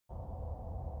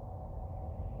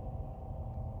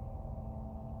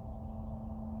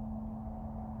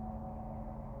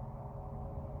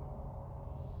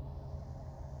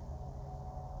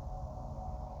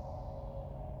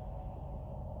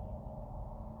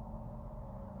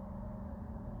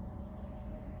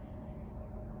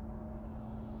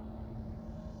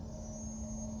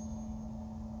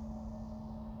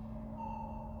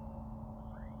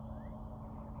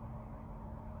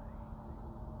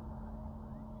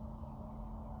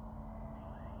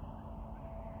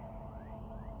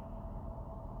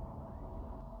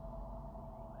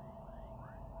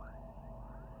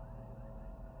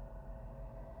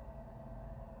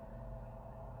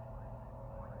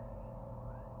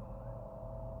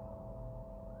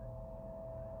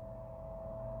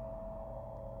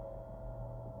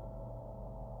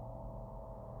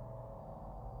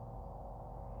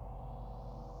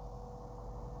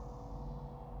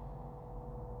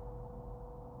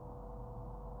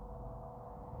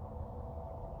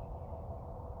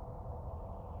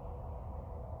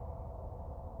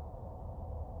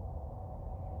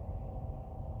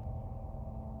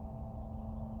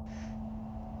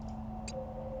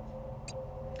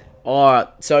Alright,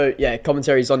 so yeah,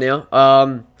 commentary's on now.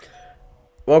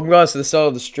 Welcome guys to the start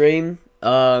of the stream.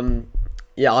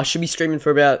 Yeah, I should be streaming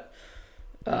for about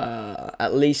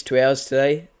at least 2 hours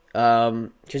today.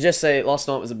 Cause last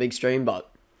night was a big stream,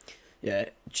 but yeah,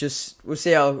 we'll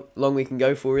see how long we can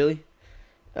go for really.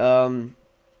 Yeah,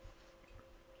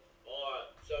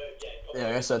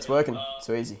 I guess that's working.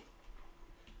 So easy.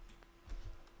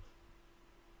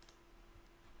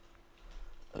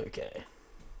 Okay.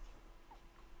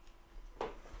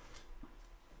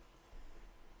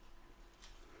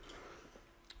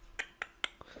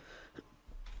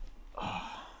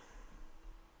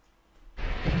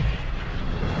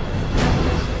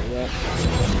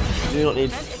 Do not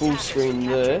need full screen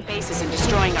there.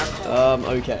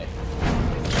 Okay.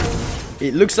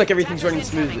 It looks like everything's running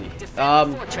smoothly.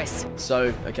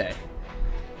 So, okay.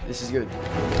 This is good.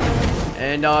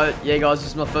 And, yeah guys, this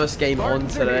is my first game on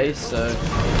today, so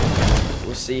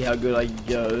we'll see how good I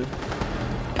go.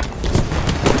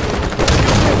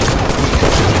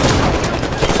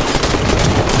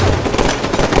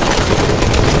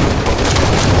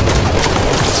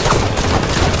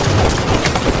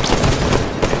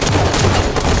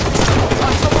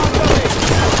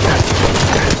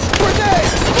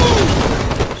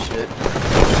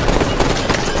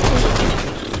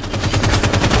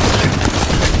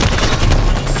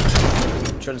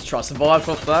 Try to survive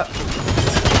off that.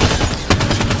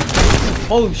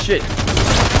 Holy shit.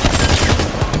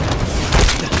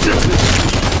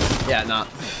 Yeah, nah.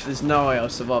 There's no way I'll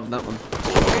survive that one.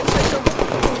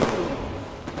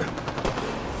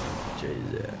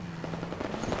 Jeez, yeah.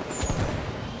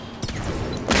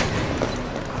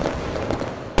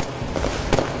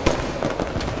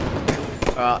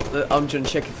 Alright, I'm trying to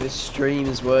check if this stream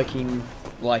is working,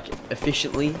 like,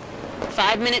 efficiently.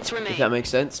 5 minutes remain. If that makes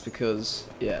sense, because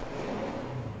yeah.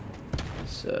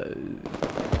 So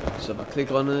if I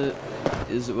click on it,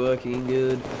 is it working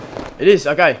good? It is.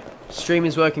 Okay, stream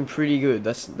is working pretty good.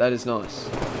 That is nice.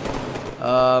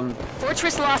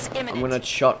 Fortress loss imminent. I'm gonna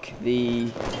chuck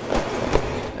the.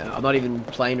 I'm not even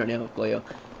playing right now, player.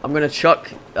 I'm gonna chuck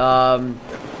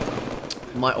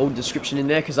my old description in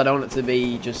there because I don't want it to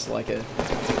be just like a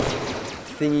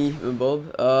thingy and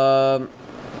bob.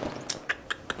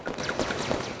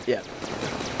 Yeah.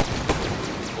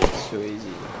 So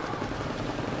easy.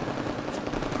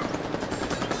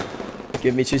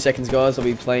 Give me 2 seconds, guys. I'll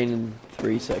be playing in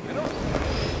 3 seconds.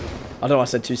 I don't know, I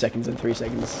said 2 seconds and 3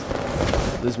 seconds.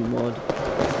 Lose my mind.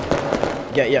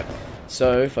 Yeah.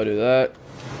 So if I do that,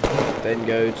 then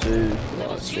go to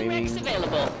live streaming,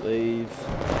 leave.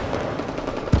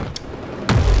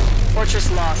 Fortress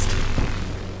lost.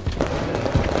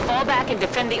 Fall back and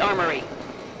defend the armory.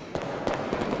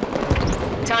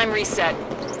 Time reset.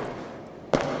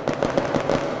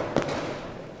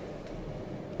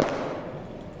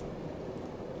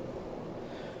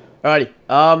 Alrighty,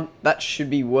 that should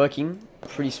be working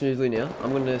pretty smoothly now.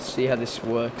 I'm gonna see how this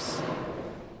works,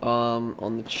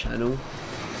 on the channel.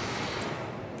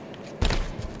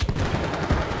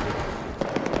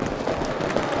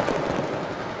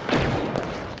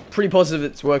 Pretty positive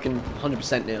it's working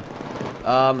 100% now.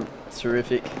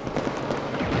 Terrific.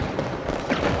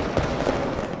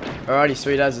 Alrighty,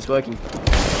 sweet as it's working.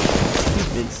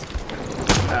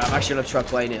 I'm actually gonna try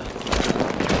play now.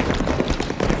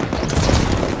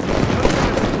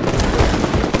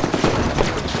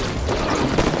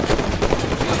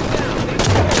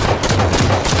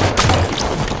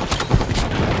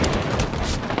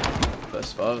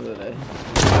 First 5 of the day.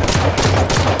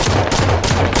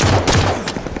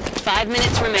 5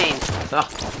 minutes remain. Ah,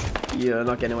 you're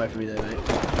not getting away from me there, mate.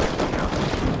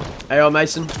 Hey, old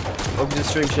Mason. Welcome to the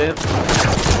stream, champ.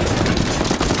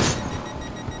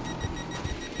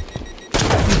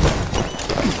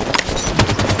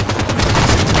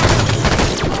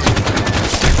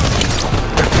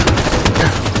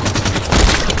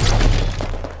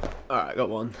 Alright, got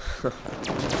one.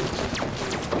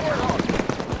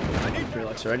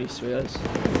 Relax already, sweet as.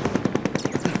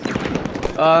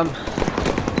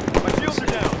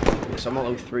 So I'm not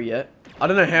level 3 yet. I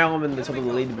don't know how I'm in the top of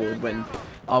the leaderboard when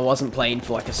I wasn't playing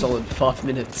for like a solid 5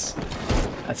 minutes.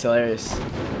 That's hilarious.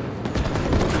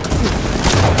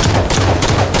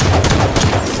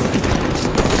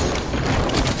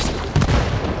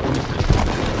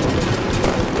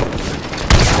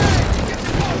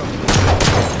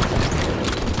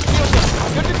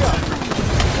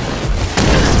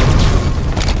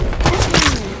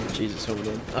 Jesus, what am I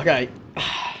doing? Okay.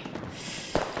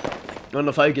 I'm on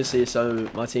the focus here so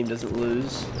my team doesn't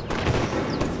lose.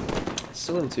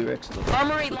 Still in 2x.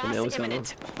 Armory lost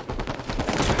imminent.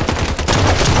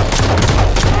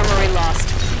 Armory lost.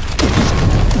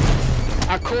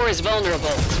 Our core is vulnerable.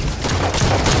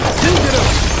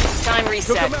 Time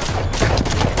reset.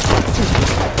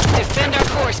 Defend our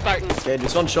core, Spartans. Okay,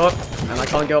 just one shot, and I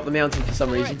can't go up the mountain for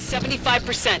some We're reason. at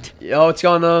 75%. Yo, what's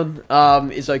going on?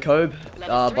 Izzo Kobe,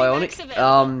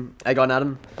 Bionic, Agon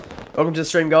Adam. Welcome to the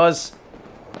stream, guys.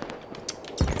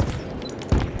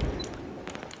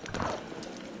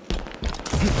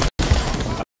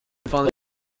 Finally.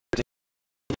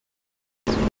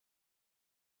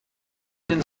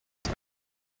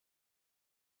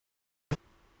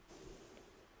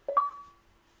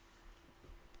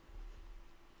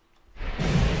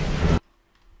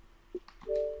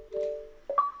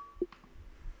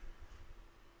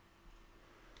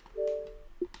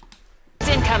 It's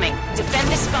incoming. Defend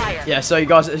this fire. Yeah, so you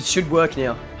guys, it should work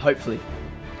now, hopefully.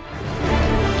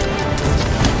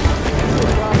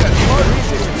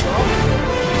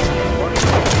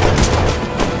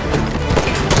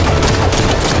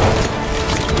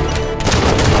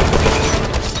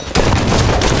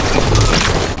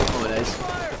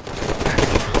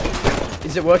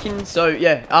 Is it working? So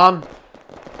yeah,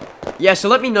 yeah, so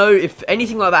let me know if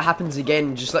anything like that happens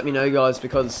again. Just let me know, guys,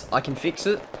 because I can fix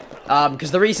it.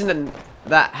 Because the reason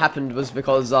that happened was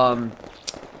because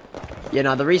you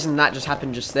know, the reason that just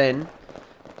happened just then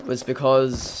was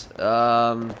because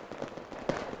hang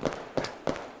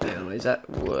on, is that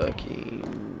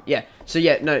working? Yeah. So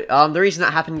yeah, no. The reason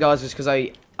that happened, guys, was because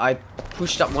I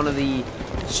pushed up one of the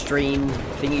stream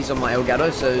thingies on my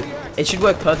Elgato, so it should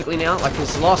work perfectly now. Like,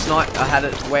 because last night I had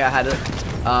it the way I had it.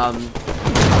 I'm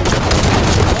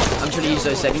trying to use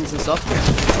those settings and stuff.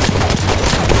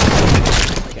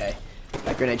 Okay,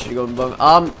 that grenade should have gone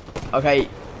bomb. Okay,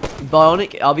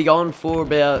 Bionic, I'll be going for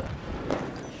about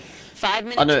 5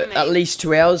 minutes. I know, remaining. at least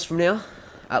 2 hours from now,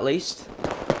 at least,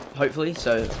 hopefully.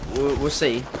 So we'll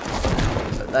see.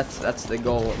 That's the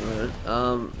goal at the moment.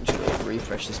 I'm just gonna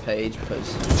refresh this page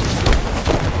because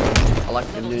I like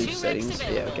the new settings.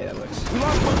 Yeah, okay, that works.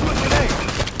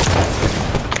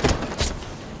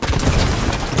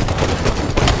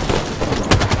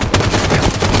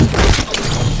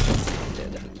 Yeah,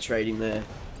 definitely trading there.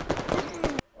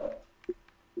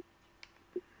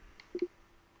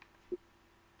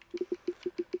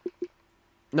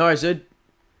 No worries, dude.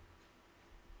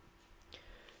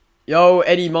 Yo,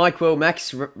 Eddie, Mikewell,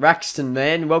 Max Raxton,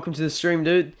 man. Welcome to the stream,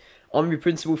 dude. I'm your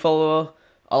principal follower.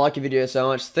 I like your video so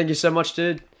much. Thank you so much,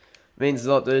 dude. Means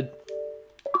a lot, dude.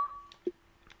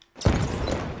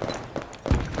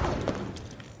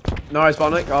 No worries,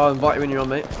 Bionic. I'll invite you when you're on,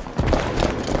 mate.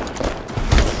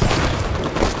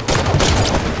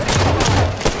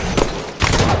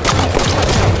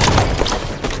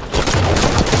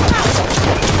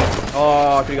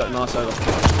 Oh, I could have got a nice over.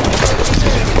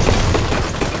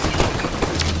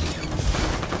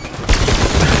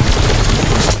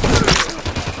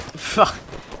 Fuck.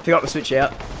 Forgot to switch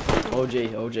out. OG.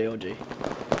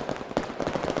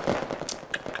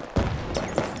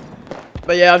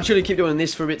 But yeah, I'm just gonna keep doing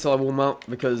this for a bit till I warm up,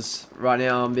 because right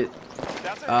now I'm a bit,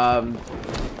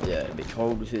 yeah, a bit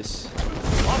cold with this.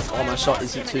 Oh, my shot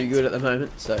isn't too good at the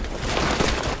moment, so.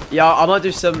 Yeah, I might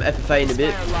do some FFA in a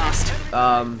bit.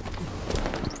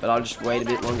 But I'll just wait a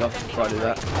bit longer before I do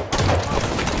that.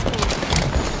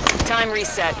 Time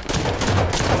reset.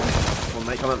 Come on,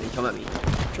 mate, come at me.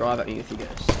 Drive at me with you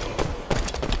guys.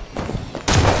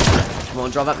 Come on,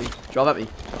 drive at me.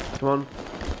 Come on.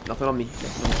 Nothing on me.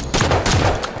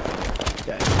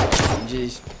 Okay. You're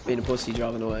just being a pussy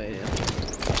driving away, yeah.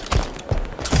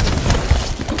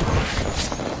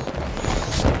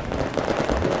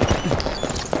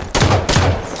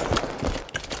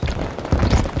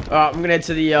 Alright, I'm gonna head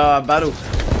to the battle.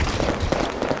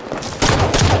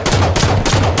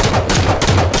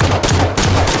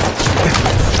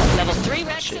 Level 3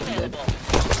 racks available.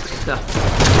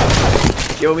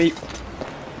 Kill me.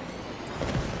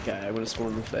 Okay, I'm gonna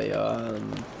spawn with a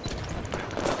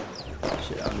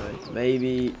shit, I don't know.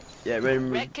 Maybe, yeah,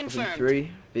 maybe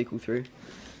vehicle 3.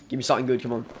 Give me something good,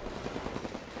 come on.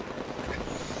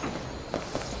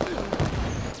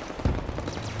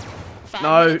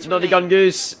 No, not the gun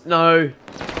goose. No,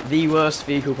 the worst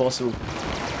vehicle possible.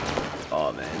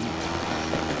 Oh man,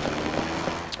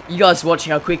 you guys watch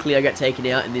how quickly I get taken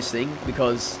out in this thing,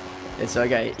 because it's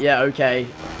okay. Yeah, okay,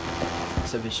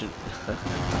 sufficient.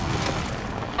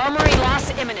 Armory loss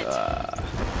imminent.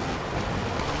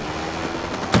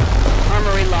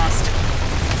 Armory lost.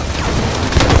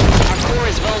 Our core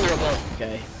is vulnerable.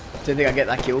 Okay, don't think I get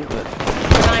that kill, but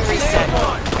Time reset.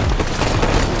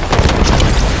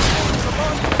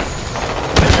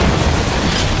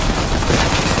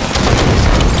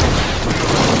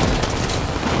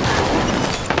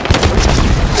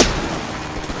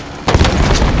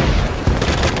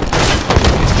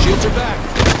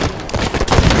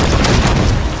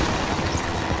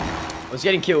 I was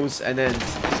getting kills, and then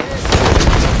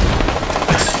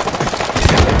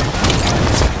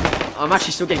I'm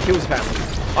actually still getting kills apparently.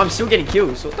 I'm still getting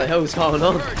kills. What the hell is going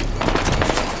on?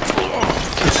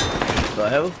 What the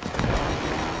hell?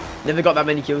 Never got that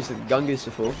many kills with Gun Goose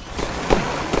before.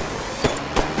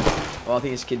 Oh, I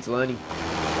think this kid's learning.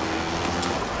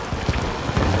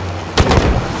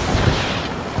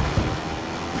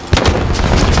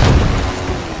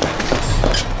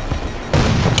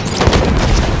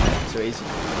 So easy.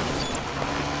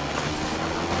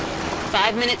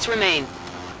 5 minutes remain.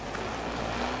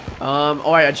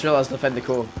 Oh wait, I just realized defend the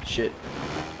core. Shit.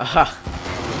 Aha.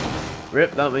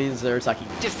 Rip, that means they're attacking.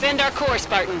 Defend our core,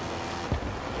 Spartan.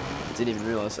 I didn't even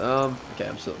realize. Okay,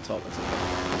 I'm still on top. That's okay.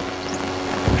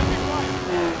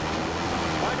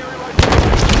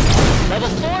 Level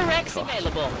 4 Rex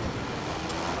available.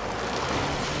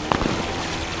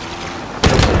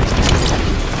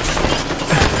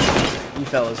 You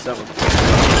fellas, that one.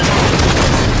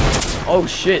 Oh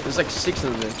shit, there's like 6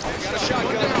 of them there. Got a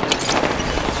shotgun.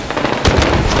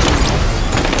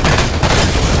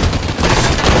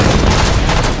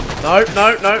 No,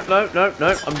 no, no, no, no,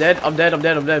 no. I'm dead, I'm dead, I'm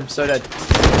dead, I'm dead. I'm so dead.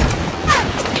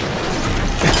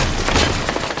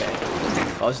 Okay.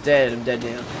 I was dead, I'm dead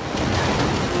now.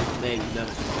 Maybe, no.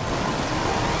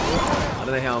 I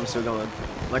don't know how I'm still going.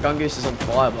 My Gun Goose is on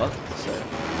fire, but, so.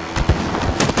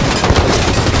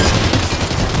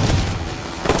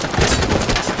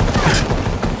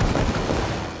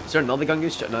 Is there another Gun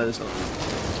Goose? No, there's not.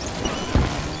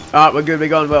 Alright, we're good, we're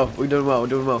going well. We're doing well, we're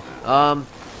doing well.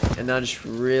 And I just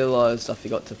realised I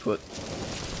forgot to put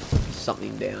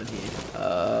something down here.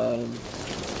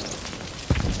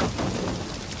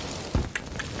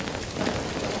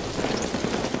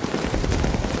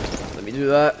 Let me do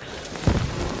that.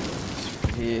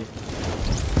 Here.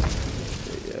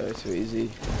 There we go, too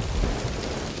easy.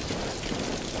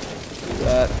 Do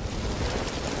that.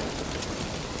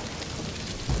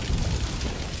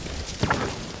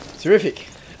 Terrific.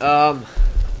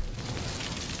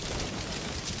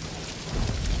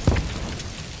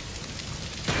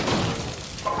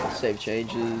 Save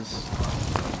changes.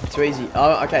 Too easy.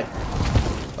 Oh, okay.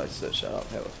 Let's shut up.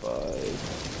 Hell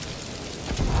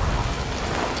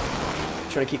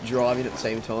 5. Trying to keep driving at the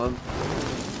same time.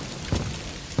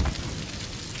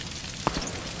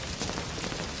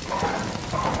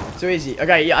 Too easy.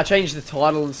 Okay, yeah, I changed the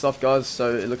title and stuff, guys,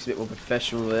 so it looks a bit more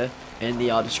professional there, and the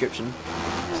description.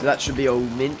 So that should be all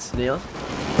mint now.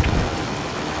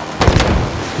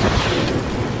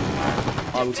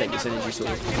 I will take this energy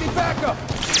sword.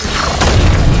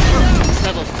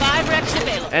 Level 5 Rex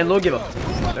available. And Lawgiver.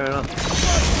 Fair enough.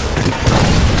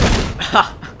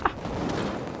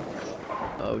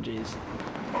 Oh jeez.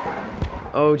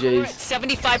 Oh jeez.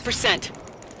 75%.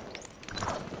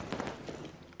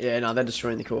 Yeah, no, they're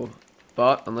destroying the core.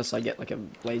 But unless I get like a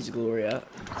blaze of glory out,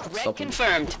 Red stop them.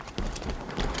 confirmed.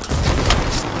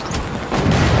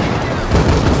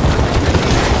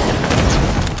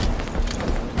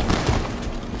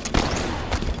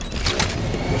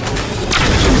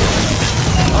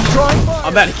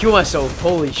 I'm about to kill myself.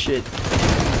 Holy shit.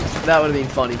 That would have been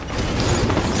funny.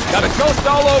 Got a ghost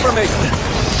all over me.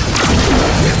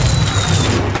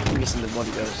 I'm missing the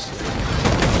body ghost.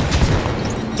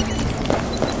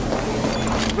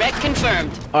 Red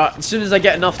confirmed. Alright, as soon as I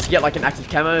get enough to get like an active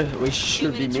camo, we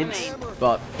should be mint.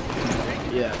 But,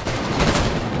 yeah.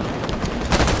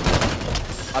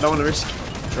 I don't want to risk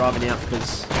driving out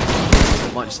because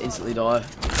I might just instantly die.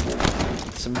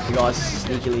 Some guys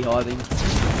sneakily hiding.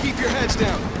 Keep your heads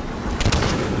down.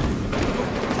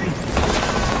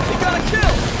 You got a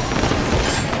kill.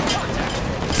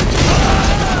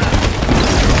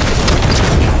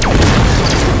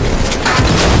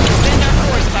 Defend our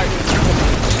core, Spartans.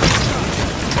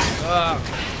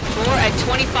 Core at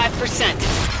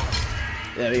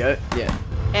 25%. There we go. Yeah.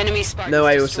 Enemy Spartans. No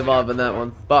way we'll destroyed. survive on that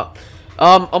one. But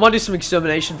I might do some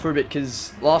extermination for a bit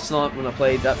because last night when I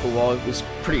played that for a while it was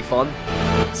pretty fun.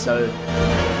 So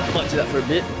I might do that for a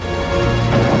bit.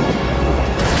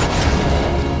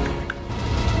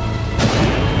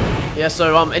 Yeah,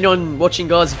 so anyone watching,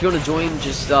 guys, if you want to join,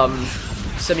 just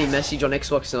send me a message on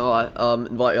Xbox and I'll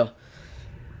invite you.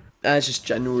 It's just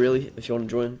general, really, if you want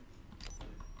to join.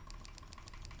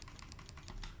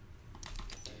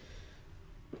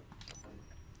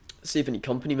 See if any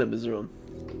company members are on.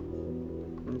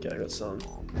 Okay, I got some.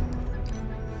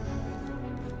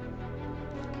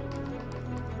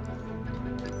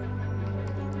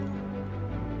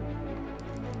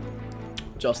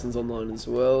 Justin's online as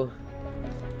well.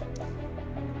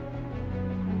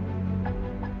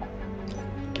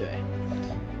 Okay.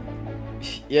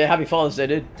 Yeah, happy Father's Day,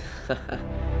 dude.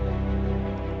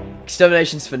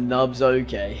 Extermination's for nubs,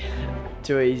 okay.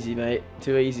 Too easy, mate.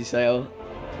 Too easy, Sailor.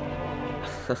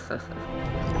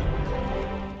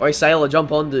 Alright, Sailor,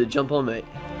 jump on, dude. Jump on, mate.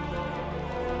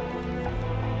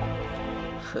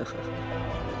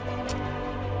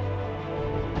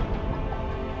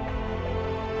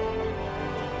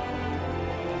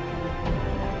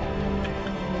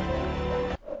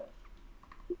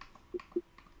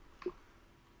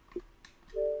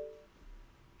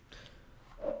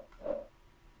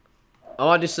 I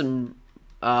might do some,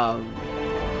 I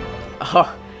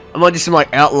might do some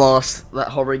like Outlast, that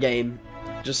horror game,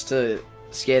 just to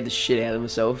scare the shit out of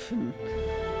myself. And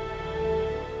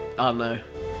I don't know.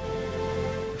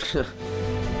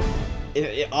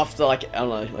 After like I don't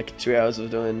know, like 2 hours of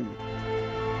doing.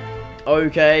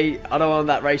 Okay, I don't want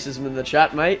that racism in the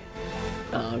chat, mate.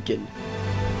 No, I'm kidding.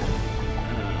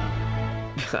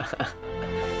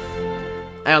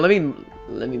 Hang on,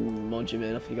 let me mod you,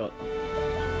 man. I forgot.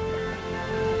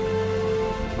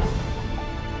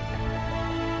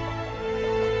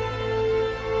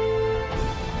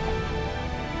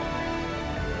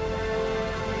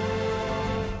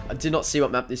 I did not see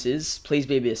what map this is. Please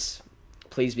be Abyss.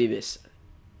 Please be Abyss.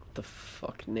 What the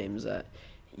fuck name is that?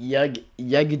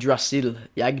 Yggdrasil.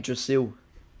 Yggdrasil.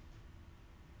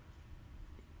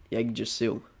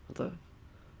 Yggdrasil. What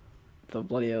the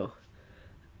bloody hell?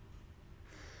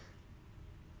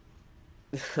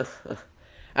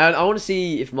 And I want to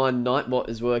see if my Nightbot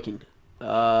is working.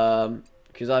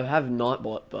 Because I have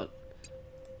Nightbot, but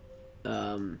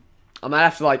I might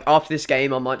have to, like, after this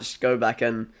game, I might just go back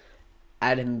and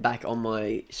add him back on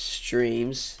my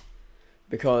streams,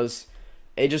 because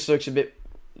it just looks a bit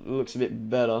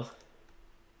better.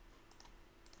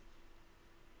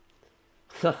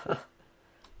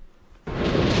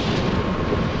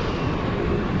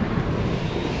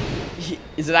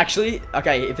 Is it actually?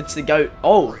 Okay, if it's the goat.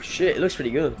 Oh shit, it looks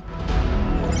pretty good.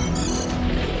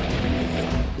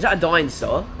 Is that a dying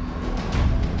star?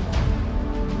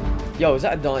 Yo, is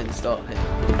that a dying star? Hey.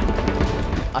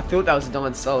 I thought that was a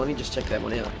dying star. Let me just check that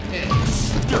one out.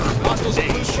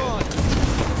 Extermination.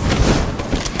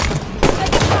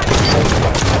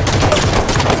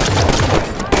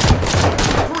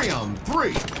 3 on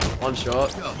 3. One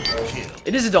shot. Double kill.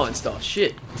 It is a dying star.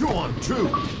 Shit. 2 on 2.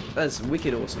 That's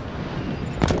wicked awesome.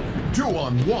 2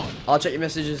 on 1. I'll check your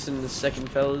messages in a second,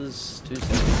 fellas. 2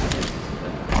 seconds.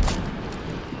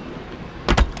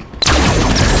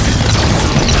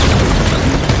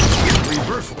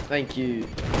 Reversal. Thank you.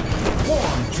 4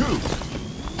 on 2.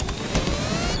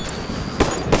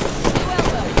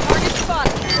 Target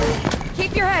spotted.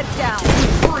 Keep your heads down.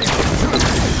 3 on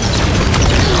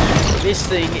 2. This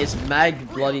thing is mag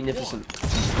bloody magnificent.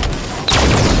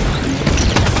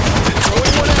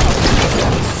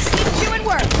 Keep doing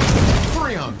work.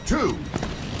 3 on 2.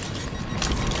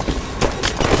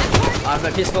 I have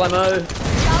no pistol ammo.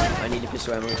 I need a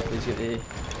pistol ammo. Please get there.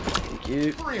 Thank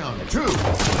you. 3 on 2.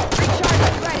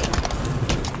 Recharge ready.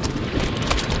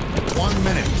 1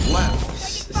 minute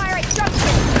left. Fire at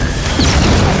junction.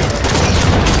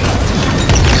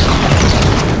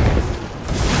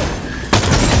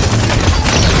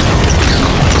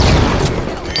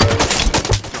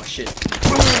 Oh shit.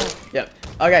 Yep.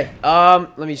 Okay.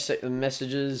 Let me check the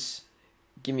messages.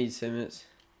 Give me 10 minutes.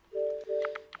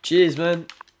 Cheers, man.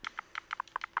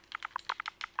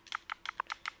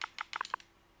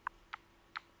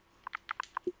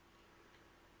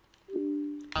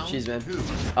 Cheers, man.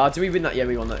 Did we win that? Yeah,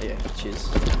 we won that. Yeah. Cheers.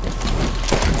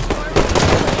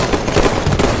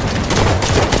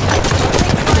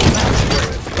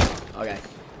 Okay.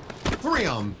 3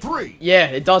 on 3. Yeah,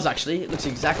 it does actually. It looks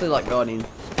exactly like Guardian.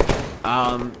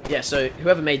 Yeah, so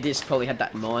whoever made this probably had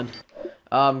that in mind.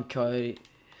 Cody.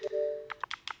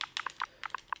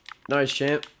 Nice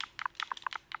champ.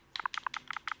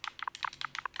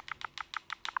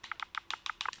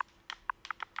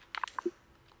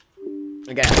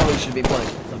 Okay, I probably should be playing.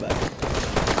 Not bad.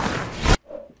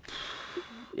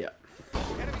 Yeah.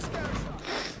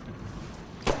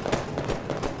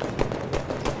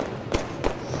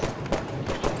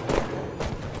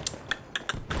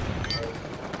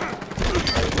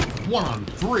 One on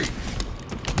 3.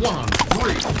 1 on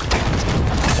 3.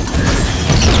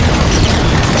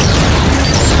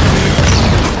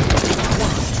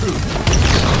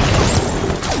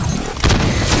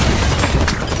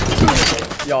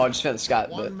 Yo, I just found the scat,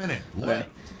 but 1 minute okay. left.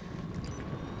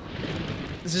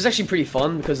 This is actually pretty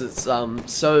fun because it's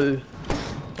so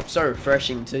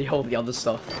refreshing to all the other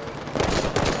stuff.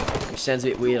 Which sounds a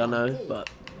bit weird, I know, but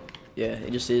yeah,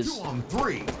 it just is. 2 on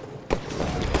 3.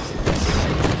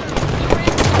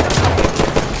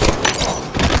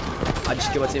 I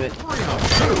just killed my teammate. 3 on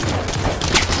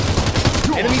 2.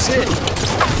 Enemies hit.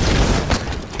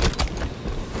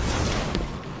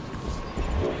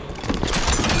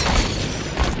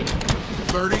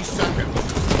 30 seconds.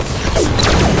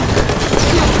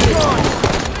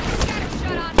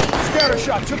 Scatter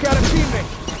shot took out a teammate.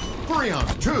 3 on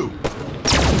 2.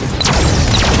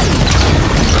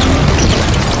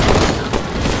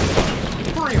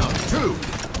 3 on 2.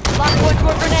 Lock one to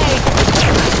a grenade.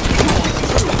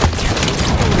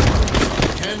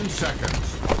 10 seconds.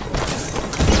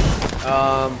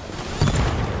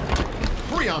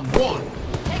 3 on 1.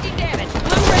 Taking damage.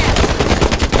 Blue red.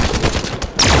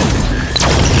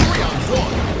 3 on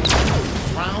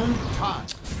 1. Round tied.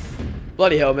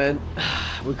 Bloody hell, man.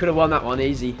 We could have won that one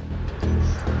easy.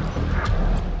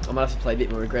 I might have to play a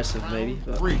bit more aggressive, maybe.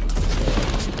 But. 3.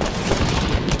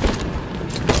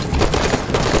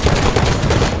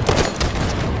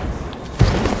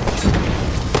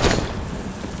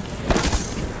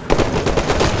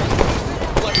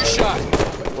 Left shot.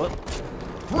 What?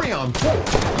 3 on 4.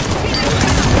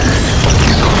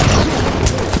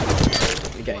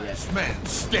 Okay, yeah. Last man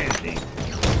standing.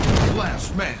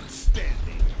 Last man standing.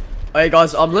 Hey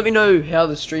guys, let me know how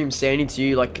the stream's sounding to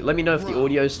you. Like, let me know if the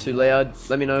audio's too loud.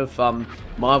 Let me know if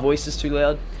my voice is too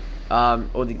loud,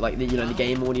 or the the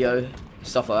game audio,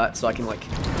 stuff like that, so I can like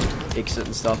fix it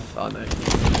and stuff. I don't know.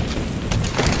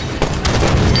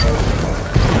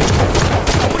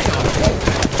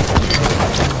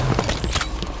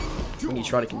 When you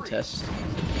try to contest.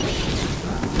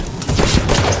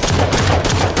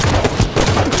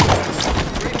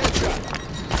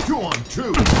 2 on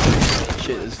 2.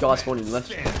 Shit, there's a guy spawning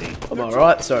left. Am I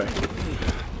right? Sorry.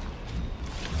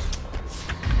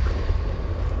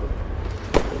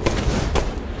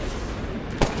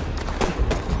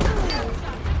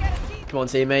 Come on,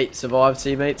 teammate. Survive,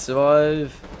 teammate.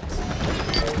 Survive.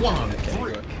 1 on Okay,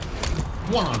 3. work.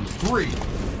 1 on 3.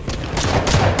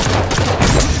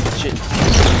 Shit.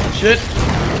 Shit.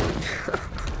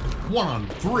 1 on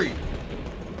 3.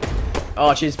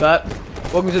 Oh, cheers, Pat.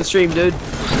 Welcome to the stream, dude.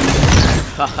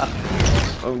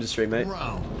 Welcome to the stream, mate.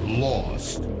 Round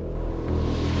lost.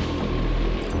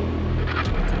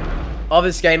 Oh,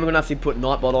 this game, we're gonna have to put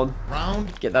Nightbot on.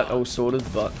 Round. Get that all sorted,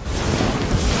 but.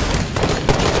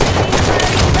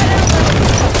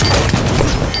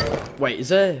 Wait, is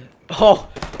there? Oh,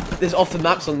 there's off the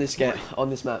maps on this game. On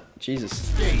this map. Jesus.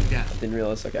 Stay down. Didn't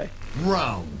realize. Okay.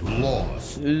 Round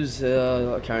lost. Who's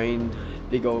carrying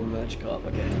big old magic up?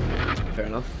 Okay. Fair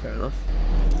enough. Fair enough.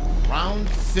 Round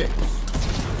 6.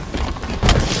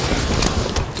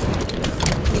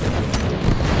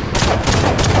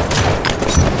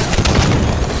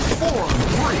 4 on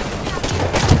 3.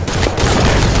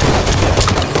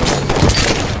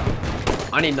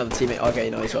 I need another teammate. Okay,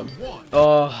 nice one.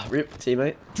 Oh, rip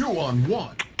teammate. 2 on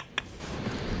 1.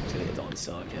 It's gonna get done,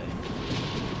 so okay.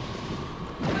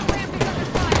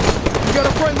 You got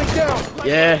a friendly down.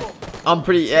 Yeah, I'm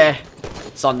pretty. Yeah,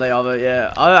 Sunday of it.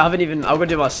 Yeah, I haven't even. I'm gonna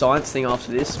do my science thing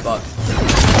after this, but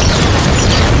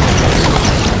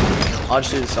I'll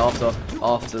just do this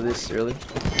after this, really.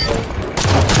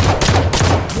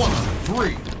 1 on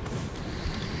 3.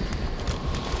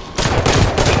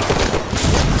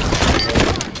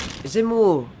 Is there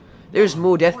more? There's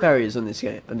more death barriers on this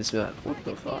game, on this map. What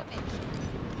the fuck?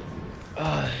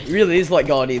 It really is like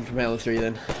Guardian from Halo 3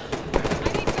 then.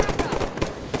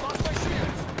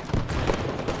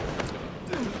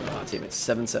 Oh, team, it's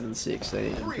 776. They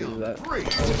need to 3 improve on that. 3.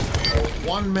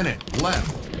 1 minute left.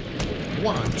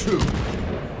 1 on 2.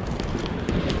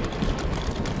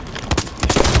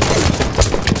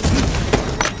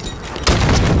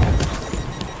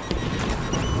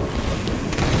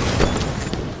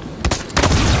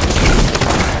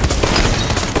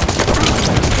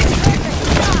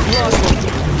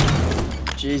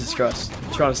 Jesus Christ.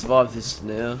 I'm trying to survive this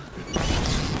now.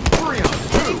 3 on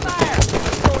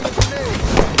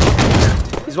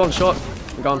 2. He's one shot.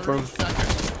 I'm going for him.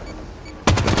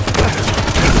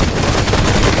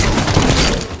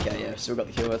 Okay, yeah, still got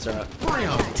the kill. That's alright. 3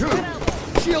 on 2.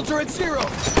 Shields are at 0.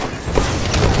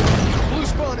 Blue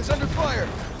spawn is under fire.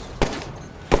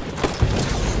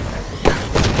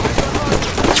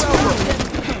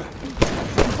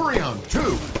 3 on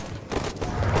 2.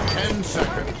 10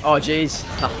 seconds. Oh, jeez.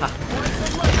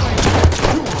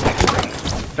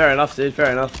 Fair enough, dude.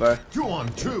 Fair enough, bro. 2 on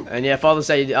 2. And yeah, Father's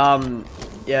Day,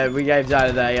 yeah, we gave Dad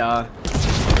today,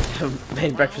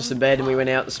 made breakfast in bed and we went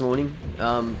out this morning.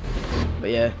 But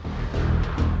yeah.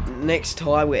 Next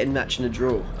time we're in match and a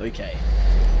draw. Okay.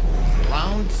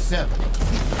 Round 7.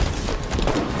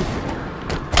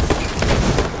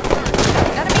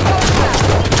 Enemy goes left.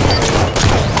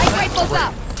 Light rifles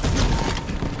up.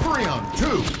 3 on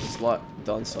 2. like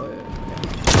done so.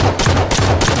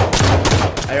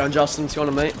 Hey on Justin, what's going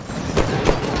on, mate?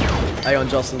 Hey on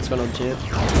Justin, what's going on, champ?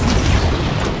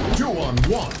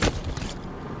 2-on-1.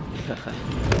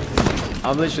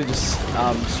 I'm literally just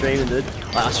streaming, dude.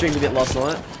 Like, I streamed a bit last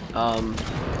night.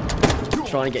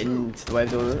 Trying to get into the way of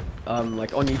doing it.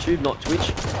 Like on YouTube, not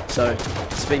Twitch. So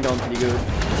it's been going pretty good.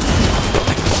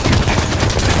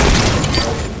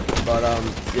 But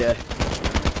yeah.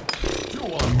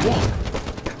 2-on-1.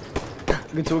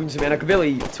 Good talking to you, man. I could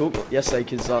barely talk yesterday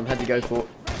because had to go to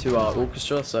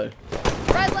orchestra. So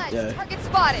Red light, yeah. target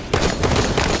spotted.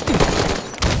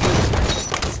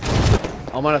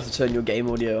 I might have to turn your game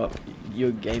audio up,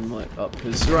 your game mic up,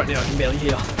 because right now I can barely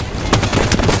hear.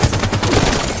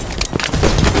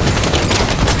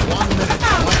 1 minute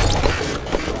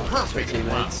left. Perfect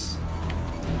Teammates.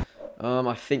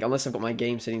 I think unless I've got my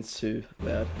game settings too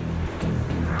loud.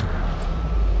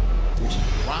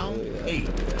 Round 8.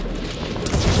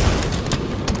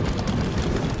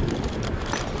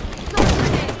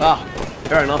 Ah,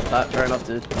 fair enough, Pat. Fair enough,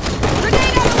 dude. Grenade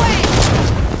out of the way.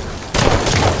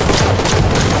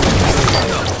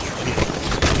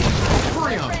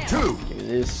 3-on-2. Give me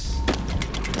this.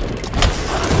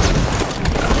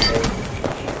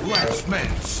 Last man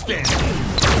standing.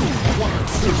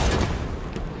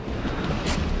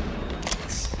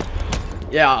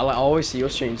 1-2. Yeah, I always see your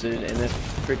streams, dude, and they're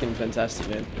freaking fantastic,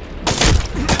 man.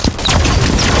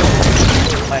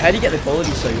 Like, how do you get the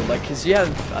quality so good? Like, cause you have,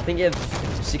 I think you have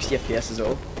 60 FPS as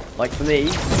well. Like for me,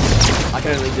 I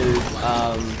can only do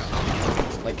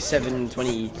like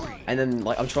 720, and then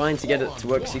like I'm trying to get it to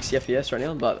work 60 FPS right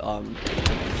now, but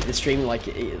the stream, like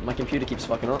my computer keeps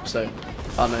fucking up, so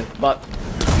I don't know. But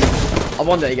I'll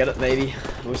one day get it, maybe.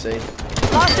 We'll see.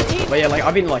 But yeah, like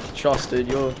I've been like trusted.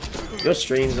 Your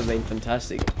streams have been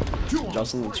fantastic.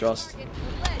 Justin, trust.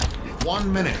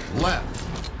 1 minute left.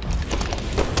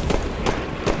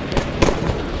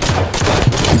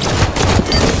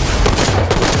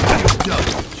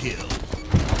 Double kill.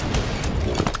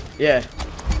 Yeah.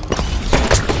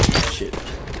 Shit.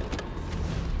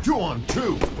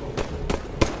 2-on-2.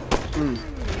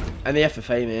 And the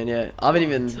FFA, man, yeah. I'm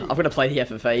gonna play the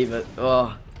FFA, but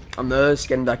oh, I'm nervous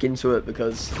getting back into it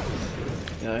because,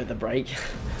 you know, the break.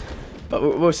 But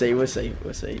we'll see.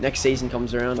 Next season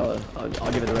comes around, I'll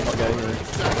give it a rip. I'll go, you know.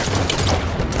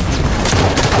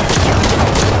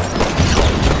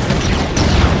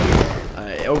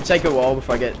 It'll take a while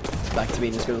before I get back to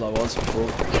being as good as I was before.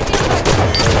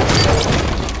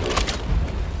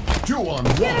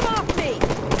 2-on-1. Get him off me.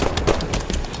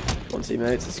 Come on,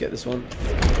 teammates, let's get this one.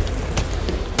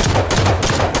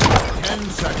 10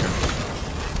 seconds.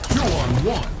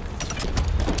 2-on-1.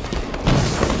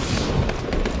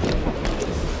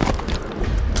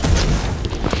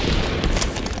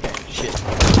 Shit.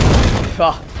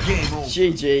 Ah, Game over.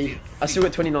 GG. I still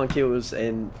got 29 kills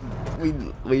and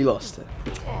we lost it.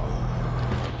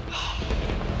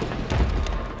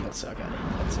 That's okay.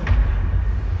 That's okay.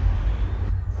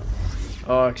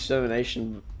 Oh,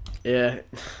 Extermination. Yeah.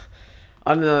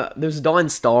 I don't know. There was a dying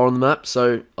star on the map,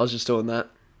 so I was just doing that.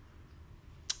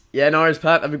 Yeah, no worries,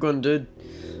 Pat. Have a good one, dude.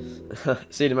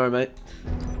 See you tomorrow, mate.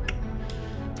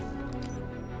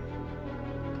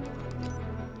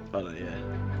 Oh, yeah.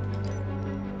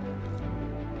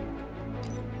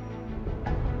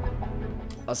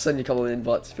 I'll send you a couple of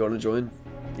invites if you want to join,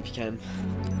 if you can.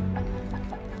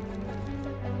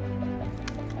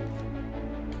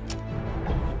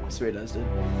 Sweet as, dude.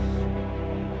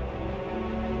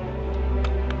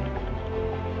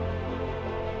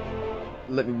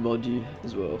 Let me mod you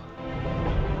as well.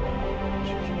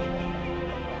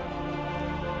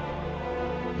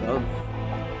 Done.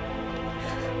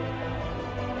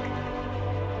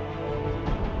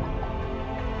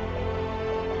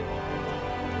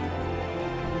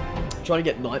 Trying to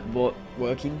get Nightbot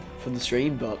working for the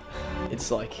stream, but it's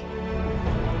like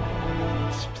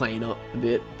it's playing up a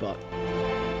bit. But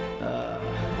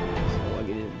let's log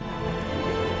it in.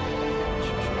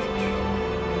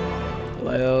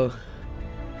 Hello.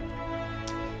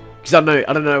 Because I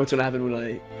don't know what's gonna happen when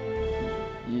I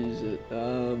use it.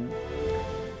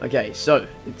 Okay, so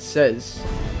it says.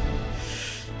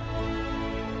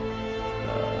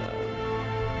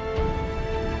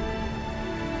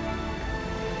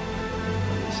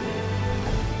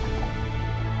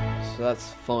 So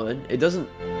that's fine. It doesn't...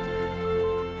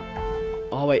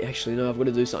 Oh wait, actually no, I've got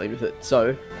to do something with it.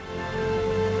 So...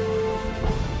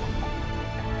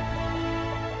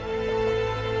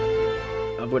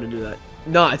 I've got to do that.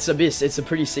 No, it's Abyss. It's a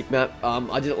pretty sick map.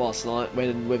 I did it last night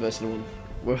when we're versing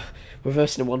we're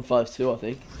versing a 152, I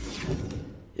think.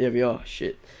 Yeah, we are.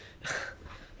 Shit.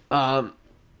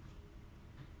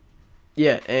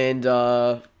 Yeah, and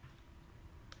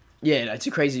yeah, no, it's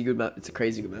a crazy good map. It's a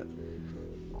crazy good map.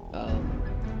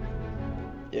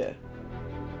 Yeah.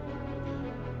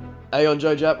 Hey on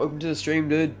Joe Jap, welcome to the stream,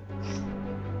 dude.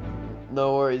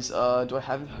 No worries. Do I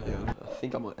have? Hang on, I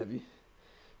think I might have you.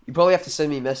 You probably have to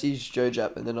send me a message, Joe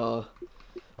Jap, and then oh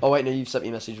wait, no, you've sent me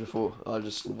a message before. I'll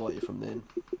just invite you from then.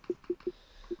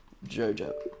 Joe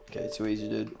Jap. Okay, too easy,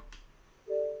 dude.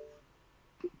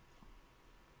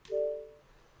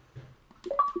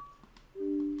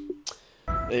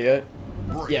 There you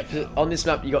go. Yeah, on this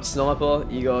map you got sniper,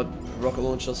 you got rocket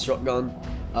launcher, shotgun,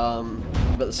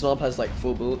 but the sniper has like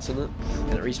 4 bullets in it,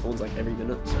 and it respawns like every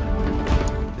minute, so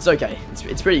it's okay.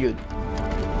 It's pretty good.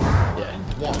 Yeah.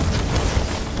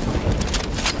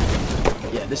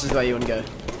 Yeah, this is where you want to go.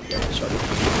 Yeah,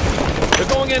 they're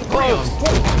going in close.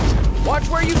 Watch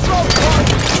where you throw, Clark.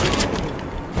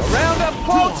 A round up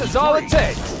close is all it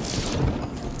takes.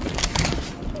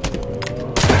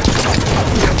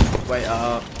 Wait,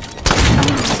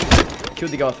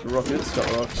 killed the guy with the rockets, got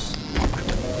rocks.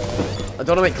 I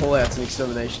don't want to make callouts in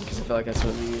Extermination because I feel like that's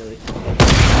going to be really...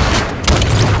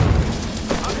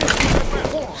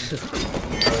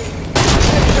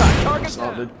 It's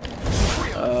not good.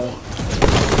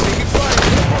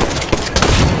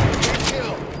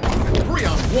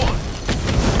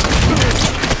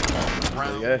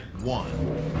 There you go.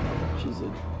 She's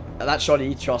in. That shot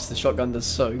he trusts, the shotgun does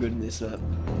so good in this map.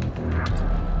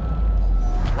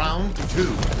 Round 2.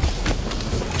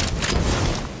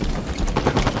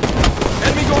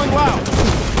 Enemy going loud.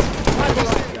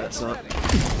 Yeah, that's not.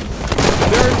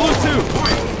 They're in blue 2.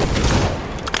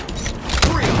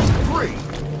 3 on 3.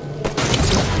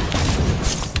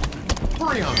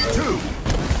 3 on 2.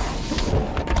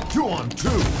 2 on 2.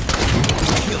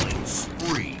 Killing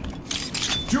spree.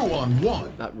 2 on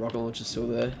 1. That rocket launcher's still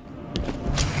there.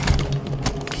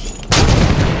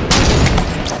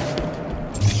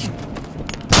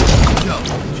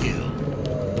 Double kill.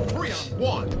 3 on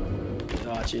 1.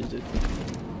 Ah, cheers, dude.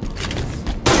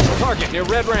 Target near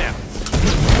red ramp.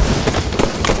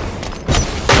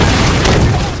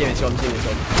 Teammate's gone, teammate's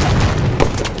gone.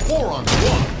 4 on 1.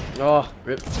 Oh,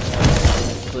 rip.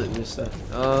 Completely missed that.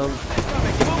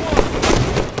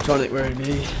 Trying to think where it'd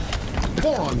be.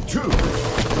 4 on 2.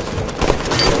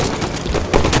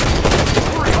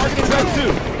 Targeting red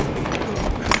 2.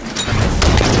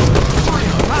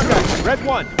 Contact, red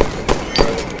 1.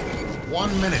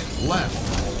 1 minute left.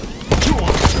 2 on 2.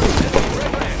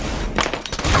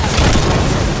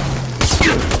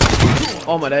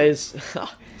 Oh my days.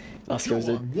 Last 2 kills,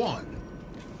 dude. on 1.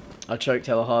 I choked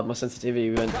hella hard. My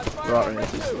sensitivity went right around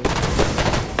too slow.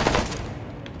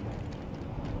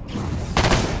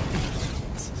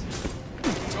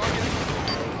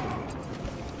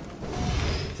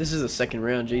 This is the second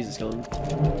round. Jesus, going on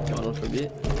for a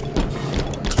bit.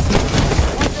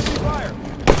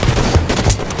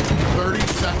 30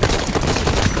 seconds.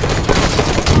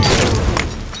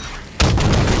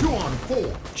 2 on 4.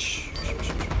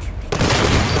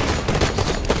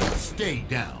 Stay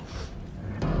down.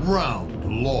 Round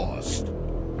lost.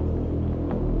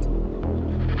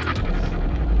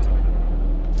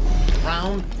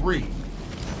 Round 3.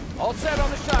 All set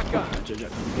on the shotgun.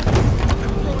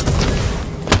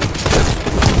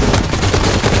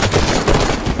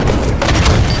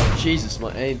 Jesus,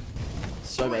 my aim.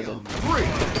 So bad then. 3.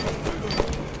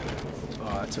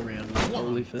 Oh, it's a round.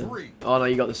 Holy fit. Oh no,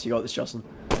 you got this, Justin.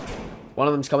 One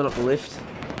of them's coming up the lift.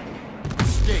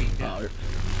 Stay down. Oh,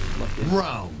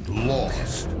 Round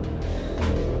lost.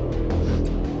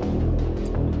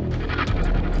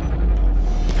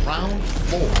 Round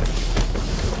 4.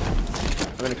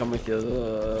 I'm gonna come with you.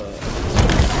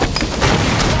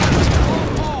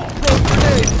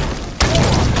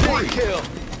 Three kill.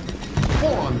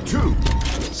 4 on 2.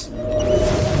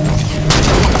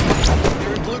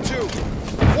 You're in blue 2.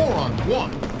 4 on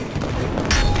 1.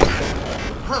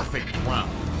 Perfect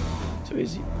round. Too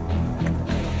easy.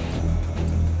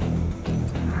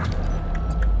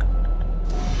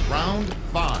 Round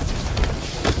 5.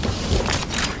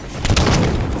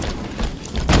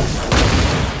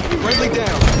 Friendly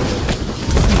down.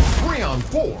 3 on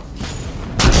 4.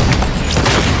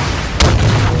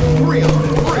 3 on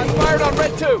 3. Fired on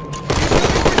red 2.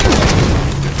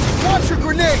 Launch your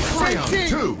grenade. 3 on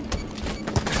 2.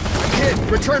 Hit.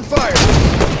 Return fire.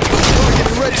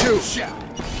 Target in red 2. Shot.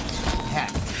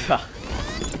 Hack.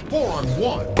 4 on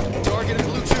 1. Target in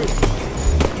blue 2.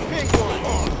 Pink 1.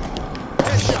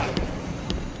 Headshot.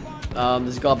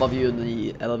 There's a guy above you in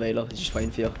the elevator. He's just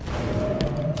waiting for you.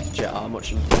 Yeah, I'm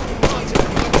watching.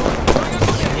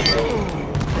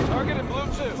 Target in blue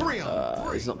 2. 3 on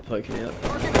he's not poking out.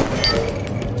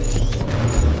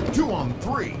 2 on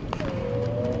 3.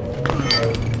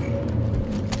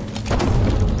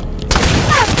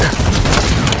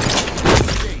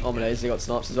 Oh my days, they got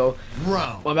snipes as well.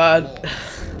 Round. My bad.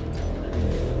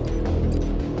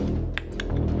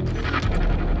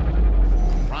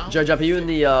 Joe Jump, are you in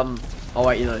the oh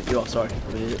wait, you know, you are, sorry.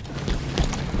 I'm an idiot.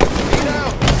 Lead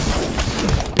out.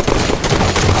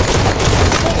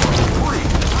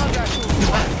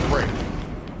 4 on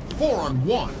 3. 4 on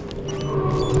 1.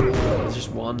 It's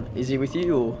just one. Is he with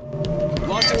you or?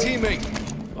 Lost a teammate.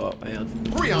 Oh man.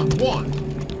 3 on 1.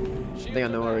 I think I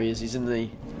know where he is. He's in the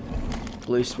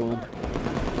blue spawn.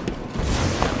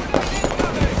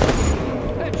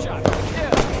 Headshot.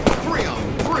 Yeah. 3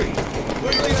 on 3.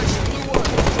 Quickly exit blue one.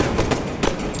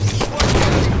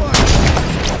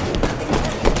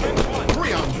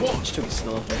 3 on 1. Just took a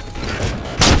sniper.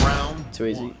 Round. Too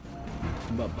easy.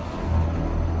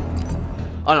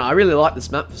 I don't know, I really like this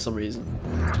map for some reason.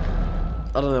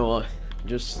 I don't know why.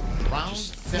 Just Round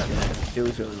 7.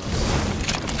 feels really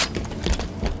nice.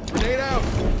 Grenade out.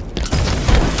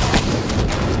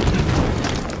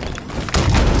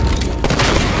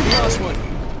 Lost one.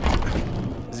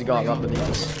 There's a guy right beneath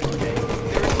us.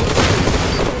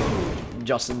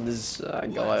 Justin, there's a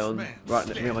guy on right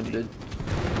behind you, dude.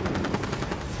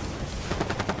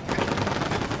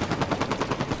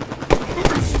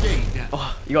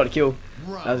 Oh, you got a kill.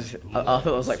 I thought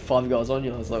there was like 5 guys on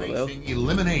you. I was like, well, Facing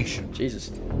elimination. Jesus.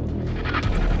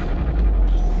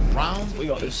 Round. We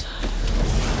got this.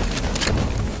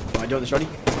 Alright, doing this ready?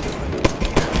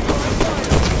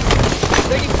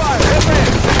 Taking fire. FFA.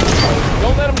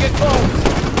 Don't let him get close.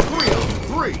 3 on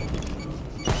 3.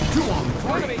 2 on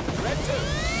 3. Enemy. Red 2.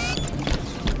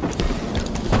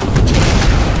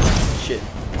 Shit.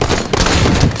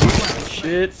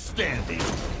 Shit. Standing.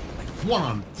 1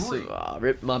 on 3.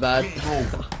 Rip, my bad. Game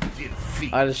over.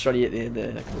 Defeat. I had a shotty at the end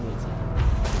there.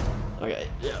 Okay,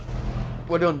 yeah.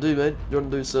 What do you want to do, man? Do you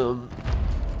want to do some...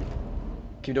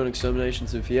 Keep doing Extermination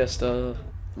to Fiesta?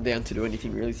 I'm down to do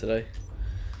anything really today.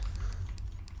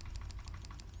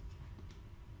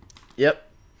 Yep.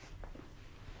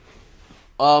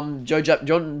 Joe Jap,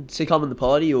 do you want to come in the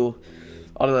party, or...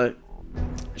 I don't know.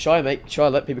 Should I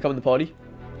let people come in the party? Do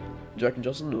you reckon,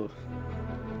 Justin, or...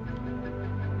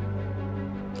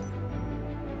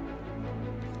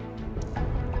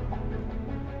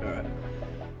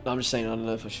 No, I'm just saying, I don't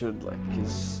know if I should, like,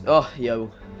 because... Oh, yeah,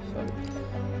 well...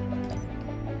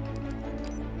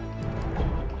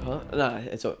 Huh? No,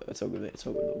 it's all good, mate. It's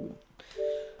all good,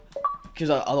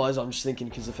 Because otherwise I'm just thinking,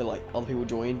 because I feel like other people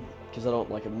join, because I don't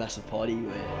like a massive party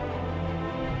where...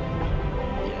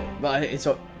 Yeah, but it's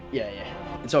all... Yeah.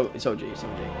 It's all G, it's all G.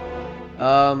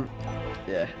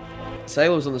 Yeah.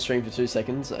 Sailor was on the stream for 2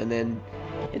 seconds, and then...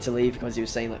 had to leave because he was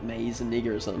saying like maize and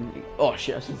nigger or something. Oh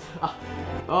shit!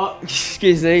 Oh,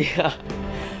 excuse me. I'm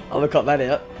gonna cut that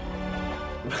out.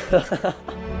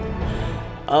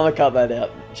 I'm gonna cut that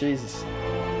out. Jesus.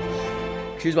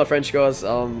 Excuse my French, guys.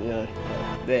 Yeah,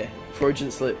 there.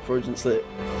 Freudian slip.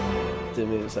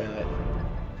 Didn't mean to say that.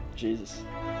 Jesus.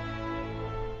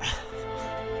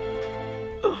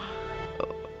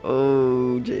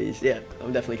 Oh, jeez. Yeah,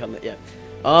 I'm definitely cutting that. Yeah.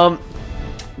 But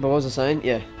what was I saying?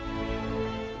 Yeah.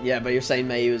 Yeah, but you're saying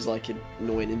May was like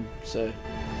annoying him, so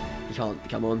he can't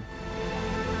come on.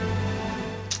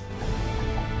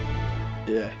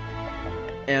 Yeah.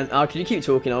 And can you keep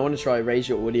talking? I want to try raise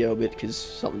your audio a bit because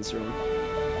something's wrong.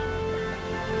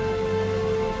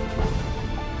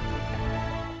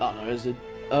 Oh no, is it?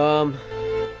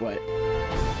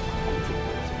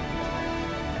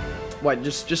 Wait,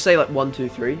 just say like 1, 2,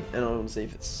 3, and I want to see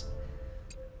if it's.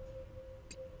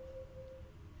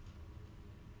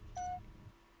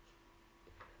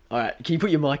 Alright, can you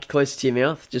put your mic closer to your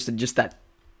mouth? Just that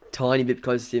tiny bit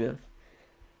closer to your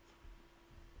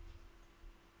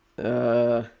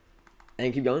mouth.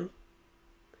 And keep going.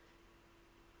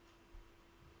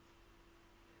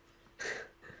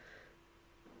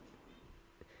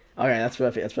 Okay, that's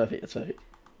perfect.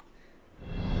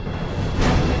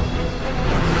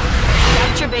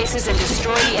 Capture bases and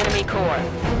destroy the enemy core.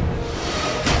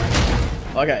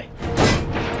 Okay.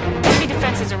 Enemy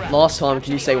defenses are up. Last time,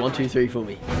 can you say 1, 2, 3 for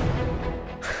me?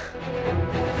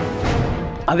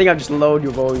 I think I've just lowered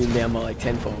your volume down by like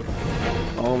tenfold.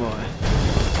 Oh my.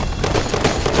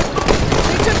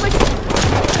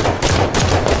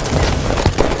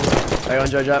 Hang on,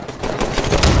 Jojo.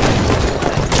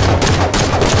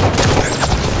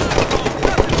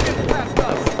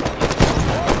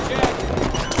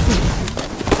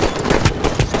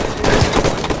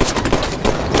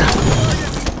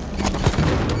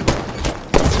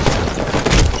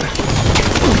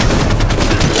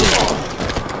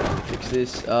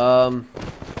 this?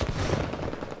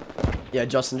 Yeah,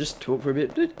 Justin, just talk for a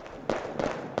bit, dude.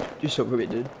 Just talk for a bit,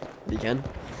 dude. If you can.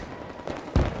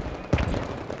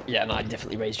 Yeah, no, I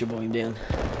definitely raised your volume down.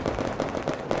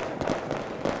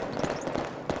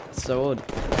 It's so odd.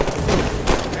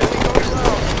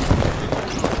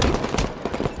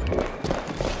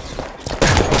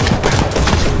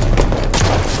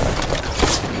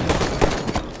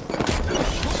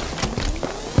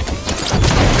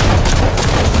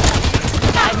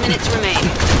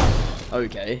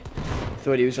 Okay.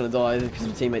 Thought he was gonna die because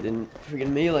my teammate didn't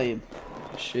freaking melee him.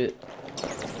 Shit.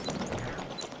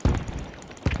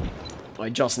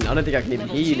 Wait, Justin, I don't think I can even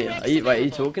hear you now. Wait, are you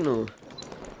talking or?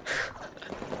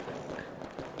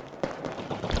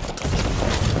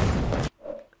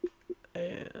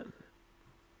 And...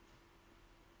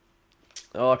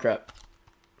 Oh crap.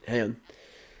 Hang on.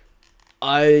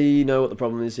 I know what the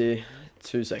problem is here.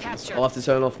 2 seconds. I'll have to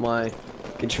turn off my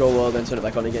controller, then turn it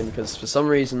back on again because for some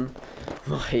reason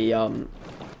my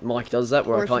mic does that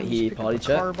where I can't hear party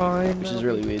chat, which is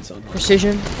really weird sometimes.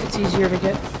 Precision, it's easier to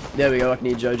get. There we go, I can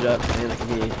hear Jojo and I can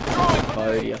hear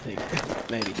Cody, I think.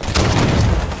 Maybe.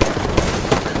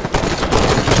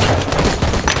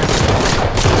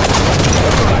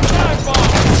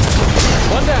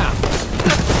 One down.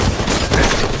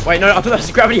 Wait, no, I thought that was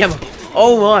a gravity hammer.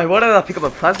 Oh my, why did I pick up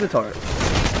a plasma turret?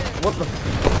 What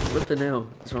the hell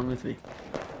is wrong with me?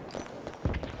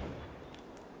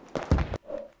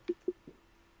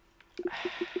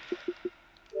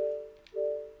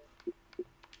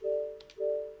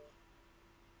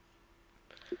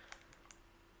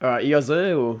 Alright, you guys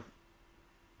there or?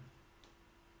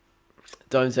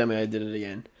 Don't tell me I did it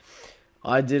again.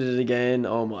 I did it again.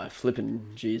 Oh my flipping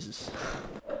Jesus.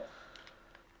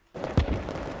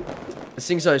 This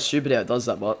thing's so stupid how it does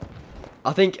that, but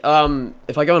I think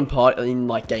if I go in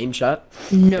like game chat,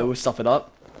 it will stuff it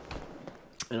up.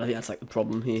 And I think that's like the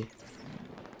problem here.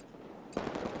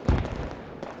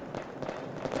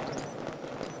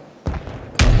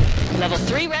 Level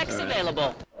 3 Rex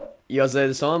available. You guys there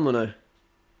this time or no?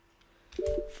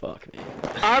 Fuck me.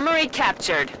 Armory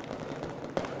captured.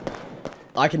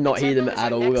 I cannot hear them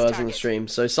at all, guys, on the stream.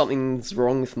 So something's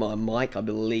wrong with my mic, I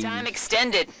believe. Time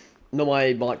extended. Not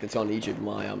my mic that's on YouTube,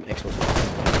 my Xbox mic.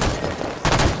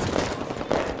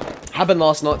 Happened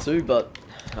last night too, but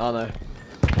I don't know.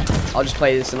 I'll just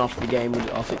play this and after the game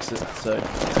I'll fix it. So.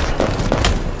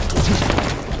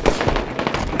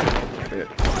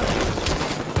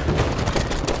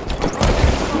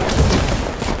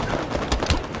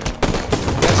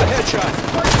 That's a headshot.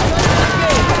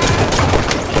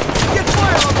 Get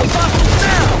fire on those hostiles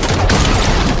now!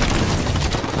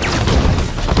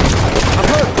 I'm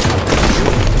hurt.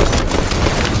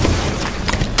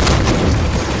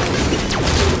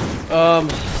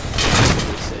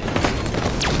 Let's see.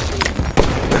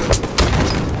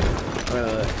 I'm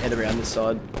gonna head around this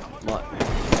side.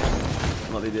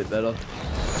 Might be a bit better.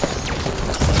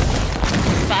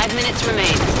 5 minutes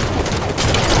remain.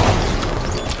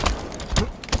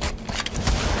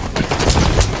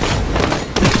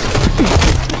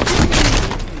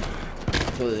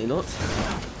 Clearly not.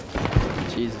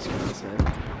 Jesus Christ, man.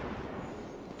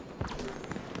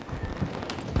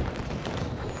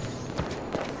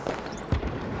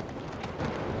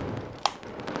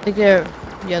 I think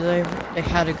they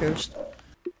had a ghost.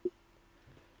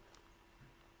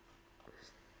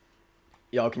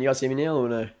 Yo, can you guys see me now or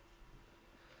no?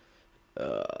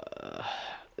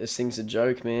 This thing's a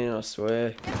joke, man, I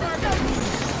swear.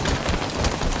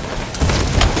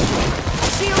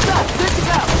 Shields up, good to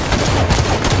go.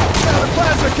 Got a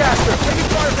plasma caster. Taking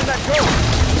fire from that ghost.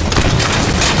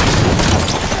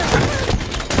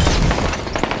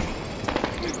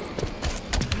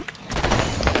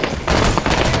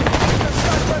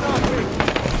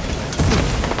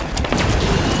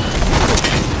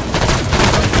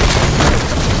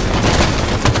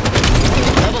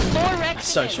 Level 4 Rex.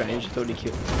 So strange, I thought he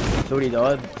killed. I thought he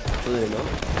died. Clearly not.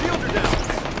 Shields are down.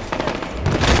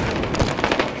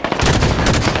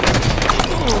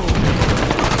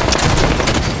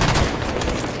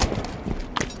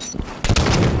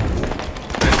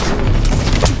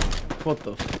 What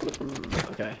the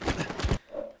f. Okay.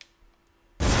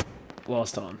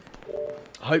 Last time.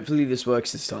 Hopefully this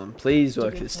works this time. Please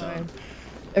work this time.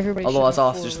 Everybody. Otherwise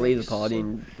I'll have to just leave the party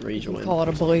and rejoin. Call it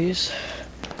a blaze.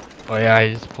 Oh yeah,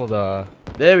 I just pulled a...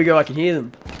 There we go, I can hear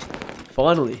them.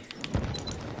 Finally.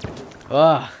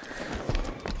 Ah.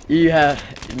 You have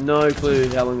no clue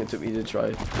how long it took me to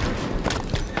try.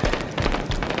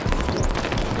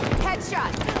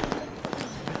 Headshot.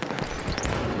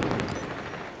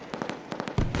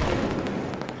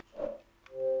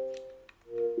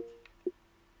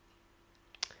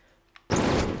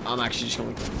 I'm actually just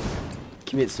gonna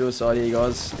commit suicide here,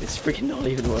 guys. It's freaking not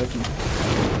even working.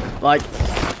 Like,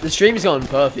 the stream's gone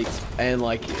perfect, and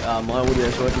like my audio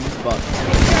is working, but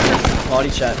party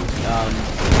chat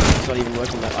it's not even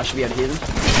working. Like, I should be able to hear them.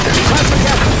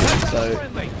 So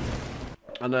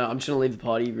I know I'm just gonna leave the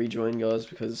party, rejoin, guys,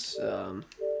 because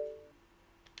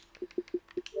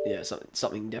yeah,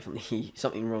 something definitely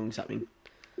something wrong's happening.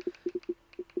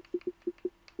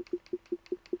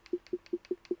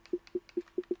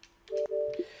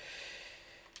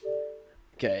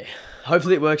 Okay,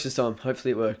 hopefully it works this time.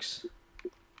 Hopefully it works.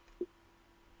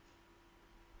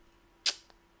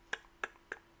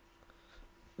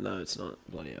 No, it's not.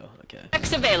 Bloody hell. Okay.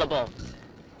 X available.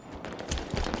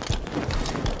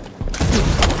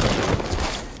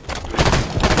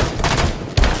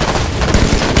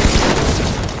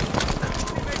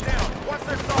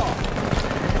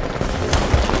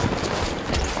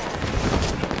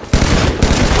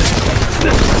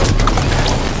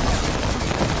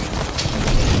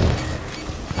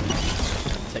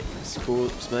 Take this cool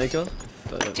smoker.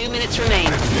 2 minutes remain.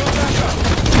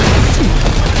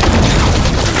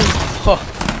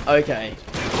 Oh, okay.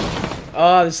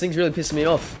 Ah, this thing's really pissing me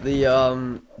off.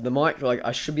 The mic, like,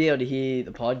 I should be able to hear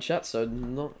the pod chat, so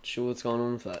I'm not sure what's going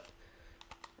on with that.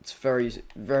 It's very,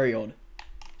 very odd.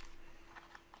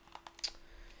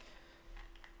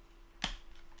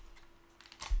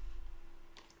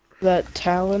 That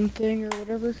Talon thing or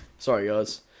whatever. Sorry,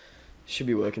 guys. Should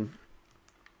be working.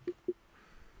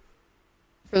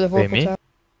 For the Wait, vocal me? Talon.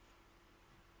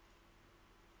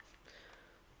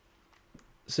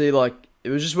 See, like, it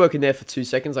was just working there for 2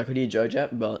 seconds. I could hear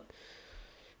JoJap, but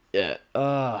yeah.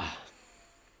 That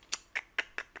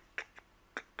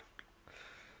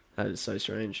is so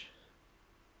strange.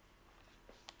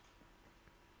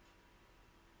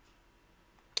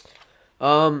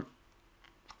 Oh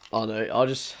no, I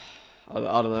don't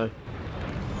know.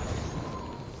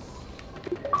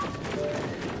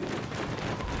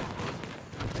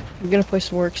 I'm gonna play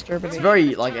some more Extermination. It's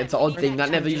very, like, it's an odd thing.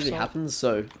 That never usually happens,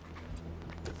 so.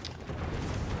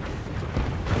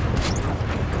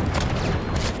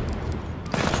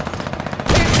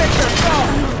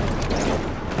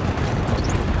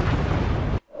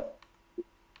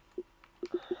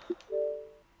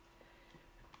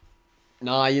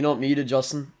 Nah, you're not muted,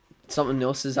 Justin. Something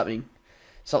else is happening.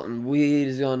 Something weird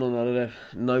is going on. I don't know.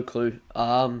 No clue.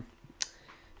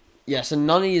 Yeah, so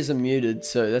none of you are muted,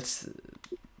 so that's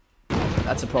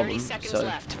a problem. 30 seconds So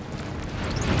left.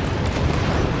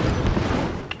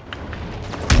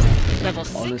 Level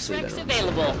 6 honestly, Rex they're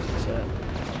available. so,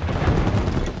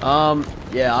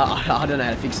 yeah, I don't know how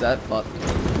to fix that, but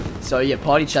so yeah,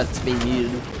 party chat's been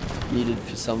muted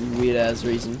for some weird ass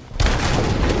reason.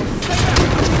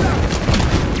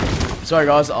 Sorry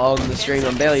guys, on the stream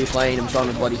I'm barely playing, I'm trying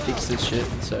to bloody fix this shit,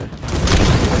 so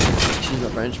excuse my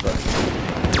French, but it's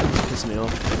pissing me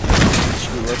off. It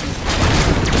should be working.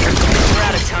 We're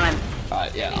out of time.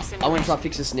 Alright, yeah, I'm gonna try to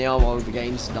fix this now while the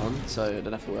game's done, so I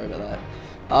don't have to worry about that.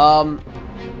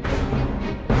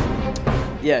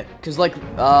 Yeah, because like,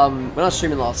 when I was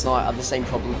streaming last night, I had the same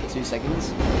problem for 2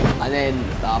 seconds, and then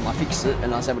I fixed it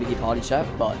and I was able to hear party chat,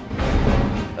 but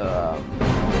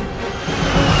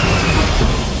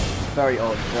very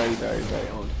odd, very, very, very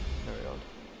odd. Very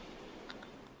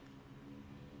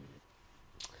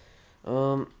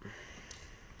odd.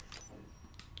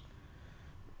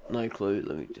 No clue,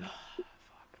 let me...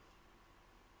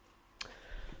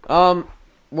 fuck.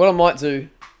 What I might do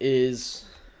is...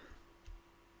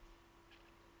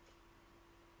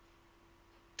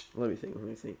 Let me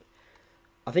think.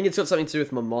 I think it's got something to do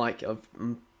with my mic.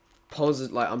 I'm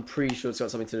positive, like, I'm pretty sure it's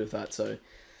got something to do with that, so...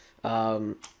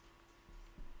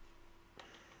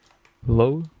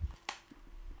 Hello?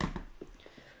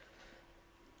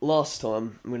 Last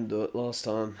time, I'm gonna do it last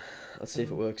time. Let's see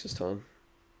if it works this time.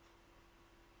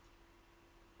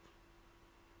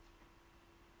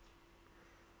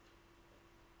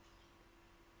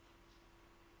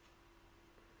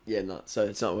 Yeah, no, so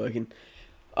it's not working.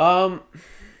 I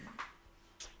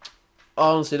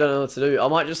honestly don't know what to do. I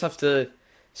might just have to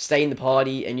stay in the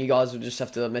party, and you guys will just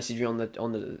have to message me on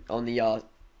the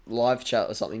live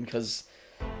chat or something, because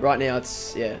right now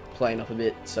it's playing up a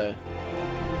bit. So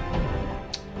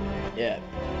yeah,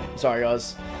 sorry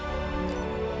guys.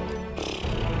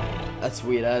 That's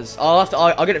weird as.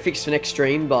 I'll get it fixed for next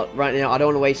stream, but right now I don't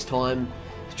want to waste time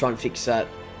to try and fix that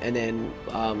and then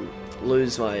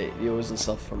lose my viewers and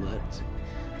stuff from that.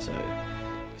 So,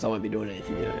 because I won't be doing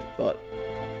anything, you know. But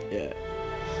yeah.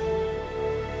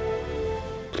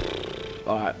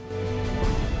 Alright.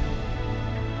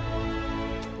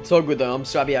 It's all good though. I'm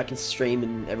so happy I can stream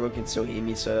and everyone can still hear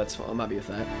me, so that's fine. I'm happy with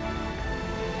that.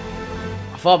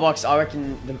 $5, I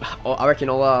reckon. I reckon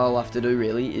all I'll have to do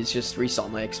really is just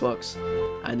restart my Xbox,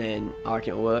 and then I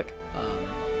reckon it'll work.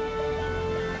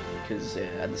 Because yeah,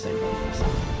 at the same time.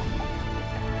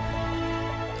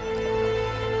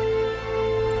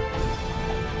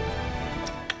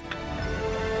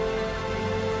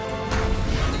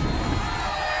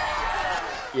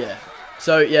 Yeah.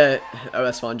 So yeah. Oh,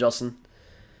 that's fine, Justin.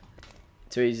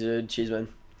 Too easy to cheese, man.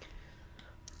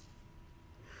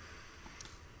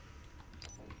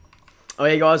 Oh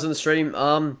yeah, guys, on the stream.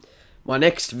 My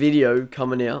next video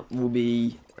coming out will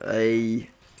be the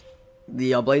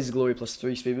Blaze of Glory plus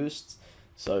 3 speed boosts.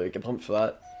 So get pumped for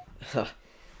that.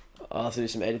 I'll have to do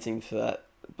some editing for that,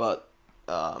 but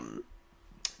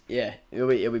yeah, it'll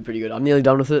be pretty good. I'm nearly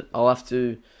done with it. I'll have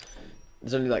to.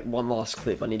 There's only like one last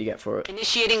clip I need to get for it.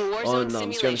 Initiating Warzone on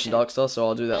simulation. Darkstar, so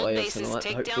I'll do that All later bases tonight,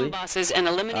 take hopefully. down bosses and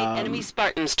eliminate enemy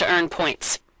Spartans to earn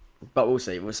points. But we'll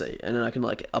see, and then I can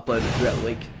like upload it throughout the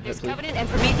week. There's Hopefully. Covenant and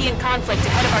Promethean conflict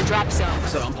ahead of our drop zone.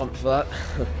 So I'm pumped for that.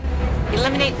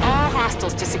 Eliminate all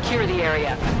hostiles to secure the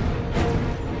area.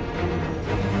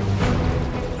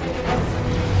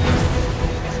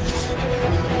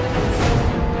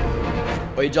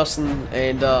 Wait, Justin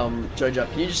and Jojo,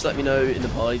 can you just let me know in the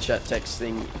party chat text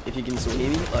thing if you can still hear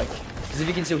me? Like, because if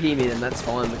you can still hear me, then that's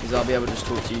fine, because I'll be able to just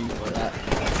talk to you like that.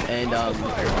 And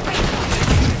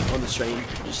on the stream,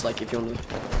 just like if you want to,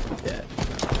 yeah.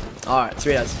 All right,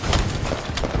 3 hours.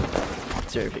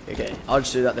 Terrific. Okay, I'll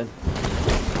just do that then.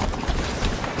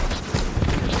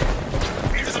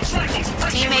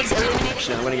 Teammates eliminated.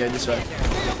 Actually, I'm gonna go this way.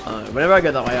 Whenever I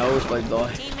go that way, I always play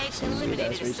die. Teammates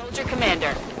eliminated a soldier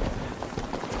commander.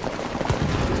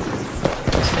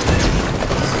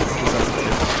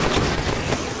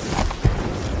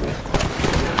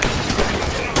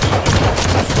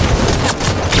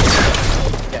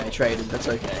 Yeah, I traded. That's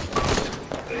okay.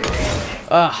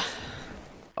 I'm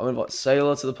gonna invite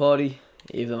Sailor to the party,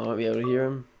 even though I won't be able to hear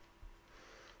him.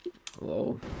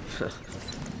 Lol.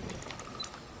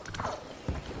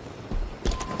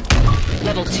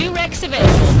 Level 2 Rex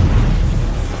available.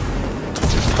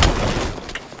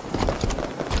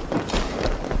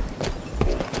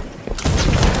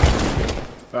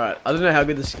 Alright, I don't know how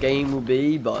good this game will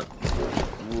be, but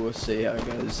we'll see how it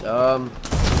goes.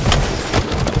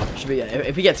 Should be, yeah,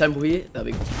 if we get Temple here,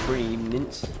 that'd be pretty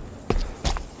mint.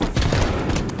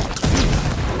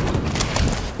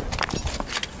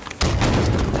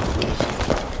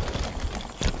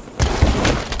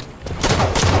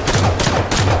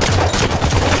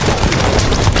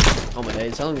 Oh my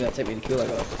days, how long did that take me to kill that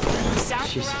guy? South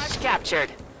Jesus. Garage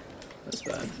captured. That's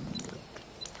bad.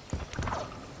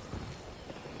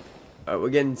 Alright, we're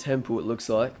getting Temple, it looks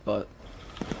like, but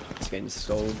it's getting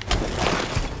stalled.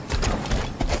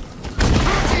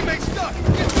 Teammate stuck!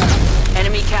 Get back!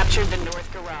 Enemy captured the north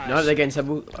garage. No, they're getting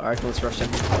Temple. Alright, let's rush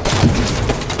Temple.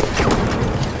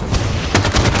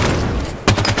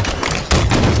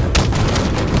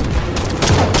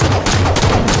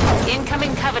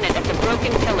 Incoming Covenant at the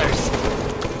broken pillars.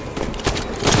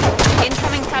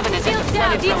 Incoming Covenant at the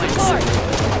flooded ruins.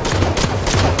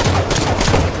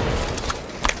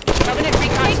 Covenant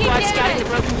recon squad scouting the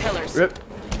broken pillars. Rip.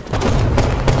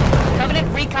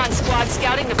 Covenant recon squad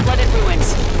scouting the flooded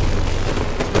ruins.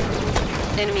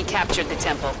 Enemy captured the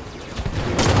temple.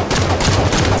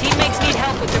 Teammates need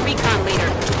help with the recon leader.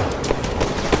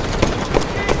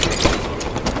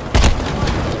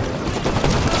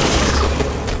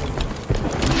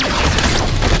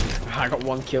 I got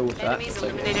 1 kill with that. Enemies That's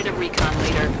okay. eliminated a recon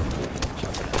leader.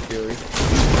 Fury.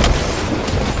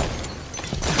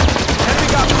 Enemy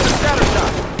got me with a scatter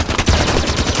shot.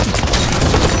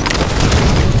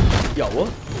 Yo, what?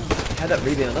 How'd that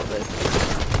rebound up there?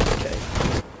 Okay.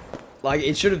 Like,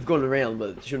 it should have gone around, but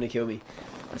it shouldn't have killed me.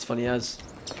 That's funny as.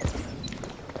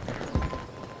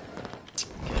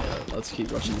 Okay, let's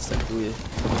keep rushing this temple here.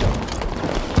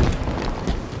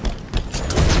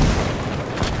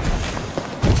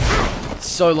 It's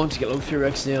so long to get level 3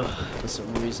 Rex now, for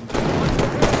some reason.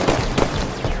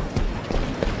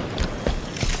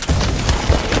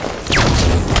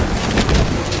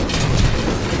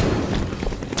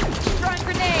 Throwing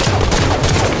grenade!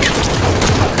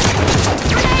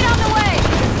 Grenade on the way!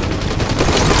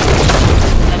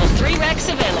 Level 3 Rex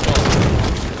available.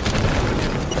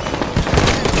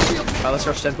 Alright, let's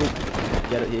rush temple.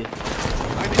 Get it here.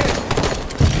 I'm hit!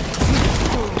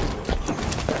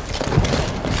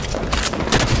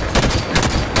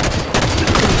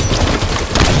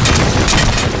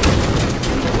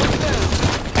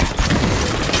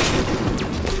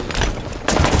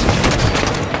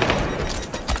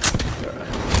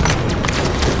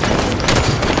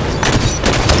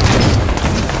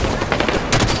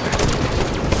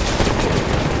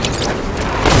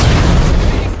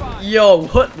 Yo,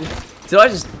 what? Did I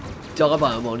just die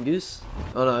by a mongoose?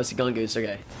 Oh no, it's a gungoose.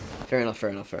 Okay. Fair enough,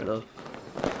 fair enough, fair enough.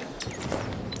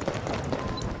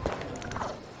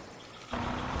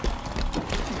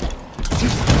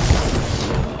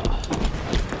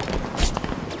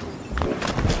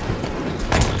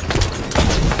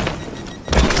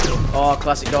 Oh,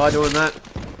 classic guy doing that.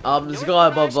 There's a guy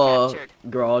above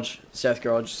garage, south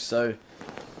garage, so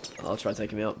I'll try to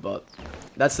take him out, but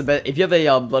that's the best. If you have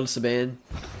a blood saban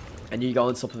and you go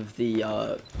on top of the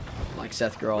like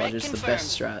south garage, it's the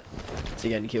best strat to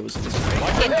getting kills in this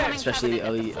game, especially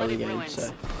early game. So,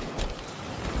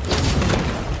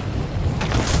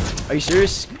 are you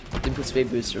serious? Didn't put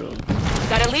speed booster on.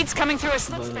 Got elites coming through a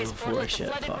slip space Oh, portal to shit,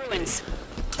 flooded fuck. ruins.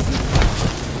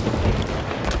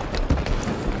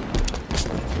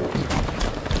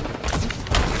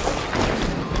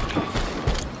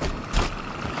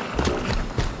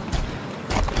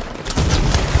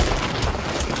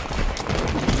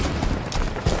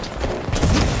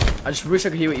 I just wish I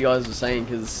could hear what you guys were saying,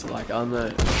 because, like, I don't know,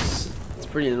 it's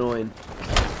pretty annoying,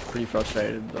 pretty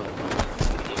frustrated, but...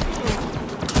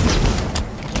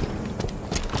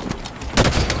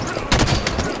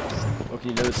 What can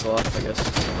you do? It's life, I guess.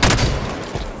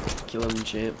 Kill him,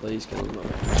 champ, please, kill him.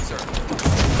 Okay.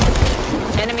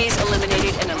 Enemies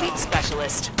eliminated an elite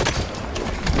specialist.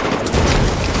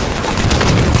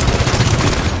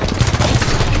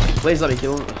 Please let me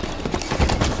kill him.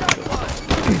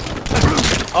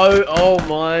 Oh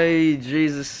my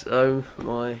Jesus, oh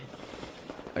my.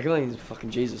 I can only use fucking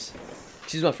Jesus.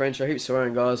 Excuse my French, I keep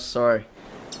swearing, guys, sorry.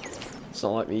 It's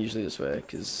not like me usually to swear,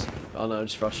 because I don't know, I'm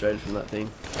just frustrated from that thing.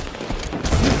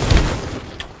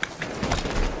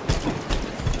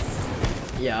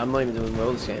 Yeah, I'm not even doing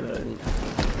well this game, I don't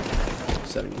think.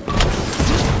 70.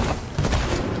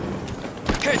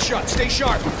 Headshot, stay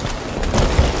sharp.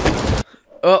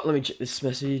 Oh, let me check this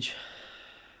message.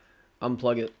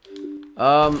 Unplug it.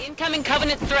 Incoming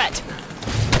Covenant threat.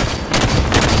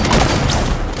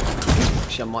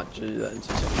 Actually, I might do that in 2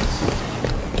 seconds.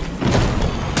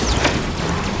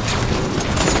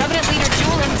 Covenant leader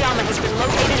Jewel Endowment has been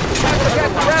located at the target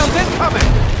Get the rounds incoming!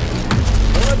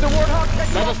 Let the Warthog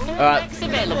take Level off. 4 Alright. mechs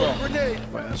available. Grenade.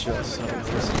 Wait, I should have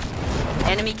this.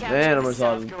 Enemy Man, captured I'm the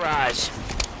south retarded. garage.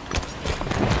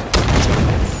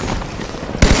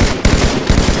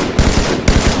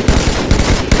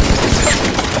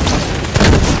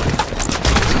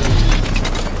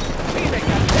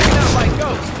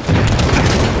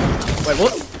 Wait,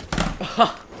 what?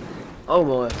 Oh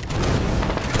my.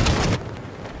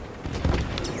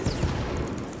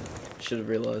 Should have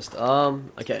realized.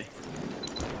 Okay.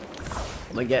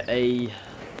 I'm gonna get a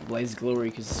Blaze Glory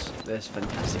because that's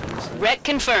fantastic. Wreck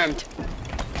confirmed.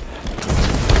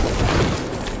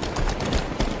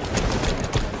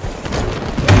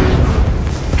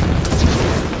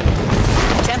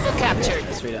 Temple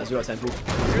captured. Sweet as we got Temple.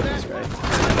 That's great.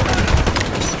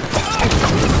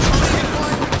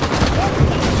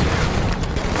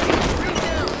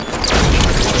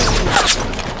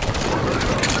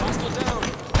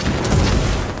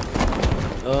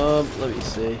 Let me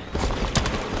see.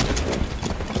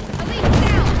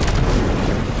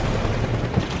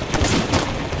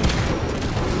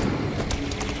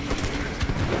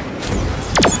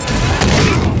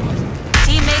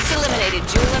 Teammates eliminated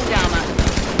Jewel and Dama.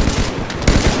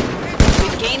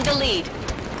 We've gained the lead.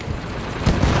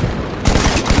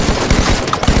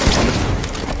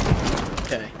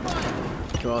 Okay.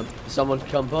 Come on. Someone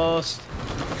come past.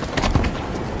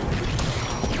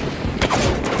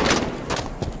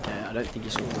 Okay, I don't think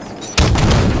you saw that.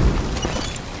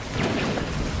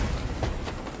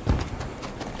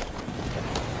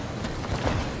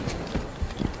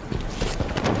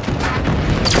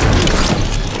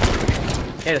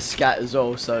 He had a scat as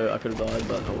well, so I could have died,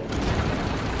 but oh well.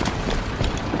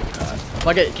 If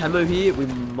I get camo here, we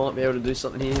might be able to do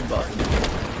something here, but...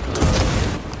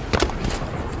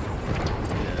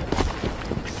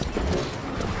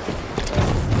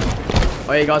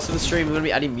 Oh yeah guys, for the stream, we're going to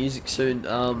be adding music soon.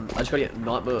 I just got to get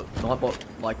Nightbot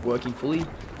like working fully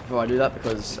before I do that,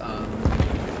 because I'm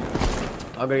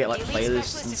going to get like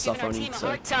playlists and stuff running, so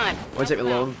it won't take me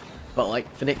long. But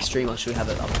like for next stream I should have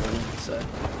it up and running, so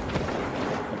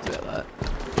I'll do that.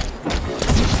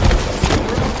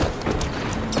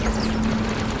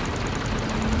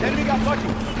 Enemy got lucky.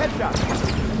 Headshot.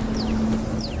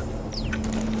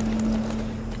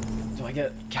 Do I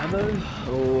get camo?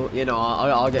 Or, you know,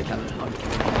 I'll get camo. I'll get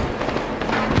camo.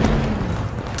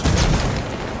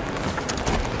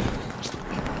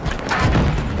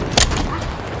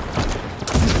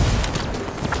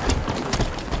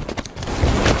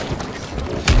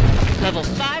 Level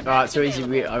 5 Alright, too easy.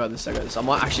 I got this. I got this. I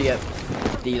might actually get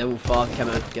the level 5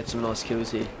 camo, get some nice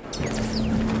kills here.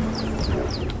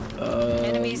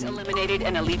 Enemies eliminated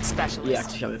an elite specialist. Yeah,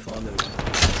 actually camo 5. There we go.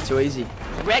 Too easy.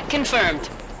 Red confirmed.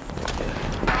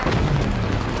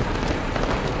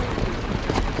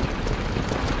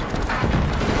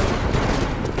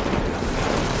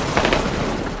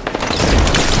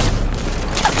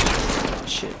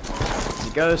 Shit. There's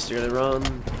a ghost. You're gonna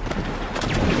run.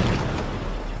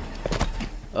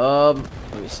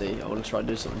 Let me see. I want to try to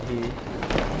do something here.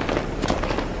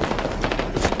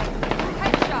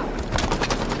 Headshot.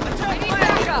 We need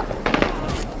backup.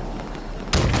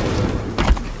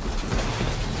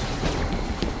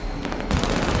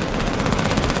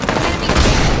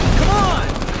 Come on!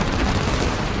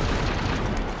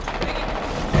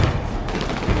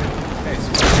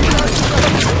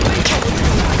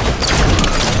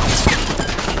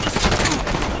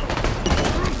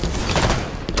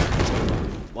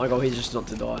 My goal here is just not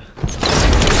to die.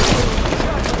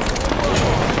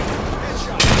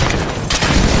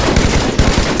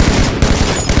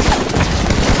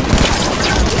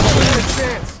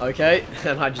 Okay,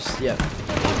 and I just, yeah.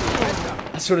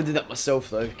 I sort of did that myself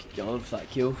though, going for that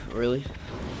kill, really.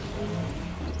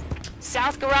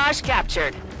 South garage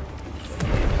captured.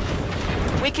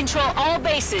 We control all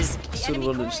bases. The Sort of enemy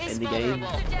wanted to core just is end the game.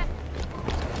 vulnerable.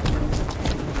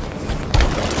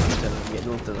 Don't let me get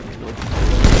north, don't let me get north.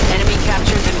 Enemy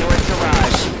captured the north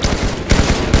garage.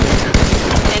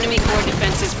 Enemy core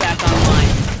defenses back online.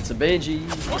 It's a Banshee.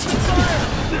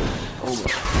 Oh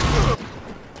my.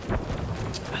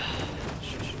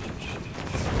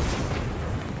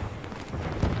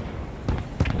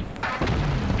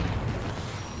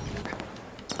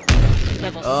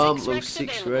 Level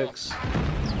 6 Rex.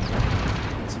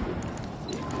 That's a good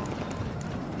vehicle.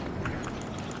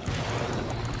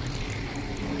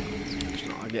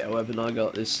 I get a weapon, I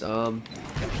got this, casual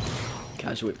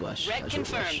whiplash. Red Casual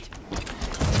whiplash. confirmed.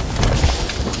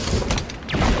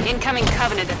 Incoming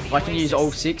Covenant at the If I can use Oasis.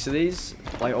 all 6 of these,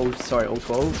 like all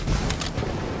 12,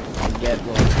 and get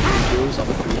like 3 kills, I'll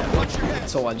be pretty happy.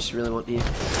 That's all I just really want here.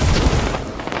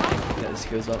 Get the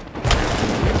skills up.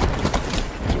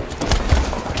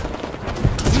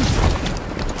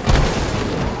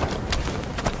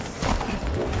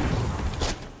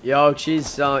 Yo,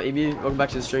 cheers, Emu. Welcome back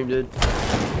to the stream, dude.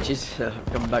 Cheers,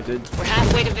 coming back, dude. We're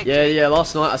halfway to victory. Yeah,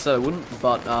 last night I said I wouldn't,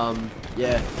 but,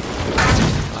 yeah.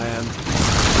 I am.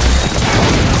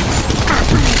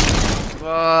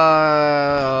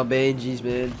 Ah, Banshees,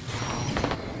 man.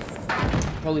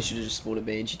 Probably should have just spawned a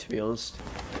Banshee, to be honest.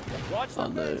 Oh,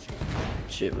 no.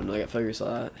 Shit, when I get focused like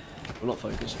that. Well, not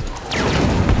focused, but...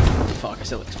 Fuck, I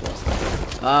sound like explosive.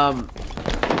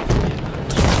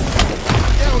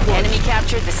 Enemy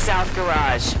captured the south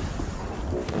garage.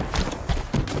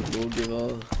 We'll give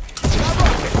a...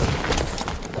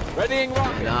 Readying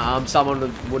rocket. Nah, someone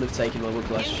would have taken my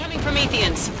whiplash. Incoming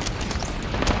Prometheans.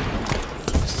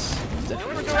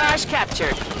 North garage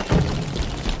captured.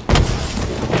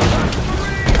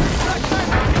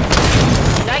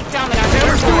 Night Dominator.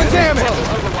 There's doing damage.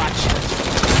 Overwatch.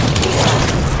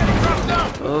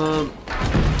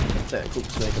 Take a cool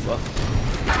smaker, but...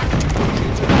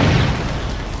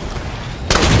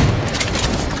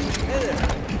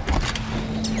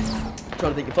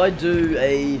 Trying to think, if I do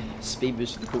a speed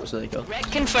boost with the Court Snaker,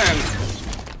 Red confirmed.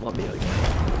 might be okay.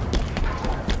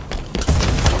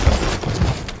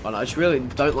 But I just really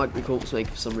don't like the Court Snaker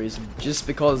for some reason. Just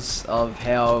because of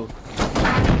how,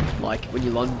 like, when you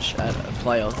lunge at a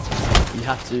player, you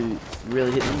have to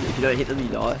really hit them. If you don't hit them, you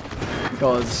die.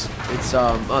 Because it's,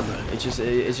 I don't know, it's just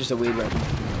a weird weapon,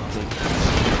 I think.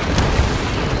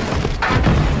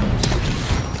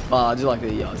 But I do like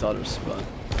the Tartarus, but I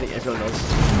think everyone does.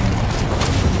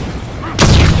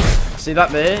 See, that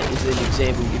there is an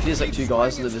example. If there's like 2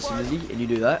 guys in the vicinity and you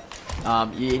do that,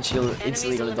 you're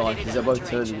instantly gonna die because they're both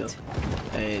turning you,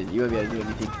 and you won't be able to do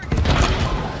anything.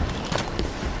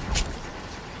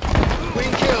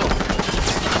 Clean kill.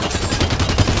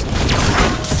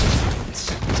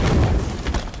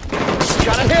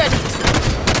 Got a hit.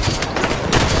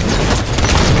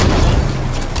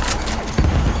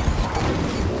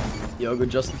 Yo, good,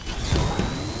 Justin.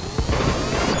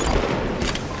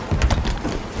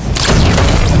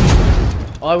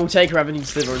 I will take Ravening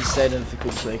Sliver instead of the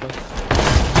Cool Sneaker.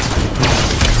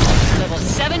 Level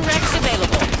 7 Rex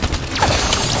available.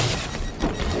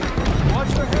 Watch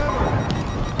the hammer.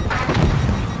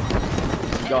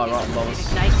 Guy right above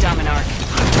us. Night Dominar.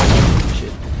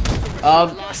 Shit.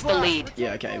 Lost the lead.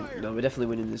 Yeah, okay. No, we're definitely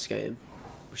winning this game.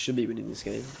 We should be winning this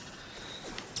game.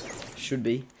 Should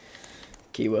be.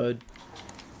 Keyword.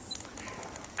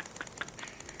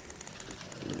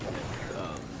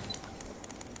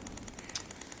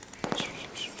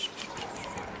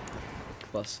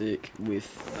 classic with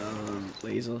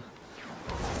laser.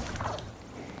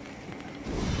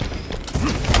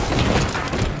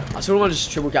 I sort of want to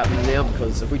just triple cap them now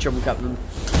because if we triple cap them,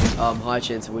 higher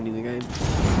chance of winning the game.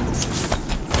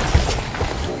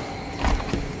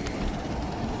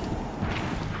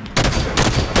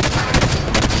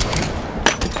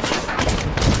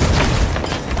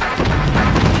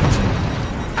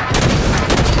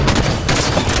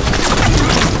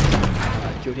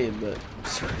 Killed him, but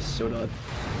still died.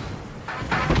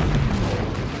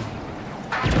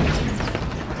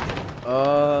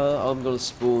 I'm gonna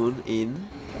spawn in.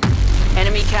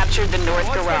 Enemy captured the north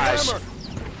Watch the garage. hammer.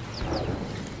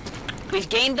 We've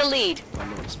gained the lead. I'm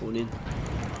not gonna spawn in.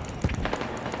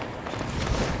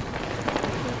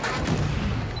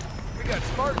 We got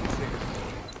Spartans here.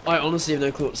 I honestly have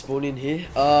no clue what to spawn in here.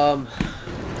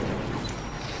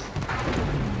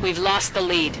 We've lost the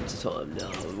lead. What's the time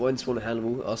now? I won't spawn a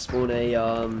Hannibal. I'll spawn a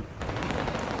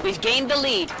We've gained the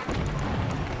lead.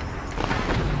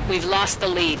 We've lost the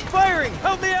lead. Firing!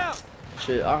 Help me out!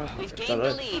 shit. We've Don't gained the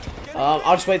know. lead.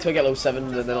 I'll just wait till I get level 7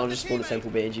 and then I'll just spawn a temple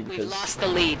BNG We've because lost the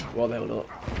lead. why the hell not?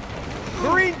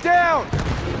 Marine down!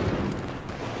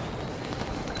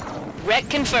 Wreck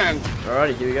confirmed.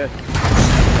 Alrighty, here we go.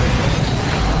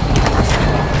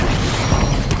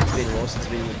 It's been a while since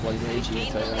being with bloody BNG, I'll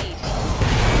Gained tell the you that.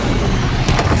 lead.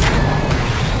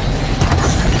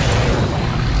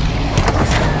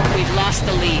 We've lost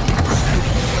the lead.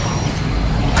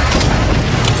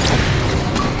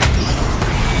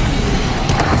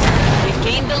 We've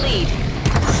gained the lead.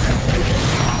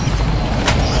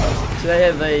 So they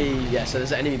have a, yeah, so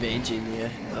there's an enemy BNG in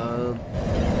there.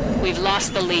 We've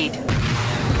lost the lead.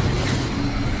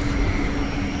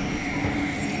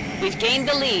 We've gained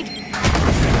the lead.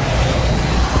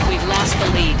 We've lost the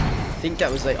lead. I think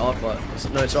that was the Arclight.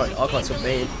 No, sorry, Arclight's not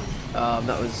me.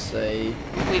 That was a...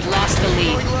 We've lost the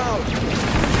lead. Going loud!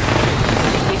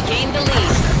 We've gained the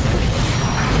lead.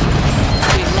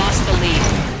 We've lost the lead.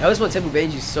 That was my temple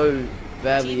BNG so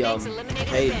badly, Teammates eliminated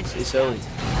paid defenses. this early.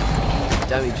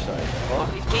 Damage, sorry.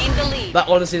 Fuck. We've gained the lead. That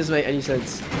honestly doesn't make any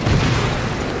sense.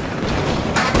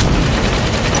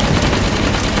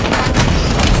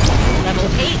 Level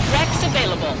 8 Rex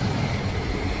available.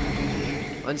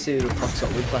 I didn't see the fuck's up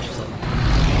whiplash or something.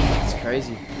 It's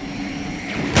crazy.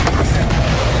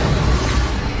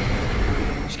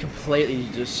 Just completely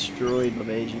destroyed my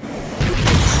BNG.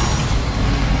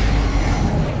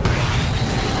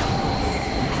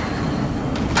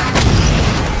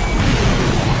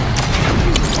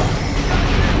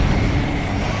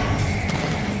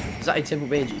 Is that a temple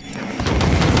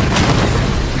BNG?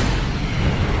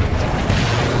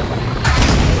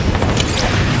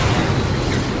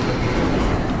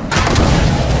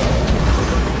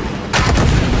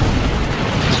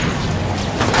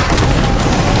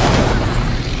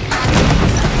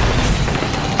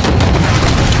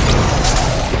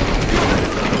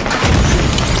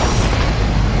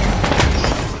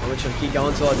 I'm gonna try to keep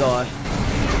going until I die.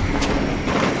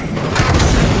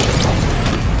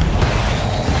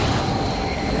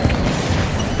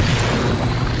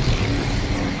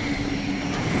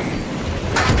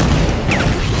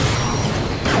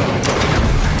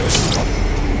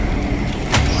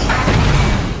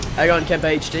 Hang on, Kemp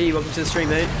HD, welcome to the stream,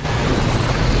 mate.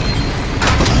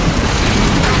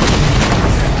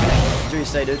 Do you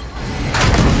stay, dude?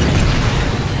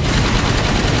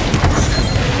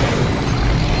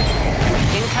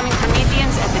 Incoming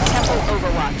Prometheans at the Temple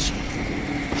Overwatch.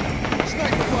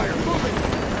 Sniper fire, moving!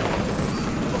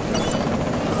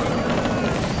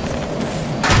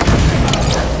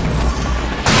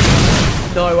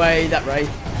 No way, that Ray.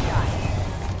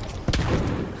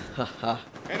 Haha.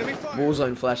 Enemy fire!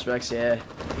 Warzone flashbacks, yeah.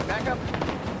 Back up!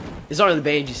 It's not really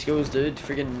BNG skills, dude.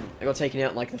 Friggin', I got taken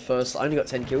out in like the first. I only got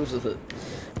 10 kills with it,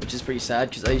 which is pretty sad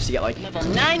because I used to get like Level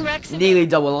 9 Rex nearly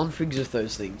double on frigs with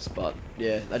those things. But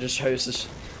yeah, that just goes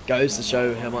to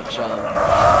show how much if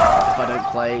I don't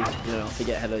play, you know, I'll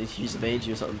forget how to use the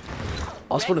BNG or something.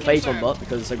 I'll spawn a Phaeton bot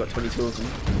because I got 22 of them.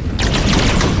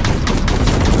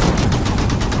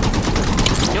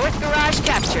 North Garage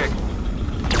captured.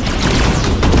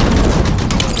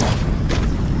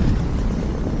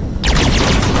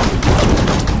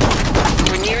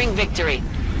 We're nearing victory.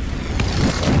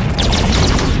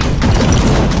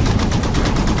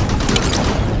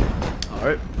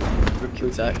 Alright, group kill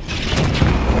attack.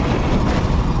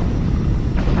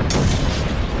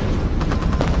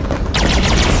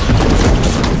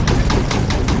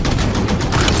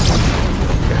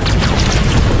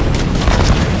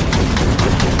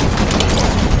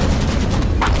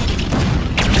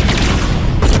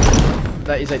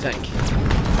 That is a tank.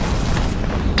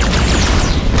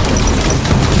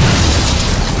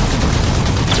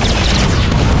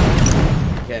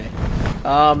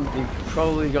 You're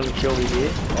probably gonna kill me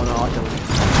here. Oh no, I'll kill him.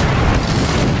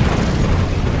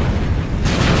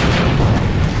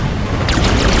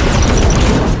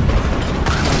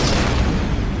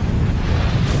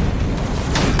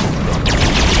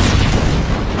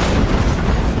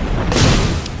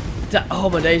 Oh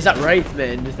my days, that Wraith,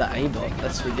 man, with that aimbot.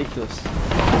 That's ridiculous.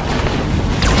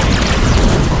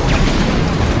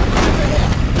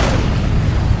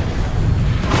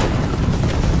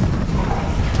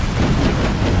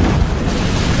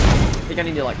 I think I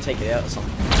need to like take it out or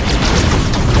something.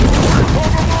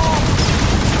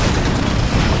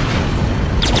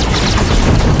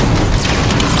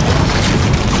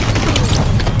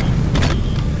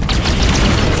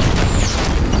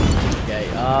 Okay,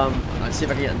 let's see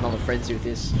if I can get another frenzy with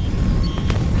this.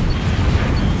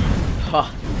 Huh.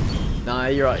 Nah,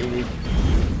 you're right, you need.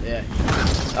 Yeah.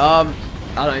 I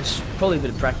don't know, it's probably a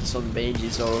bit of practice on the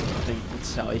bandages, or I think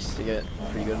that's how I used to get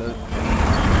pretty good at it.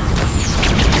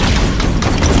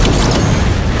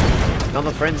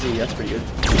 Another frenzy, that's pretty good.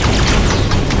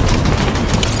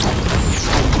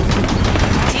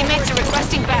 Teammates are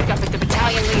requesting backup at the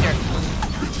battalion leader.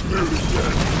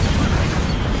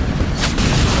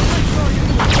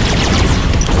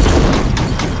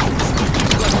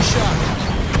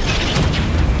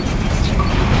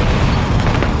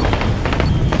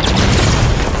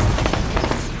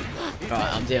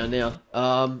 Alright, I'm down now.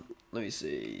 Let me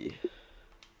see.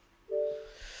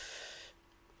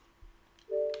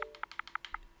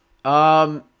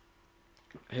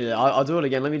 Here, I'll do it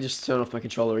again. Let me just turn off my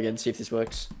controller again, see if this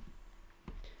works.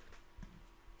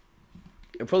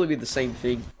 It'll probably be the same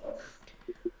thing.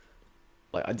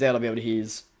 Like, I doubt I'll be able to hear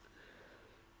his.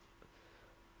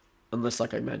 Unless,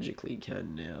 like, I magically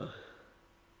can now.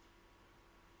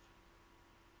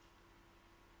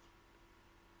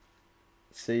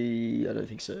 See, I don't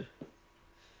think so.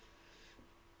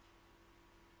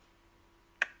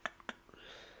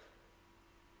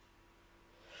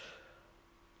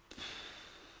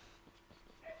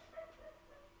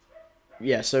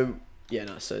 Yeah, so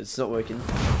no, so it's not working.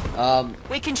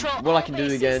 We control what I all can do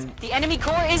bases. again. The enemy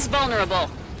core is vulnerable.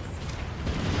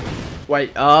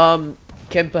 Wait,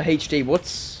 Kemper HD,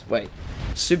 wait,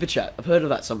 Super Chat, I've heard of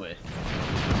that somewhere.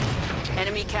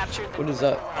 Enemy captured. What is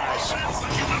that?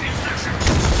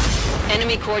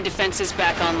 Enemy core defenses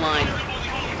back online.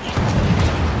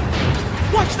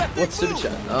 Watch that thing What's Super move.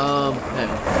 Chat? Hang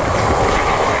on.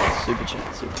 Super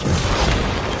Chat, Super Chat.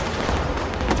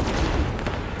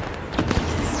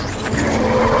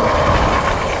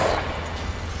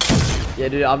 Yeah,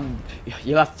 dude,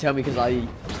 you'll have to tell me because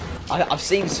I've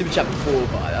seen Super Chat before,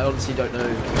 but I honestly don't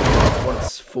know what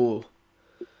it's for.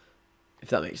 If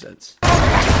that makes sense.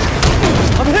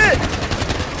 I'm hit!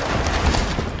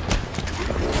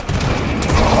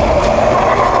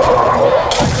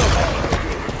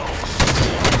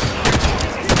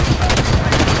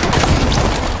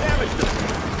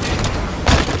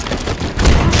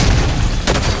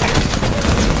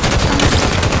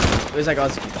 Where's that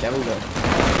guy's gavel go?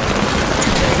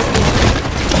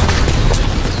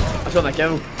 I shot that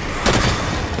gavel.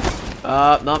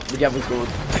 No, the gavel's gone.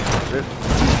 Rip.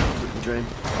 Rip the dream.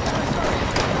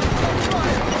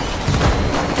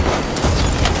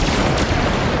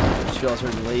 Just realised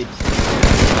we're in the lead.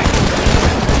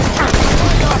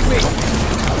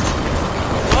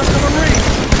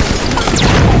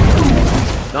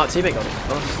 No, teammate got it.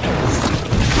 Nice.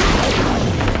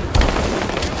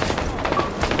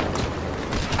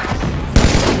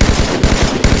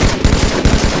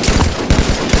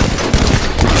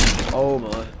 Oh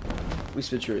my.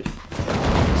 Whisper truth.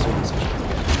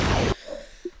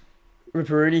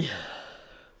 Ripperoonie.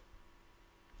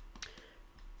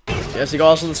 Yeah, so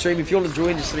guys on the stream, if you want to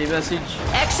join, just send me a message.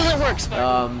 Excellent work,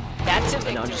 Spartan. That's a victory.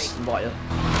 And I'll just invite you.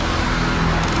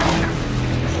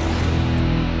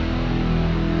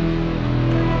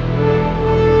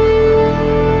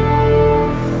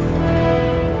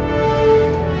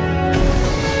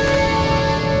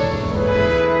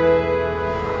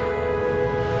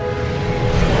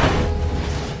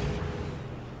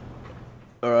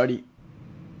 Alrighty.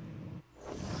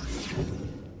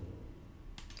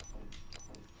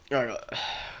 Alright.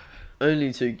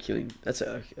 Only 2 killing. That's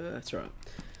okay. That's alright.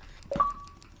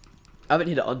 I haven't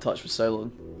hit an untouched for so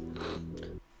long.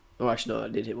 Oh, actually, no, I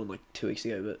did hit one like 2 weeks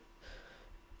ago, but.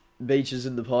 Beach is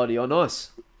in the party. Oh,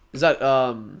 nice. Is that,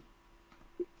 the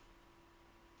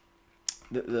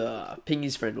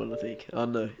Pingy's friend one, I think. I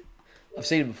don't know. I've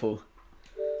seen him before.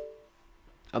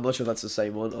 I'm not sure if that's the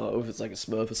same one, or if it's like a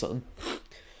Smurf or something.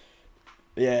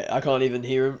 But yeah, I can't even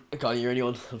hear him. I can't hear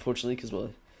anyone, unfortunately, because my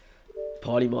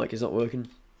party mic is not working.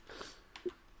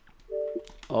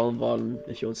 I'll invite him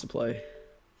if he wants to play.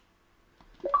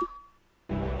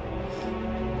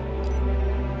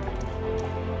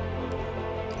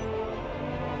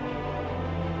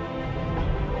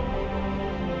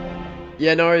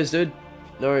 Yeah, no worries, dude.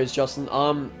 No worries, Justin.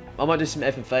 I might do some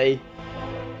FFA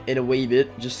in a wee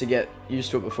bit just to get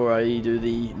used to it before I do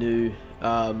the new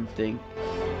thing.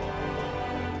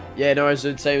 Yeah, no worries,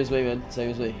 dude. Same as me, man. Same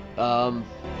as me.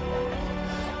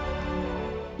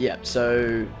 Yeah,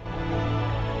 so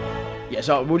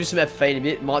we'll do some FFA in a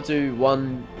bit. Might do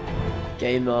one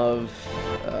game of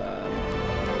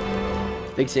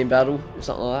Big Team Battle or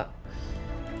something like that.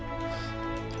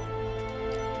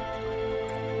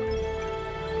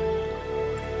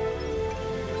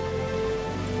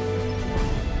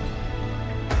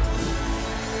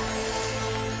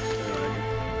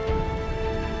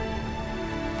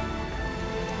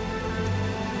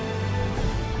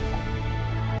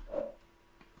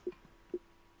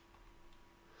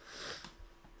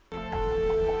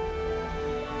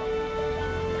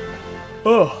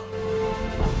 Oh.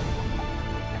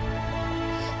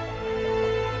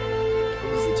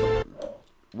 What is the time?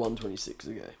 1:26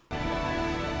 ago.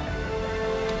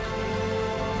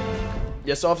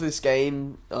 Yeah, so after this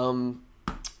game, I'm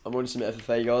on some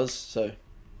FFA, guys, so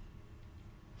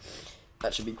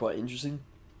that should be quite interesting.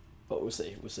 But we'll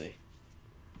see, we'll see.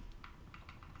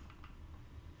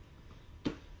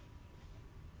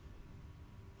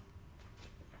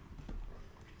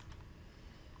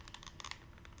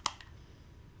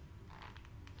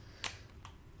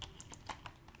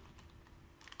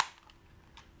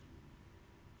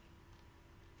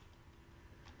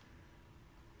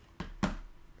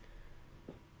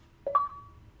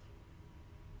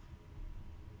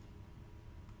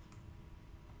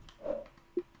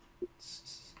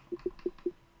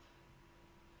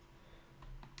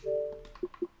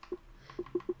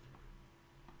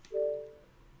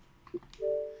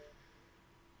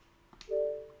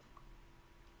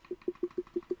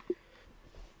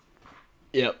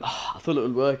 Yep, I thought it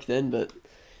would work then, but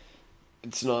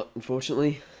it's not,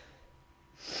 unfortunately.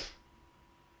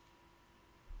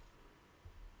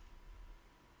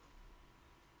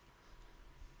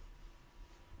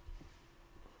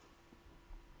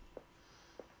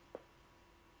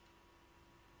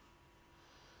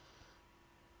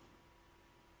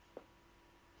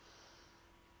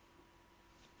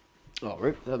 Oh,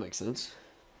 rip, that makes sense.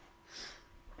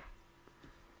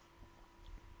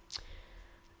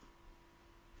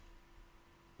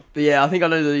 But yeah, I think I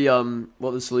know the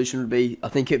what the solution would be. I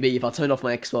think it'd be if I turned off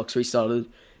my Xbox, restarted,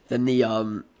 then the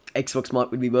Xbox mic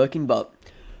would be working. But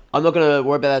I'm not gonna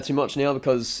worry about that too much now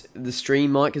because the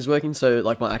stream mic is working. So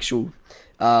like my actual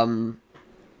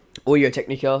Audio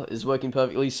Technica is working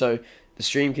perfectly. So the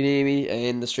stream can hear me,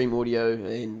 and the stream audio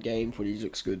and game footage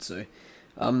looks good. So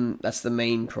that's the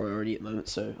main priority at the moment.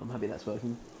 So I'm happy that's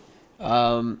working.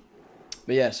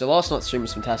 But yeah, so last night's stream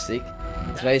was fantastic.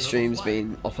 Today's stream's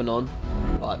been off and on,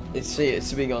 but it's still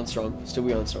been going strong. Still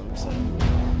been going strong, so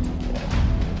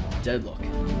yeah. Deadlock.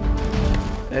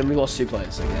 And we lost 2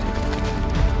 players, okay.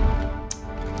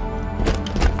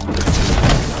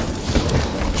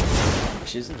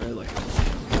 Which isn't really like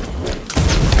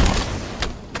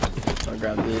I'll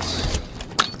grab this.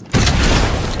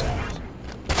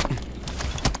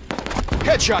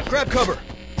 Headshot, grab cover.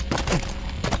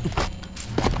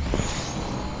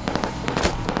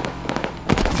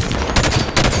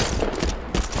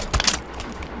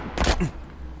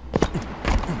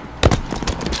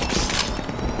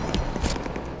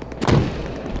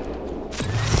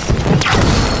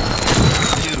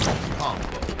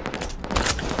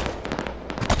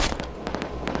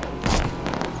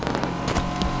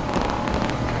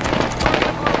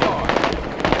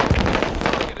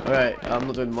 Alright, I'm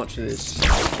not doing much of this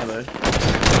camo.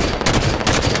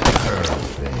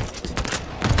 Perfect.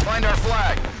 Find our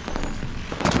flag.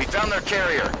 We found their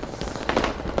carrier.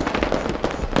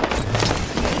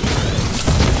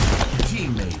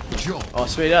 Teammate Joel. Oh,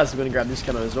 sweet as, I'm gonna grab this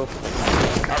camo as well.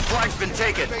 Our flag's been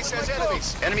taken. Base has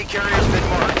enemies. Enemy carrier's been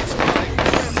marked.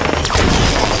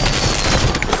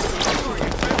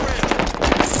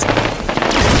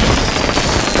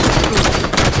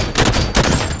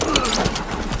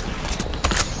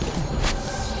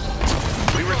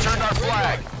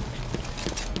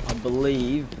 I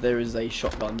believe there is a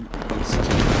shotgun piece.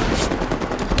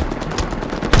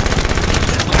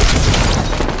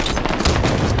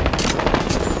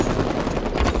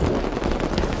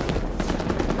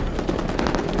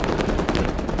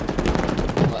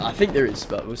 Well, I think there is,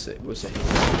 but we'll see. We'll see.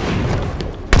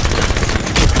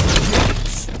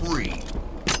 Spree.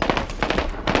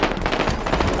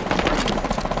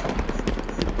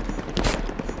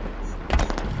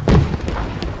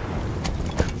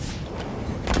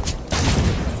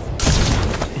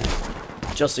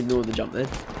 Just ignore the jump then.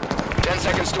 10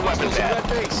 seconds to weapon Red pad.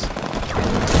 base.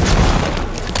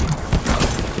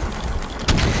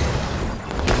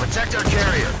 Protect our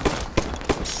carrier.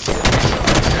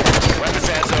 Weapon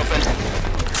pad's open.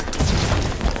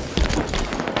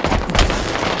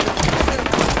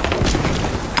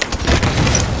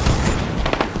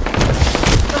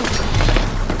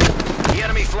 The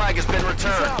enemy flag has been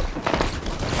returned.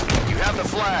 You have the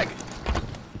flag.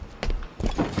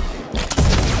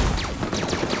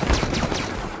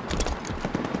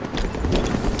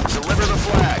 Deliver the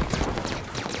flag.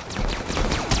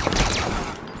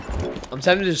 I'm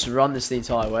tempted to just run this the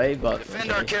entire way, but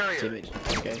Defend our carrier.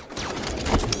 teammate. Okay.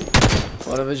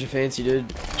 Whatever's your fancy, dude.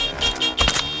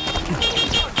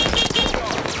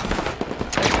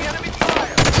 Taking enemy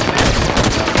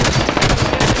fire.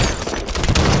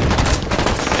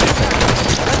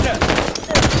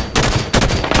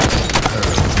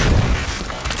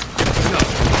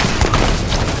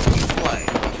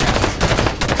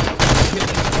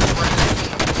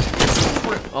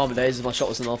 Oh my days, if my shot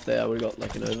wasn't off there, I would have got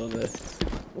like an over there.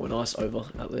 Or a nice over,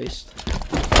 at least.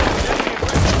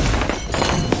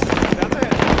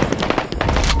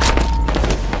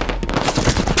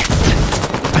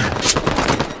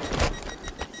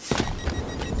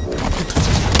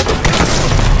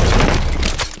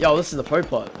 Yo, this is the pro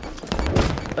pot.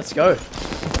 Let's go.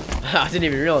 I didn't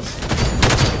even realize.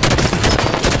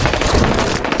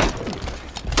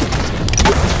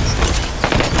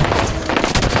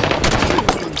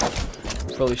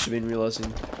 Probably should have been realizing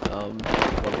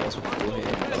what else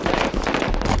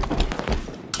beforehand.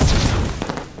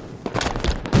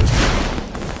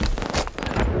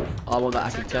 I want that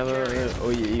active camera. Oh,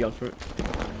 you going for it?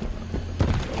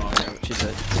 Oh, she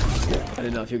said. I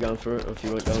didn't know if you were going for it or if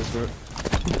you weren't going for it.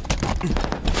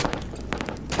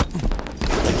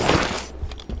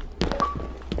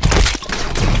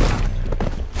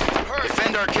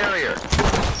 Defend our carrier.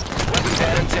 Weapon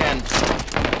pad at 10.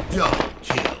 Double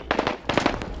kill.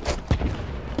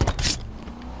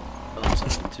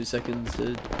 2 seconds,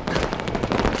 dude.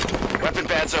 Weapon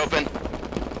pad's open.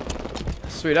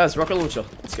 Sweet as rocket launcher.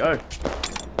 Let's go.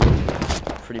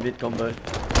 Pretty mid combo.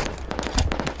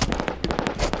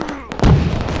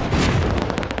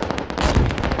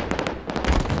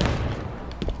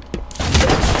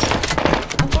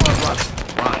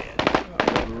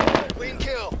 Clean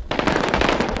kill.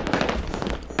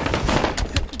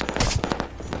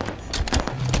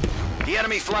 The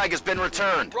enemy flag has been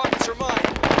returned. Rockets are mine.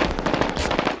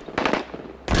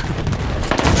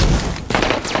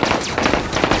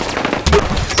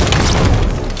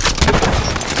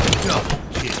 Double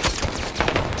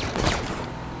kill.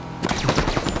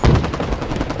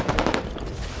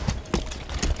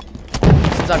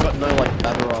 Since I've got no like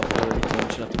battle rifle or anything, I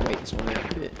should have to wait this one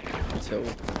out a bit until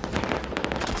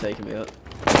I take him out.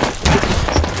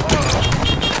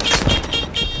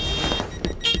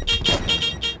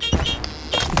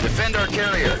 Defend our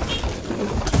carrier.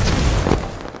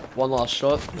 One last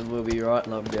shot and we'll be right,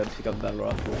 and I'll be able to pick up the battle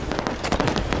rifle. They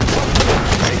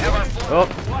have our flag.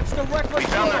 Oh, Watch the We reckless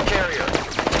found their carrier.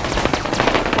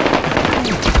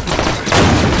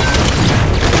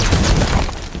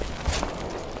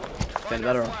 defend the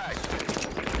battle rifle.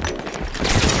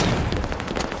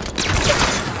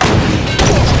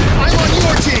 I'm on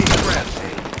your team.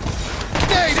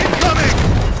 Grenade incoming.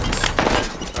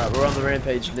 Alright, we're on the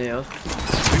rampage now.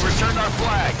 We returned our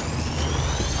flag.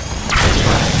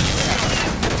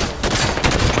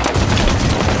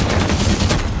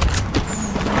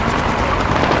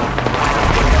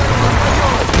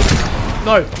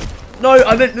 No! No,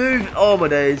 I meant move! Oh my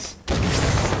days.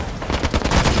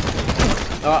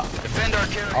 Alright, Defend our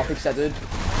carrier. I'll fix that, dude.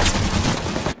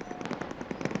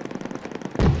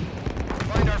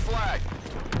 Find our flag.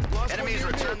 Enemies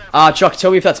return their Chuck, tell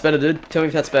me if that's better, dude. Tell me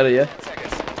if that's better, yeah?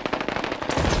 seconds.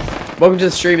 Welcome to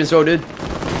the stream as well, dude. Solid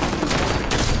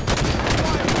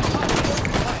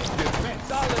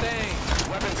aim.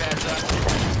 Weapon pad's up.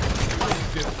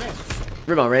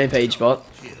 Rip my rampage, but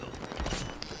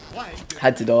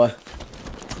had to die.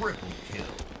 Triple kill.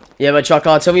 Yeah, but Chuck,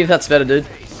 tell me if that's better, dude.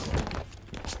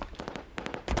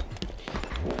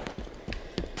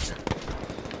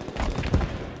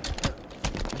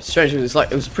 Strange, it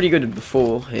was pretty good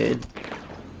beforehand.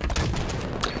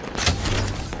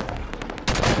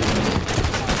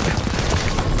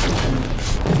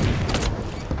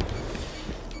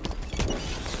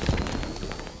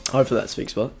 Hopefully that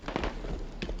speaks spot.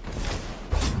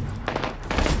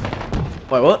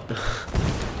 Wait, what?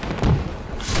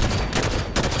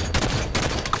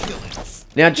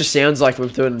 Now it just sounds like we're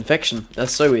doing an infection.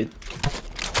 That's so weird.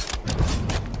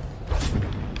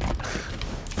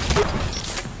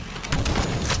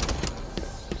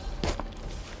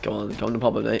 Come to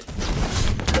pop it, mate.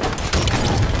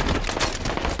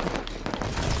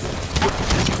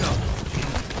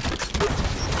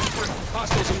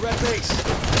 Hostiles in red base.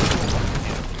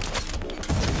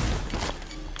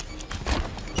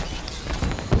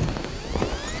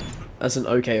 That's an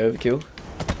okay overkill.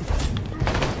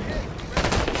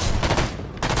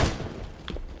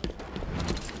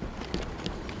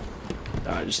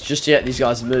 Alright, just yet these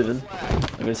guys are moving.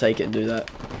 I'm gonna take it and do that.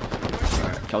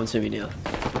 Alright, coming to me now.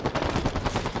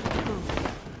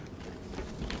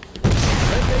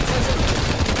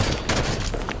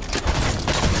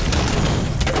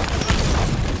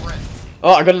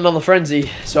 Oh, I got another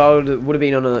frenzy, so I would have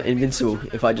been on an invincible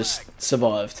if I just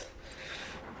survived.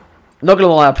 Not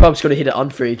gonna lie, I probably could have hit it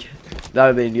unfreak. That would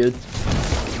have been good.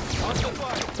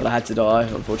 But I had to die,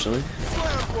 unfortunately.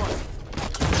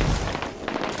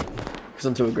 Because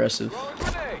I'm too aggressive. Weapon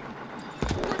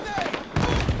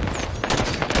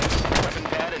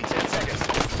pad in 10 seconds.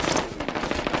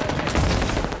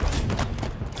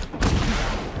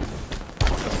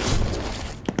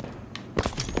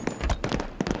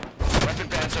 Weapon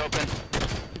pad's open.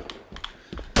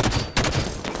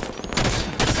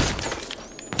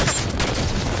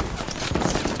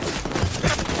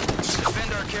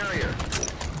 Defend our carrier.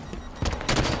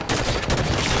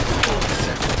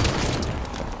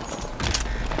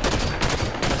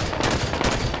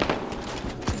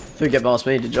 Didn't get past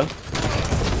me, did you?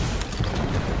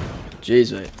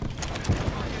 Jeez, mate.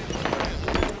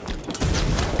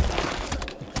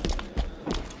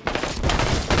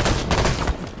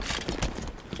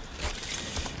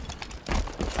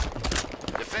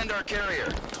 Defend our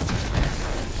carrier.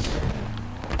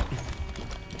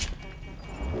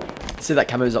 See that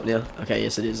camo's up now? Okay,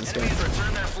 yes it is. Let's go. Enemies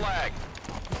return their flag.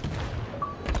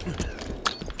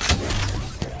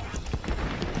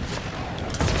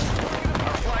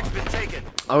 Our flag's been taken.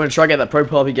 I'm gonna try and get that pro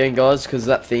pop again, guys, because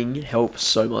that thing helps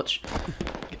so much.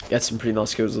 Get some pretty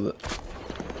nice kills with it.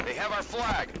 They have our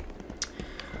flag.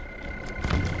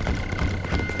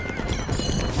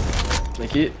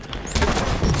 Thank you.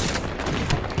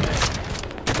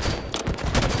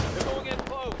 They're going in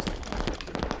close.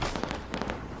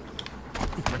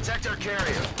 Protect our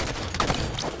carrier.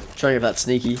 Trying to get that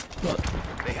sneaky, but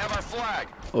They have our flag.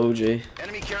 oh gee.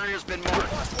 Enemy carrier's been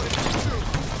marked.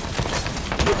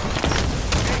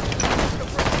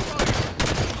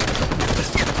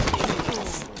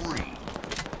 Spree.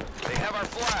 They have our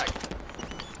flag.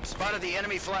 Spotted the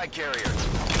enemy flag carrier.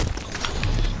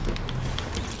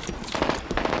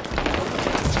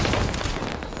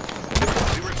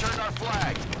 We returned our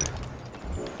flag.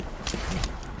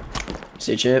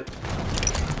 See you, champ.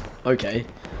 Okay.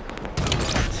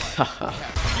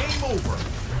 Game over.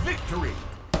 Victory.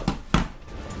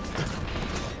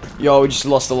 Yo, we just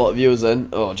lost a lot of viewers then.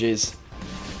 Oh jeez.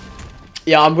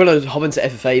 Yeah, I'm gonna hop into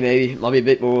FFA maybe. Might be a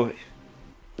bit more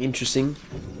interesting.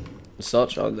 As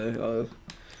such, I don't know.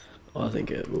 I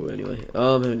think it will anyway.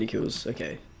 How many kills?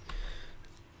 Okay.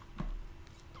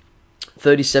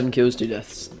 37 kills, 2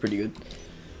 deaths. Pretty good.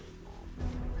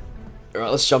 Alright,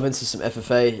 let's jump into some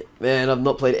FFA. Man, I've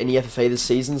not played any FFA this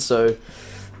season, so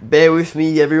bear with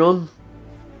me, everyone.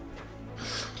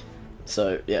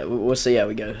 So, yeah, we'll see how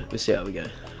we go. We'll see how we go.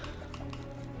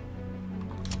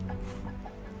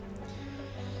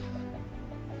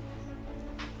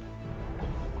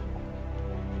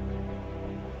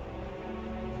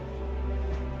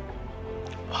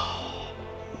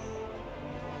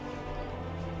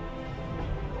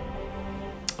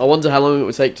 I wonder how long it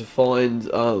would take to find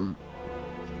the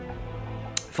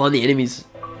enemies,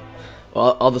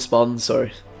 or other spawns.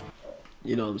 Sorry,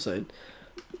 you know what I'm saying.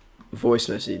 Voice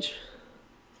message.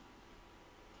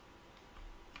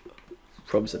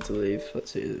 Prom set to leave.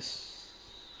 Let's see this.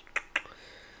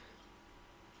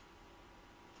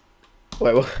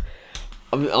 Wait, what?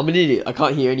 I'm an idiot. I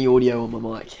can't hear any audio on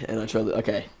my mic, and I tried to.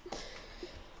 Okay.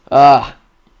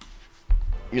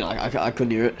 You know, I couldn't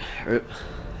hear it. Rip.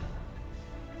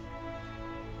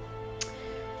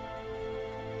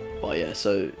 Oh yeah,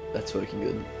 so that's working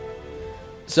good.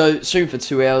 So stream for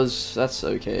 2 hours, that's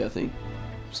okay I think,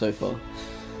 so far.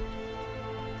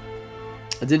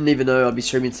 I didn't even know I'd be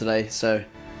streaming today, so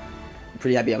I'm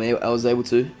pretty happy I was able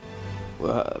to.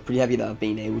 Well, pretty happy that I've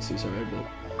been able to, sorry, but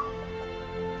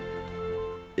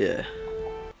yeah.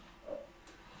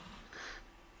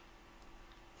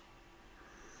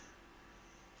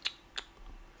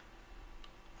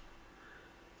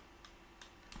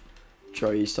 Try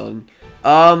restarting.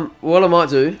 What I might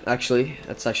do, actually,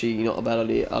 that's actually not a bad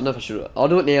idea. I don't know if I should. I'll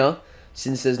do it now,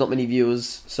 since there's not many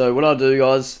viewers. So what I'll do,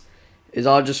 guys, is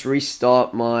I'll just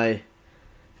restart my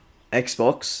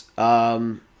Xbox.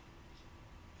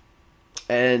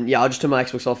 and yeah, I'll just turn my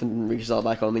Xbox off and restart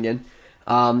back on again.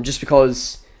 Just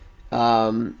because,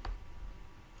 yeah,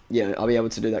 I'll be able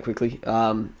to do that quickly.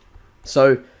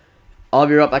 So I'll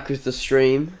be right back with the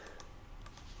stream.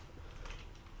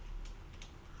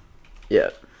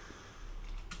 Yeah.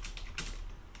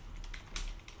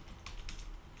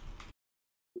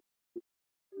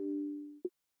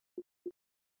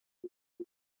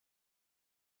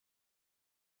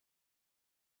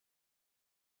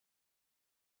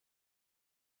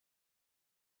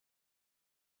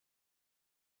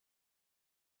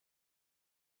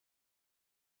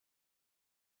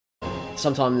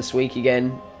 Sometime this week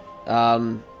again.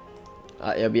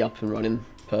 It'll be up and running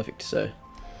perfect. So.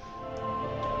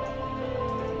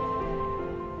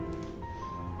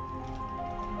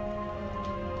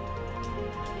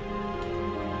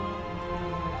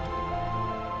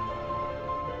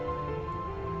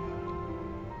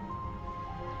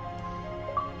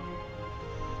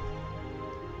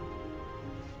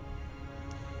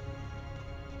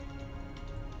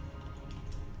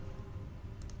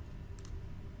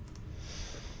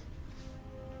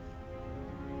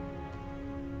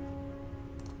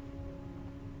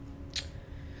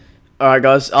 Alright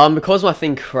guys, because my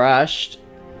thing crashed,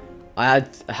 I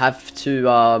have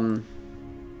to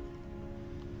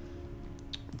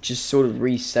just sort of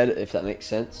reset it, if that makes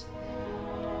sense.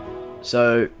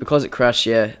 So because it crashed,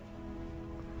 yeah.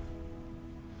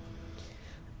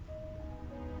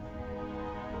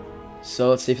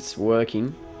 So let's see if it's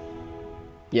working.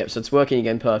 Yep, so it's working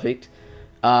again, perfect.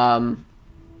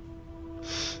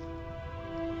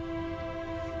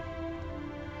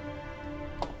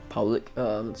 Public,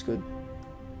 that's good.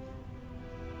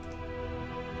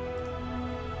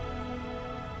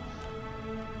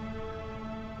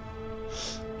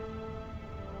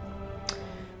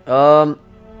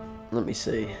 Let me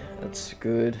see. That's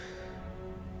good.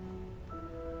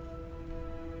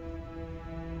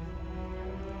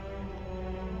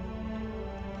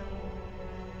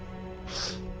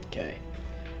 Okay.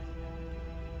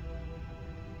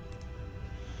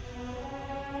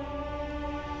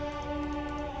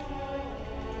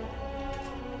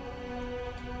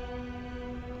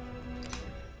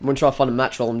 I'm gonna try to find a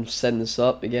match while I'm setting this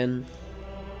up again.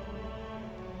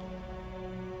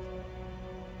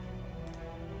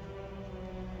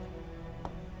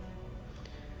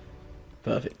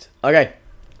 Perfect. Okay,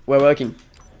 we're working.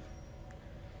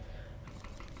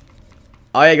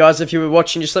 Alright guys, if you were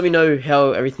watching, just let me know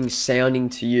how everything's sounding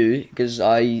to you, because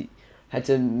I had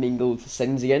to mingle the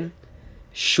settings again.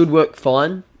 Should work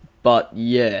fine, but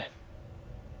yeah.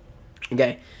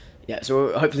 Okay, yeah, so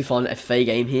we'll hopefully find an FFA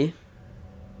game here.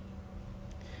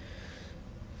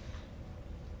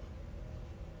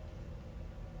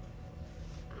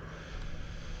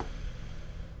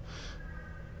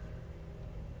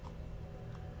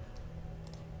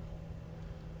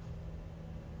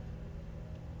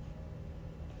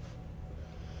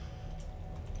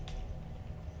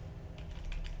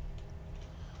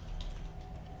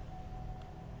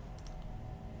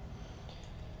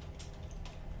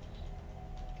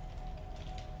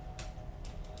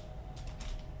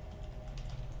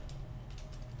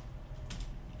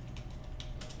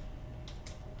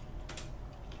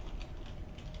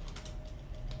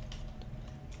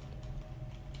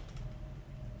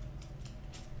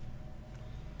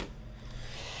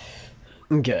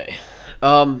 Okay,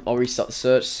 I'll restart the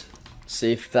search,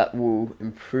 see if that will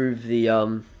improve the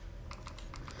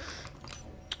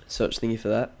search thingy for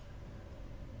that.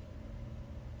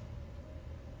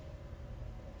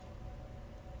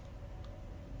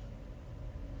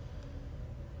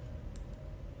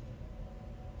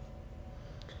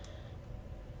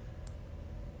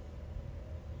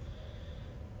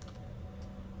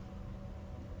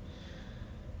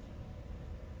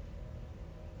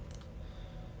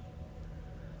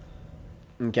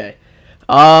 Okay,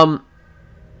 so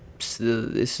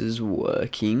this is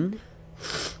working.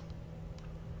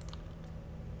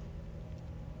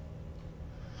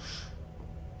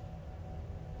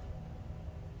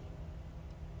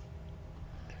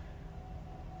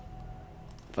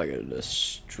 If I go to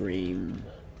stream.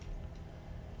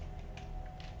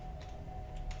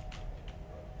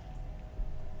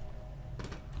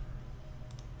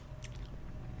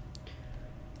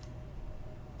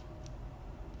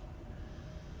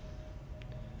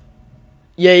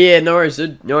 Yeah, no worries,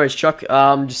 dude. No worries, Chuck.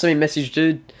 Just send me a message,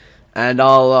 dude, and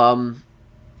I'll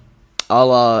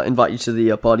invite you to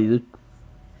the party, dude.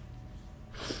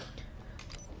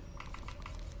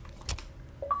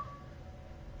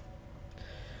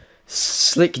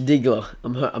 Slick Diggler.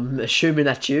 I'm assuming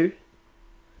that's you.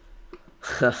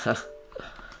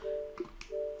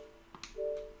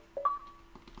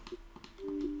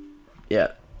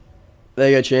 Yeah. There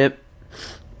you go, champ.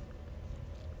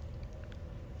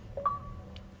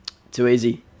 Too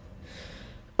easy.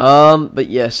 But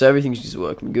yeah, so everything's just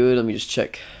working good. Let me just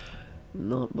check.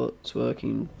 Not what's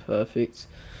working. Perfect.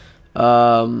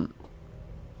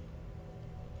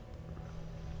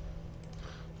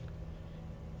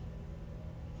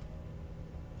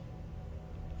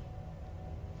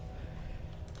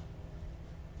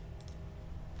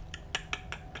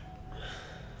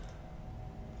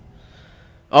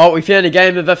 Oh, we found a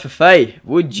game of FFA.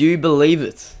 Would you believe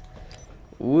it?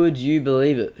 Would you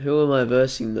believe it? Who am I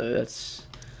versing though? That's...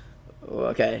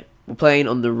 Okay. We're playing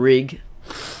on the rig.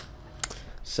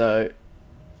 So...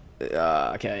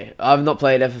 okay. I've not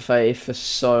played FFA for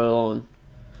so long.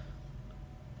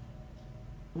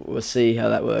 We'll see how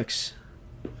that works.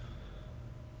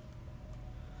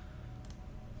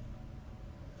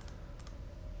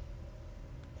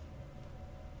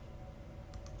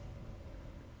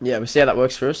 Yeah, we'll see how that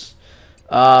works for us.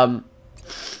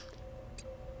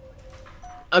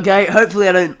 Okay, hopefully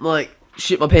I don't, like,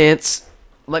 shit my pants.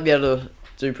 Might be able to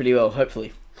do pretty well,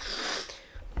 hopefully.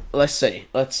 Let's see,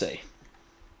 let's see.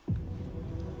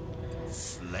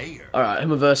 Slayer. Alright, who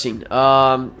am I versing?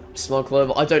 Small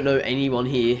Clover. I don't know anyone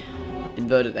here.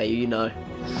 Inverted AU, you know.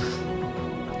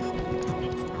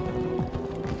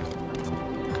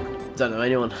 Don't know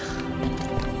anyone.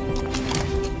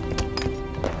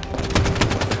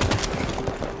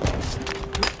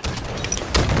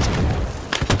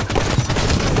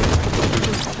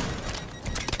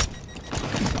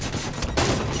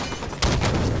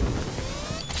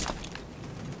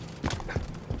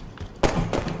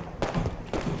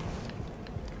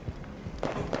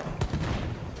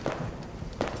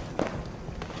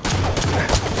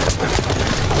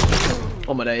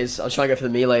 Oh my days, I was trying to go for the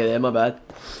melee there, my bad.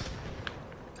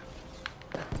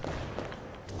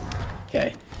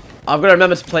 Okay. I've got to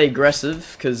remember to play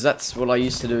aggressive, because that's what I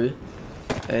used to do.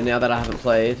 And now that I haven't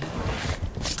played.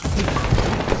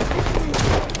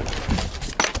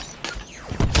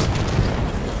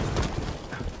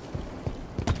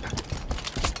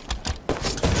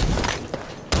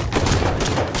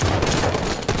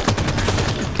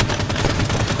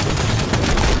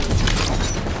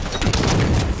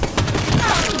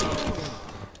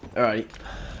 Alrighty.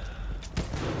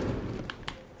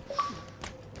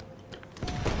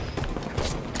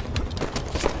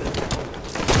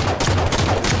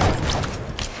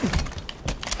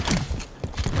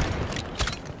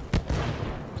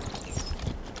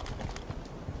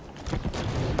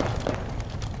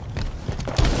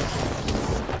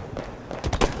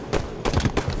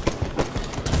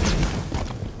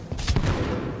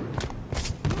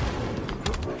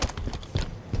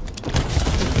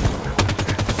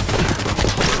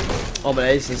 Oh my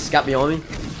days, there's a scat behind me.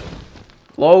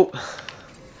 Low.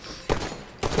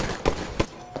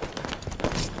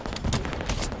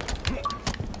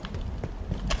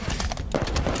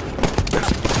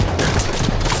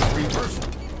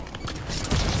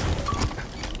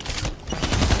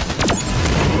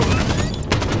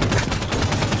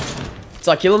 Did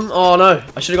I kill him? Oh no,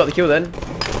 I should have got the kill then.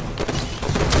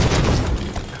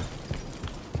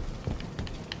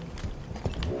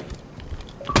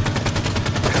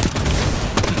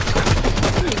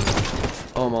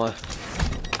 Oh my.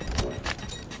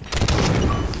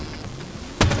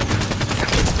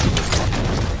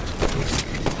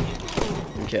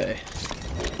 Okay.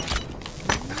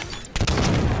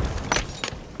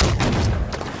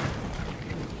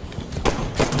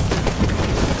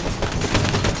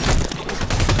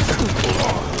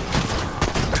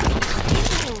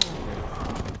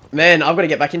 Man, I've got to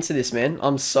get back into this, man.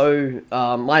 I'm so...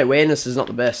 my awareness is not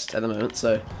the best at the moment,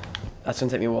 so... That's going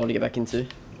to take me a while to get back into.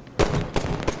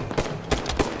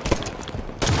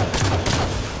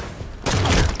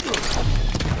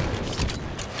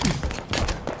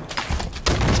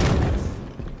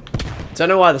 Don't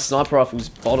know why the sniper rifle's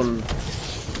bottom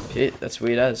pit. That's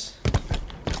weird as.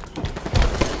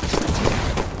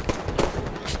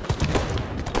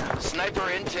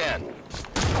 Sniper in 10.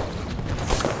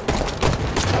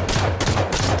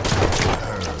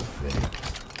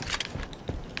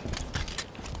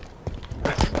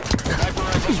 Sniper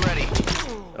rifle's ready.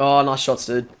 Oh, nice shots,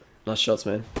 dude. Nice shots,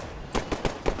 man.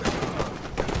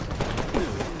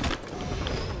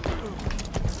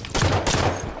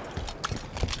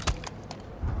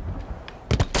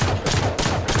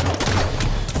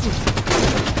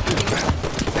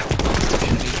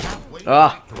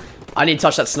 Ah, I need to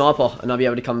touch that sniper and I'll be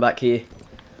able to come back here.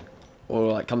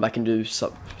 Or like come back and do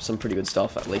some pretty good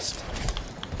stuff at least.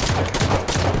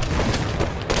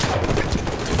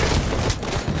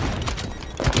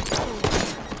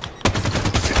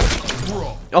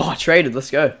 Oh, I traded.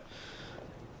 Let's go.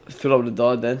 I thought I would have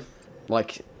died then.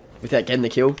 Like, without getting the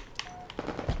kill.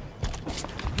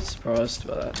 Surprised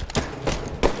by that.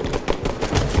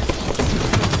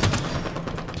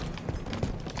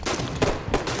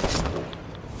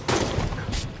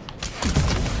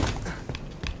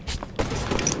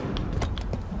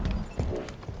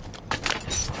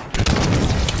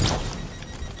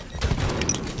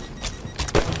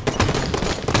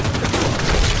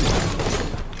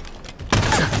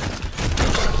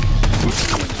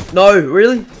 No,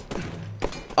 really?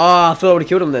 Ah, I thought I would have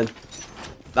killed him then.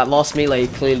 That last melee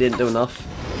clearly didn't do enough.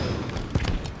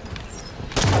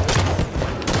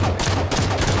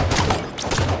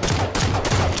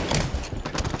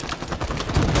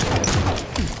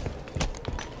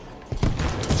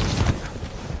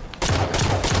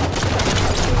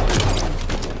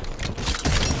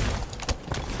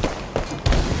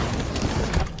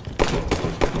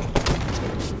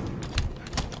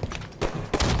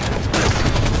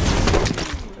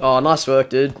 Oh, nice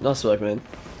work, dude. Nice work, man.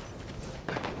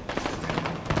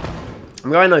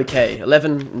 I'm going okay.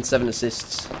 11 and 7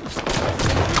 assists.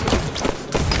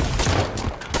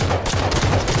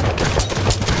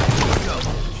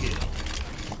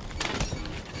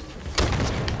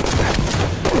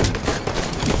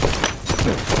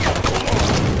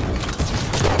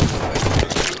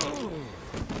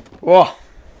 Whoa.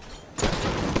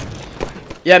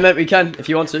 Yeah, mate, we can if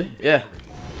you want to. Yeah.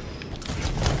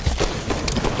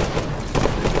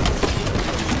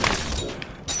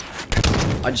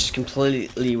 I just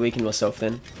completely weakened myself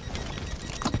then.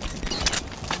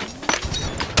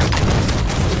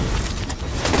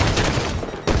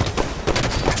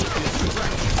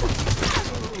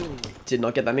 Did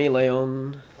not get that melee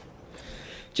on.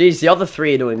 Jeez, the other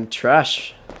three are doing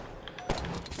trash.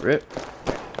 Rip.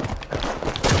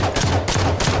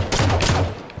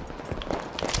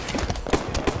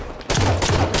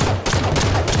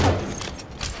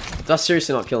 That's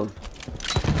seriously not killing.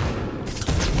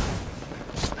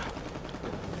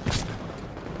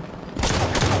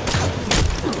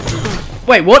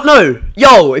 Wait, what? No!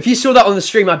 Yo, if you saw that on the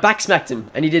stream, I backsmacked him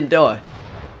and he didn't die.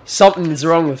 Something's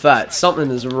wrong with that.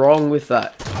 Something is wrong with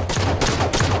that.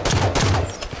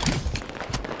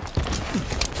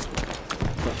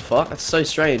 What the fuck? That's so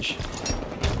strange.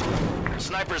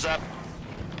 Sniper's up.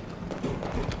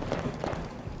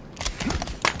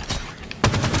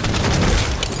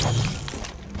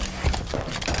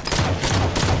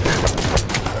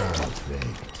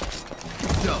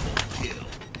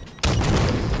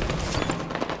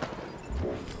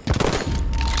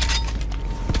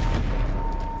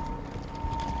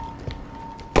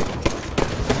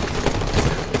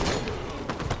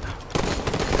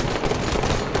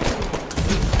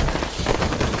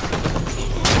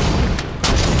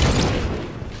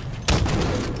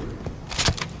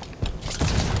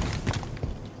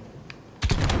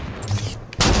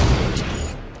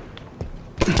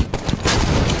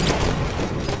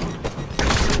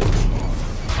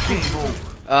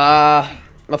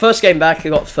 My first game back, I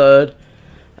got third.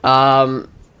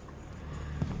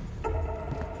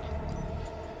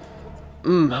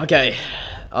 Okay.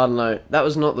 I don't know. That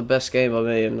was not the best game I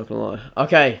made, I'm not gonna lie.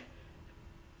 Okay.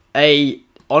 A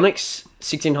Onyx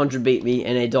 1600 beat me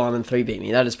and a Diamond 3 beat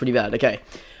me. That is pretty bad. Okay.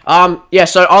 Yeah,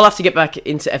 so I'll have to get back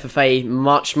into FFA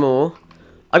much more.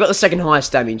 I got the second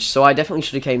highest damage, so I definitely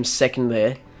should have came second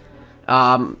there.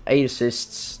 8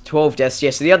 assists, 12 deaths. Yeah,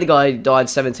 so the other guy died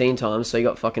 17 times, so he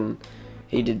got fucking...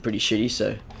 He did pretty shitty,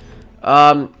 so...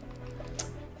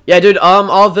 Yeah, dude,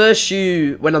 I'll verse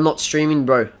you when I'm not streaming,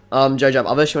 bro. Jojo,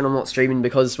 I'll verse you when I'm not streaming,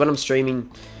 because when I'm streaming,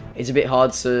 it's a bit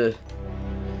hard to...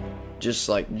 just,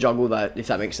 like, juggle that, if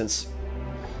that makes sense.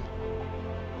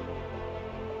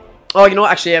 Oh, you know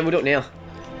what? Actually, yeah, we'll do it now.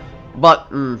 But,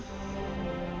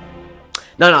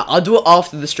 No, I'll do it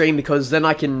after the stream because then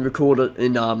I can record it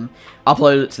and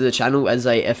upload it to the channel as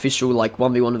a official like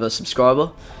 1v1 of a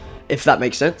subscriber, if that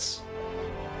makes sense.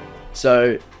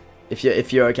 So, if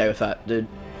you're okay with that, dude.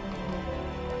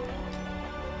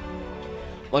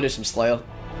 I'll do some Slayer.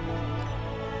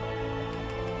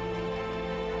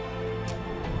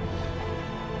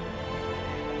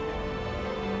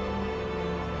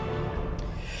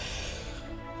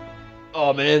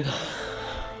 Oh man.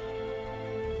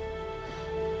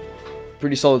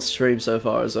 Pretty solid stream so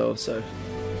far as well, so.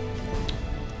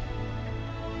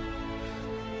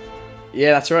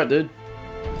 Yeah, that's right, dude.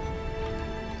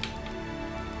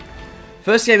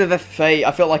 First game of FFA,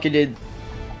 I felt like I did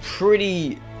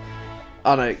pretty...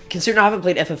 I don't know, considering I haven't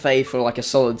played FFA for like a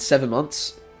solid 7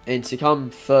 months, and to come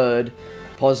third,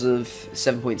 positive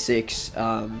 7.6,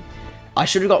 I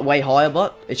should have got way higher,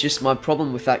 but it's just my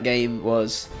problem with that game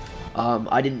was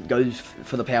I didn't go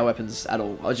for the power weapons at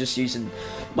all. I was just using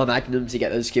my Magnum to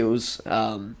get those kills.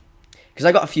 Because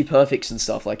I got a few perfects and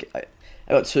stuff. Like I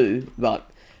got 2, but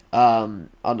I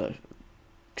don't know.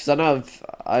 Because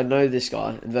I know this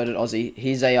guy, Inverted Aussie.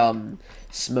 He's a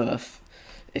Smurf,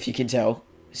 if you can tell.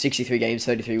 63 games,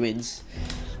 33 wins.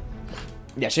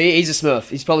 Yeah, so he's a Smurf.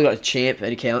 He's probably got a champ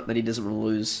account that he doesn't want to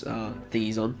lose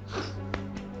thingies on.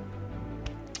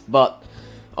 But,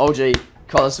 OG,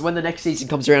 because when the next season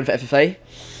comes around for FFA,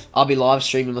 I'll be live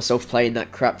streaming myself playing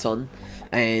that crap ton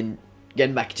and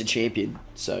getting back to champion.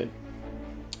 So,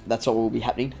 that's what will be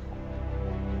happening.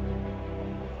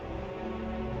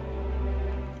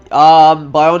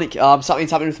 Bionic,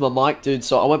 something's happening with my mic, dude,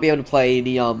 so I won't be able to play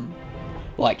any,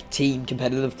 like, team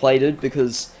competitive play, dude,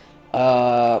 because,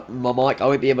 my mic, I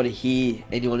won't be able to hear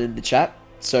anyone in the chat,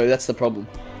 so that's the problem.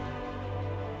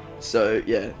 So,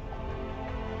 yeah.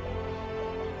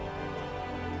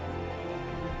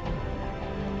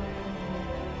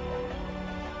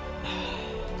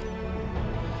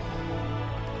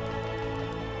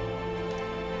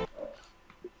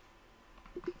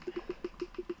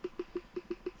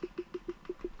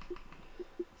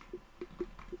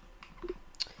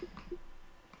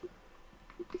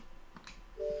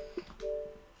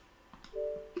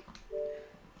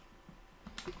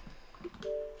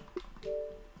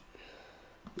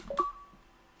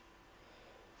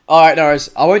 Alright, no worries.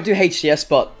 I won't do HCS,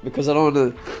 but because I don't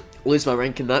want to lose my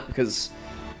rank in that, because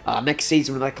next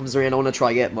season when that comes around, I want to try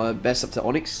to get my best up to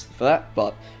Onyx for that,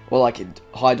 but, or like a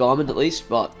high diamond at least,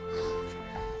 but,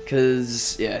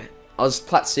 because, yeah, I was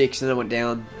plat 6 and then I went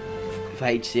down for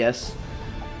HCS,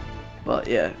 but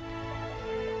yeah,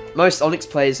 most Onyx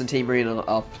players in Team Arena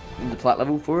are up in the plat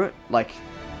level for it, like,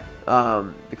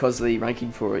 because of the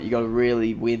ranking for it, you gotta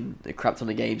really win a crap ton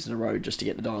of games in a row just to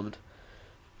get the diamond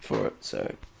for it,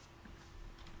 so...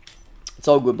 It's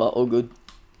all good, but all good.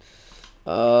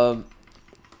 Yeah,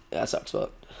 that sucks,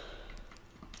 but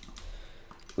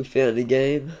we found a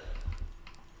game.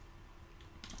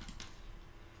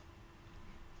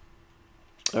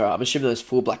 Alright, I'm assuming those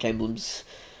 4 black emblems,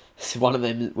 one of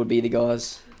them would be the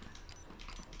guys.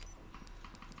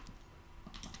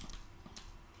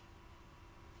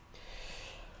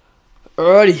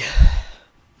 Alrighty.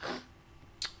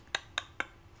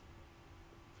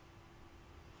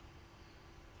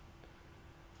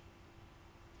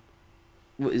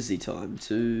 What is the time?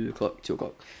 2 o'clock? 2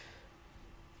 o'clock.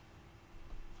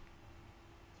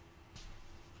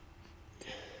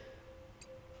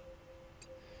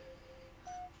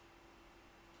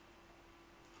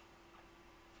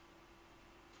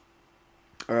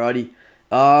 Alrighty.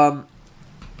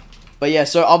 But yeah,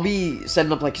 so I'll be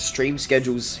setting up like stream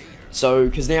schedules. So,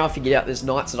 because now I figured out there's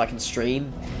nights that I can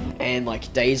stream and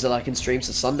like days that I can stream.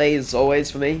 So Sunday is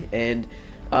always for me, and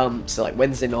so like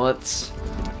Wednesday nights,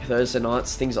 Thursday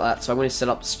nights, things like that. So I'm going to set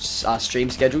up stream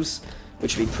schedules,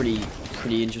 which will be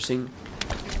pretty interesting.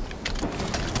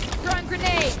 Throwing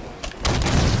grenade.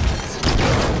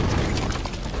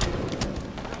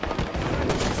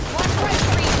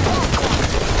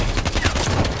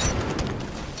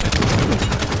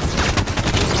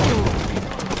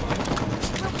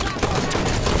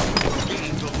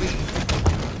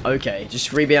 Okay,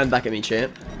 just rebound back at me,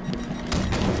 champ.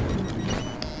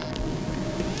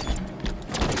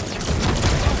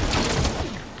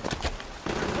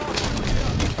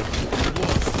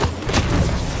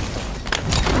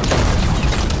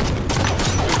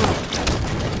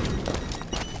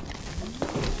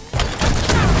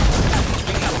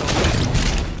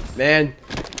 Man,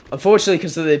 unfortunately,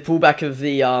 because of the pullback of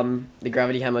the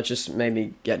gravity hammer, just made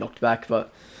me get knocked back.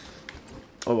 But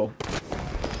oh well.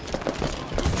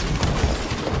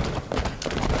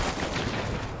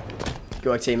 Good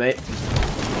work, teammate.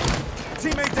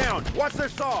 Teammate down. Watch their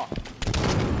saw.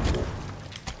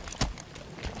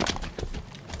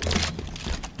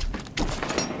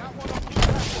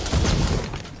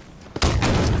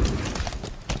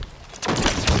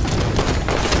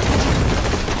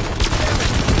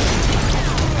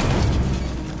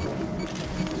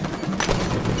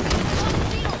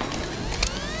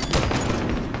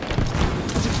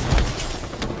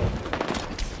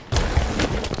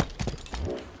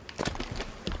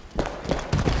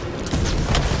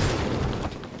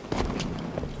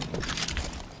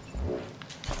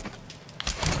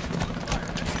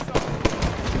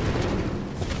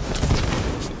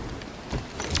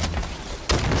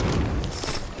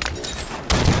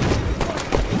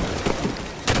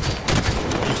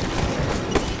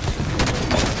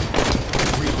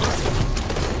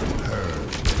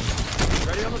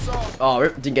 Oh,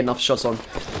 didn't get enough shots on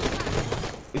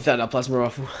with that plasma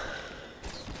rifle.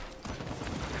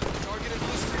 Target in the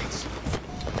streets.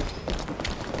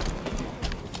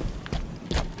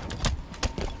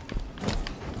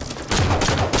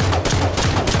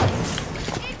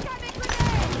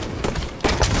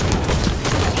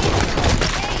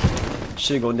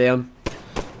 should have gone down.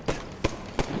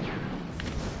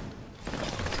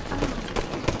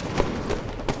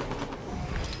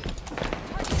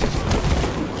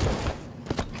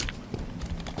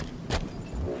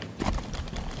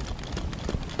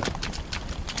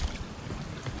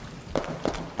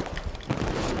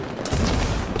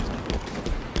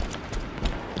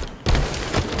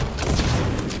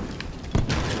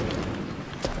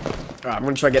 Alright, I'm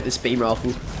gonna try to get this beam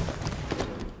rifle.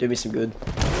 Do me some good.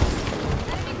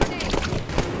 Enemy grenade.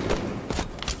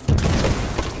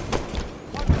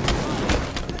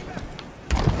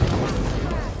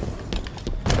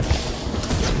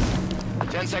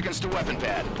 10 seconds to weapon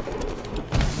pad.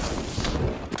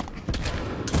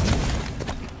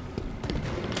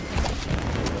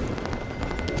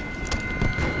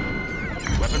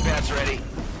 Weapon pad's ready.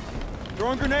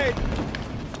 Throwing grenade.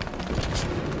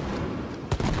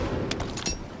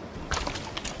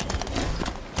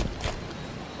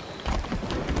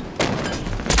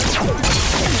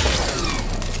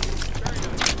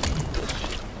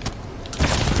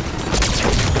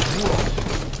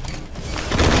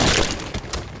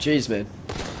 Jeez, man.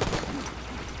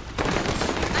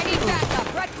 I need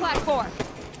backup. Red platform.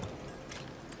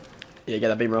 Yeah, get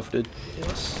that beam rifle, dude.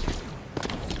 Yes.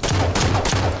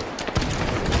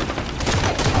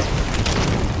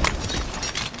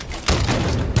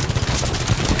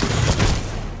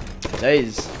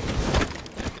 Days.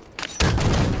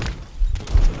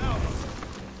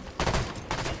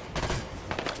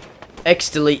 X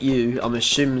delete you, I'm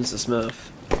assuming it's a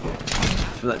smurf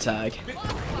from that tag.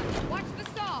 Lost one. Watch the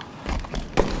saw.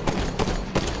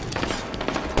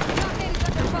 Top is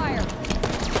under fire.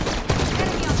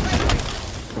 Enemy on friendly.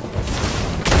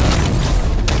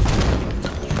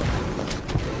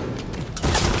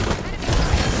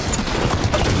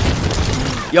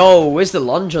 Yo, where's the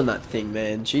lunge on that thing,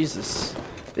 man? Jesus.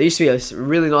 There used to be a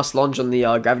really nice lunge on the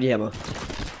gravity hammer.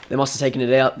 They must have taken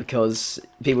it out because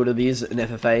people would abuse it in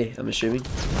FFA, I'm assuming.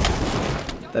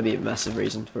 That'd be a massive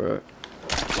reason for it.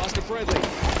 Lost a friendly.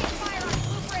 Fire on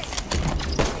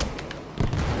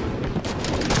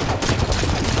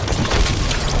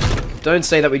blueprint. Don't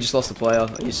say that we just lost a player.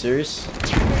 Are you serious?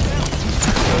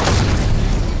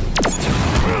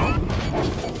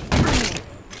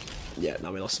 Yeah,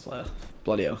 no, we lost a player.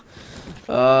 Bloody hell.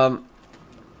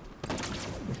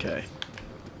 Okay.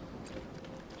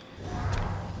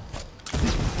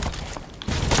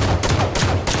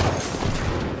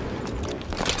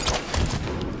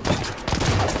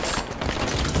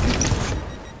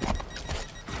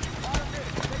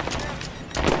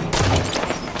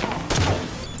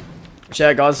 Watch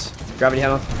out, guys. Gravity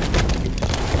hammer.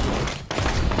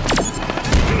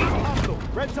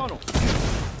 Red tunnel.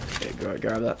 Okay,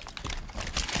 grab that.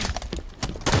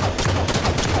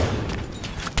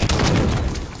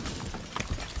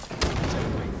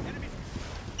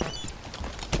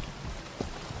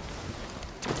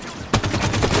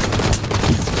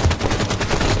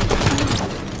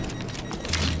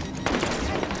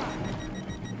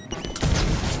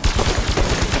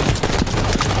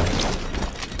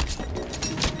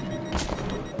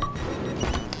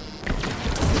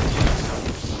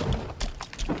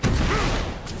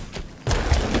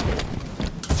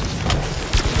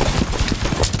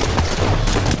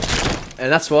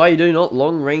 And that's why you do not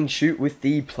long range shoot with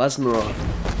the plasma rifle.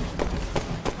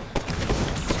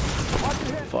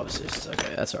 5 assists,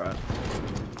 okay, that's alright.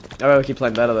 I gotta keep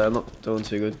playing better though, I'm not doing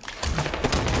too good.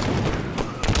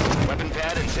 Weapon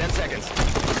pad in 10 seconds.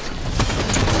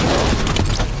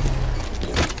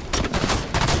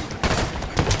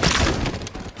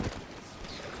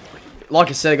 Like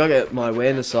I said, I gotta get my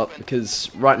awareness up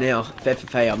because right now, for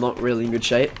FFA, I'm not really in good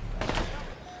shape.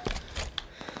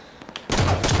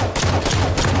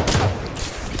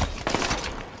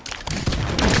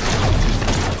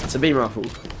 It's a beam rifle.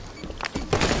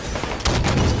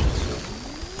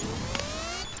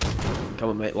 Come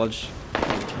on, mate, lodge.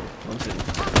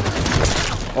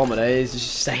 Oh my days,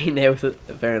 just staying there with it.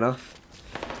 Fair enough.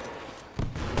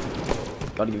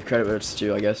 Gotta give credit where it's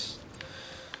due, I guess.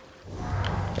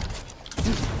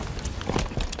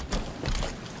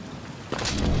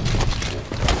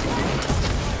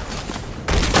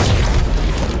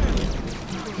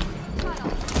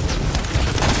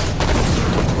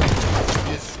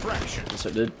 Distraction. That's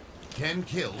what it did. 10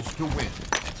 kills to win.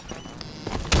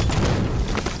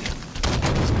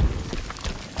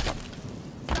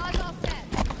 Saw's all set.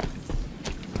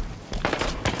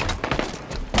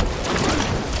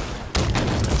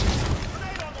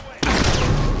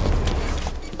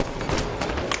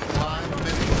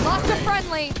 Lost a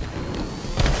friendly.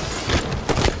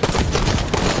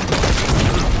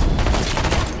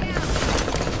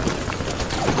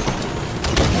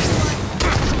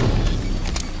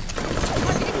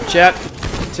 Watch out,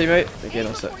 teammate. Again,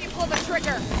 I said. Before you pull the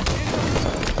trigger.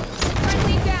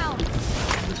 Friendly down.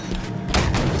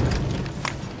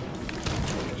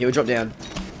 He'll drop down.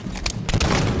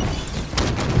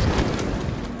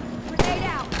 Grenade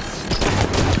out.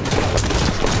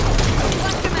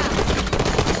 Left him out.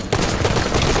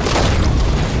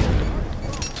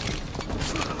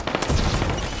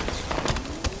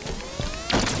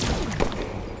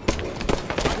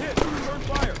 Hit. Return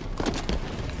fire.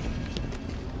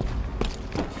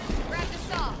 Grab the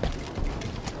saw.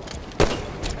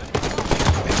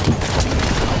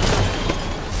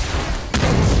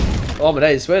 Oh my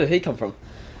days, where did he come from?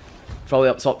 Probably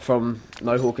up top from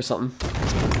Mohawk or something.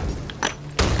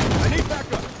 I need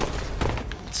backup.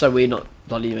 So we're not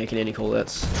bloody making any call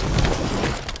outs.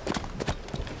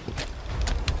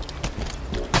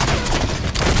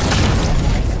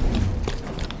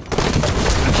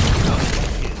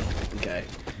 Okay.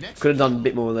 Could have done a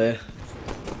bit more there.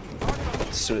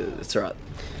 It's alright.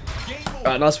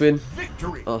 Alright, nice win.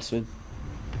 Victory. Nice win.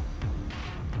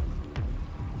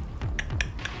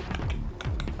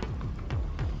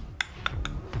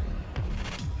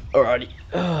 Alrighty.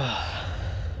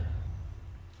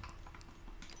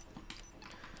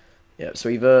 Yeah, so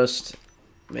we versed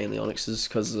mainly Onyxes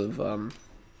because of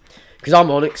because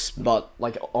I'm Onyx, but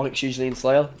like Onyx usually in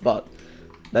Slayer, but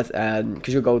that's and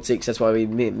because you're Gold 6, that's why we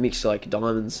mix like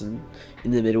diamonds and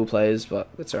in the middle players, but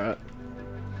that's alright.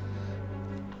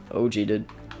 OG did.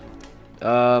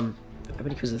 How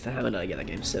many kills did I get that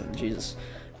game? 7. Jesus.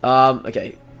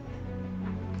 Okay.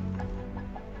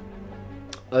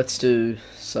 Let's do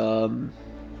some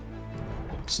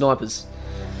snipers.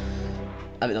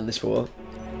 I haven't done this for a while.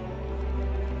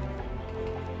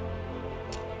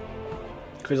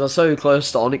 Because I was so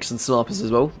close to Onyx and snipers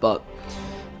as well, but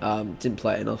didn't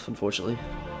play it enough, unfortunately.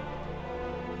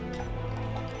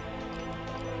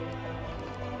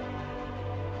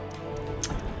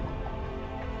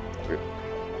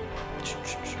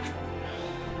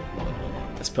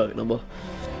 That's a perfect number.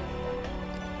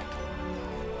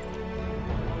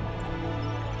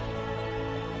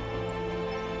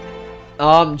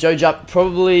 Joe Jap,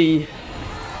 probably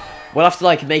we'll have to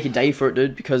like make a day for it,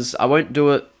 dude, because I won't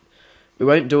do it. We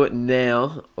won't do it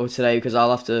now or today because I'll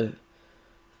have to.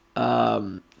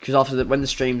 Because after when the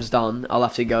stream's done, I'll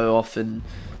have to go off and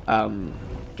go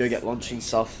get lunch and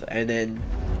stuff, and then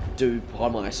do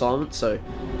part of my assignment. So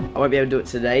I won't be able to do it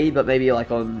today, but maybe like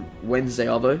on Wednesday,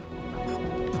 Arvo.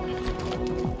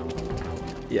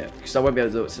 Yeah, because I won't be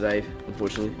able to do it today,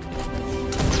 unfortunately.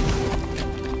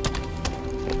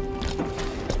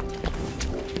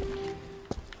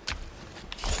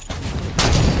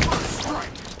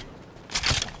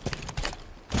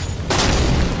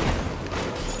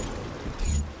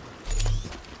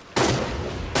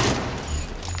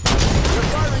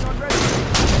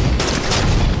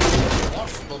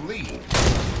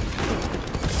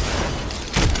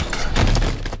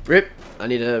 Rip, I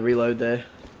need to reload there.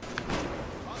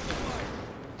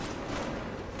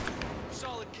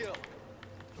 Solid kill.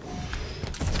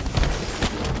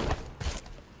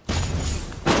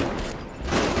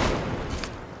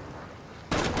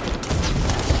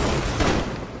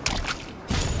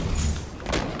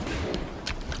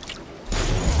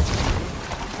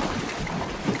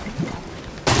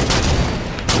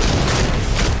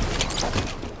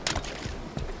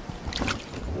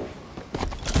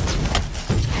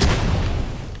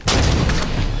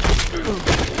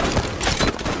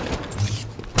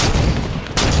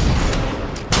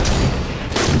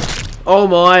 Oh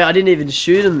my, I didn't even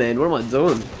shoot him, man. What am I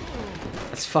doing?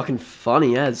 That's fucking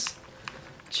funny as.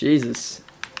 Jesus.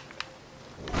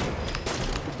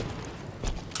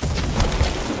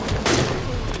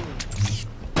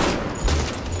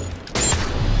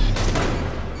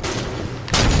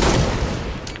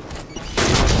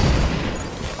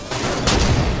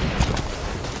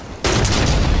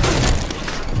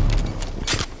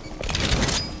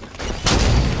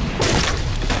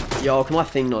 Yo, can my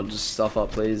thing not just stuff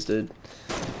up, please, dude?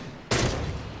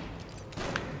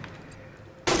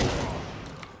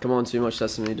 Come on, too much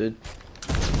sesame, dude.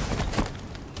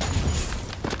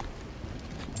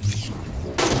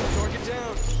 Target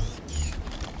down.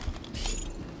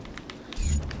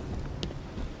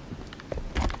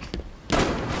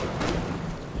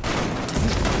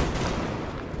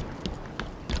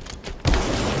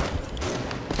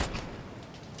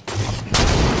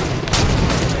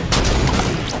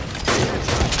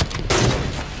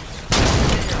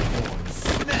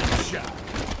 Snapshot.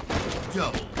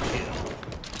 Double kill.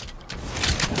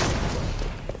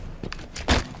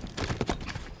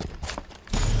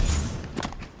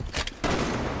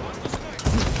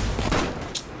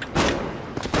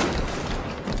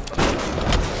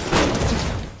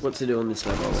 what to do on this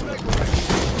level.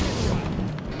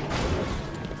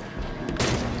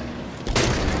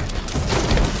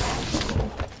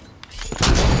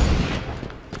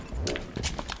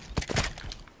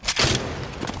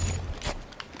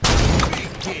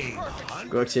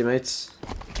 Good work, teammates.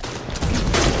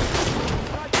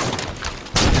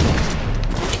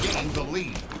 Gain the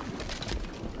lead.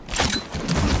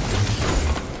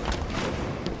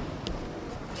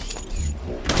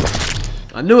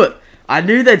 I knew it. I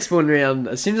knew they'd spawn around.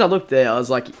 As soon as I looked there, I was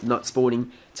like, not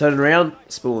spawning. Turning around,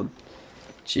 spawn.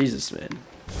 Jesus, man.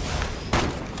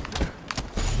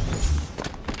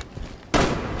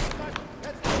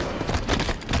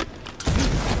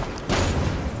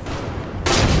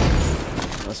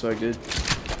 Nice work, dude.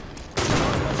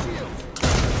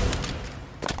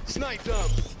 Sniped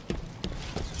up.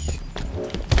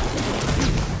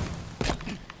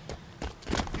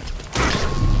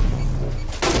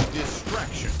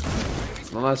 Distraction.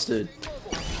 Nice, dude.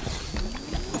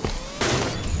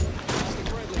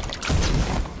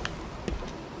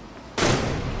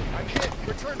 I'm hit.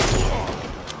 Return to the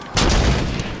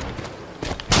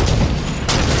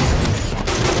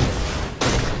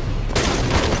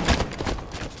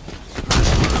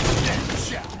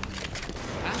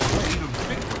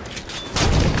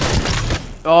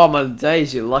Oh my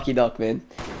days, you lucky duck, man.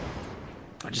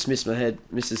 I just missed my head.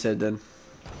 Missed his head then.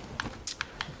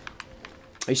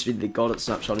 I used to be the god at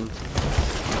snapshotting.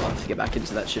 I'll have to get back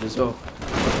into that shit as well.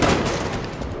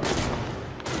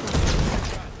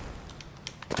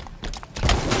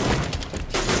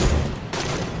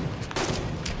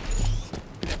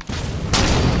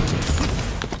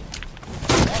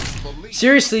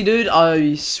 Seriously, dude,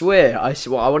 I swear, I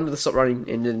wanted to stop running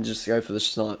and then just go for the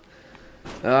snipe.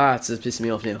 Ah, it's just pissing me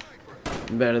off now.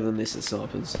 I'm better than this at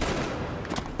snipers.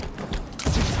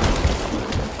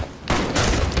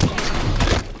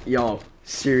 Yo,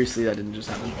 seriously, that didn't just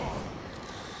happen.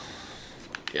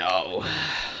 Yo,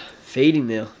 feeding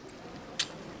now.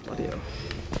 Bloody hell.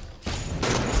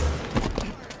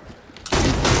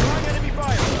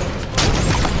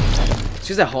 It's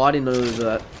because they're hiding over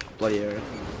that bloody area.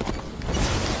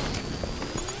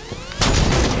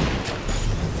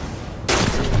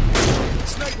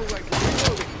 sniper rifle.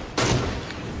 Reloading.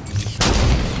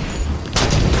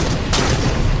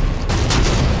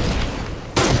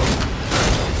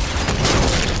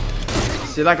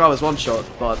 See, that guy was one shot,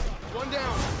 but One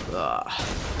down.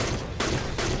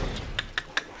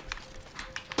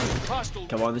 Hostile.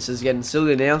 come on, this is getting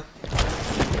silly now.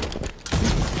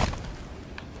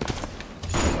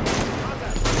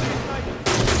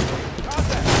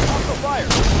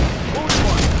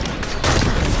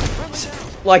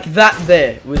 Like, that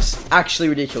there was actually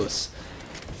ridiculous.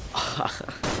 I'm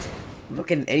not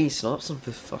getting any snipes on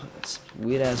for this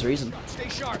weird ass reason. Stay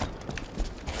sharp.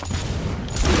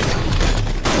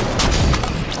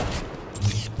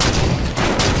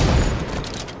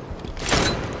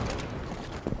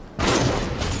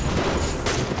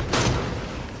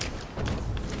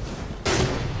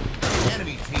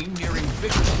 Enemy team nearing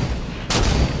victory.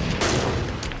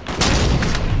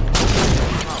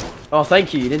 Oh,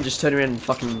 thank you. You didn't just turn around and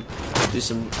fucking do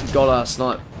some god-ass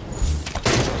snipe.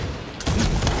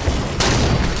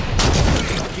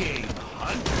 Game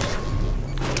hunter.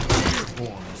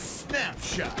 Airborne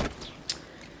snapshot.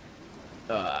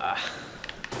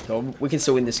 Come on, we can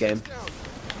still win this game.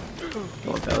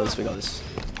 Come on, fellas, we got this.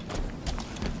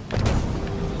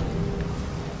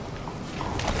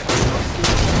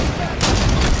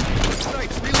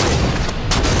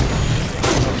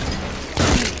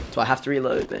 Do I have to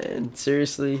reload, man?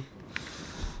 Seriously?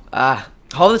 Half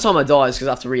the time I die is because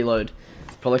I have to reload.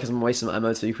 Probably because I'm wasting my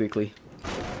ammo too quickly.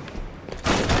 Got a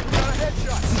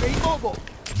headshot. Stay mobile.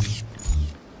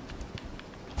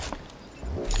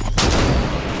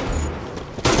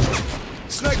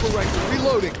 Sniper rifle.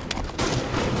 Reloading.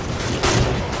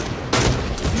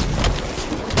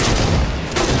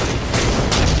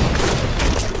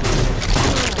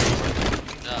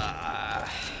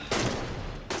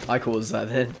 I caused that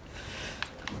then.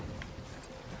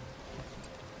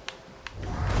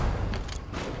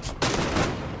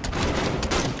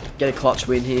 Get a clutch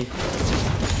win here.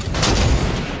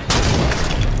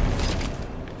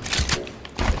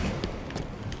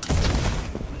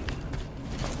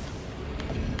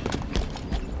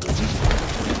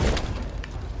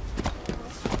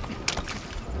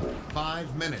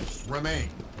 Five minutes remain.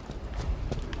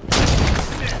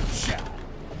 Snapshot.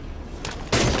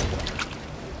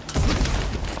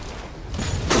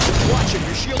 Watch it.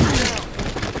 Your shield is down.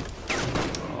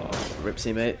 Rip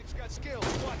teammate. It's got skills.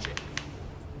 Watch it.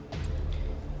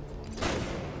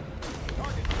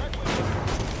 Target. Red wing.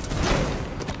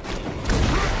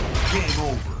 Game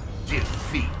over.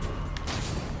 Defeat.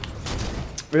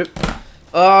 Rip.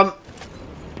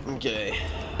 Okay.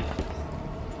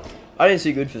 I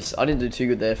didn't do too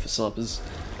good there for snipers,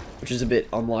 which is a bit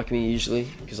unlike me usually,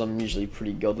 because I'm usually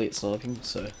pretty godly at sniping.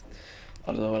 So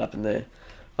I don't know what happened there.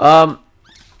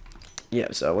 Yeah.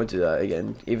 So I won't do that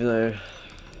again, even though.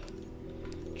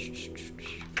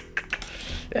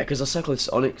 Yeah, because I suck with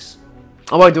Onyx.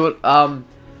 I won't do it. Trying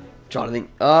to think.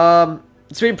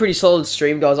 It's been a pretty solid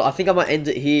stream, guys. I think I might end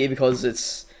it here because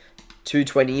it's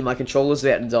 2:20. My controller's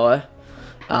about to die.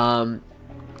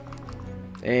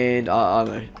 And I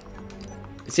don't know.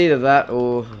 It's either that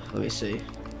or let me see.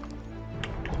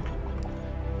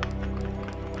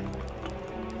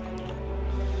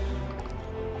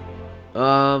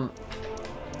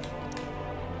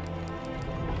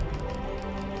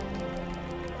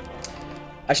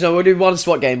 Actually, no, we'll do one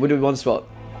spot game. We'll do one spot.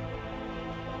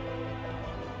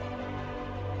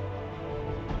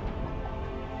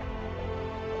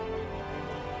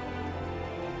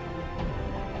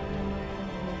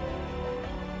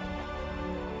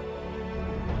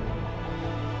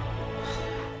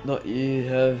 Not you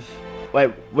have.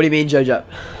 Wait, what do you mean, Jojo?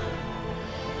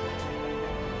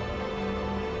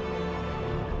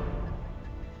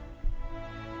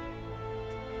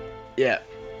 Yeah.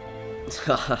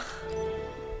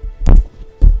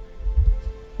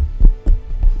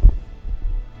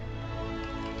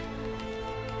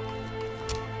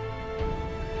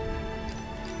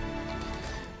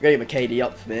 Gotta get my KD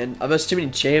up, man. I've had too many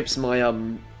champs in my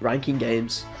ranking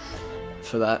games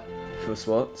for that, for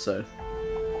SWAT, so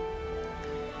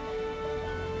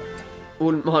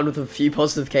wouldn't mind with a few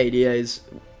positive KDAs.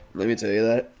 Let me tell you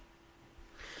that.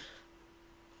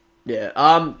 Yeah.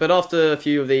 But after a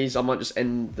few of these, I might just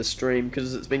end the stream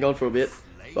because it's been going for a bit.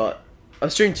 But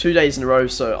I've streamed 2 days in a row,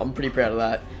 so I'm pretty proud of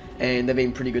that. And they've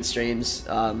been pretty good streams.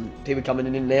 People coming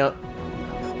in and out.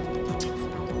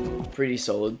 Pretty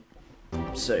solid.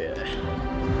 So yeah.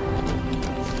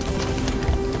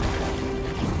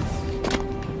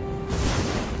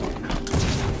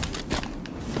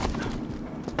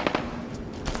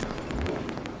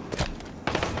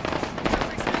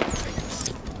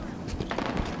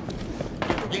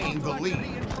 Gain the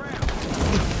lead.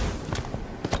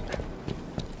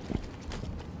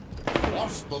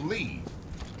 Lost the lead.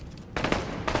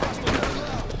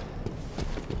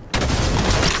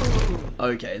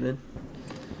 Okay then.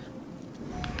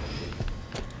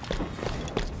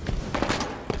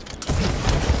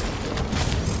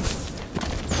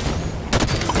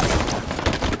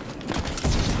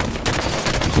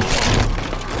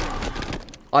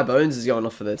 Bones is going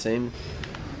off for their team.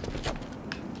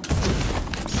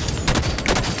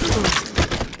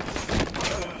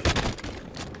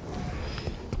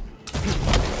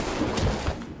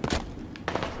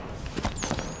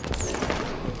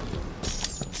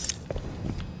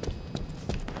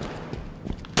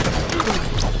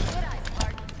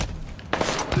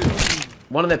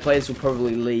 One of their players will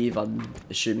probably leave, I'm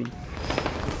assuming.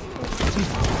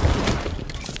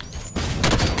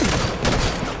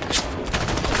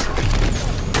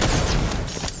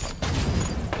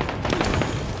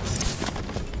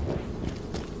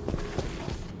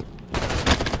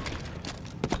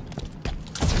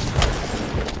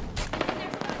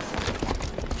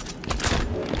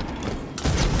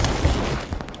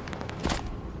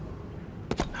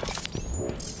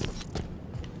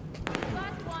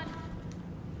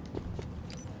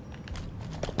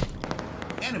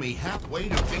 Enemy halfway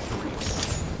to victory.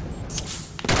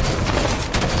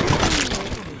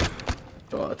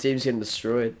 Oh, the team's getting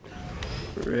destroyed.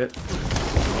 Rip.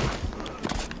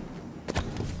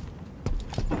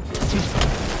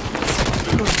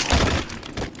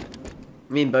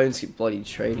 Me and Bones keep bloody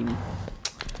trading.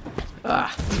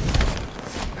 Ah.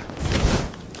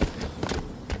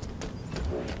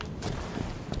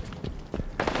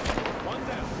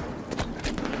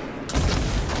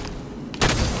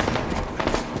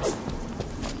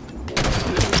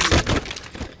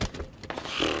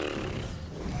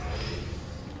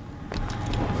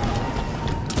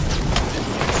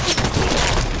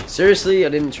 Seriously, I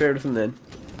didn't trade with him then.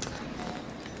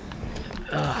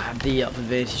 I have the up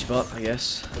advantage spot, I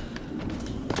guess.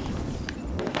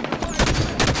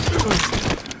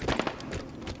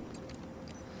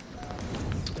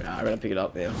 I'm gonna pick it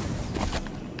up now.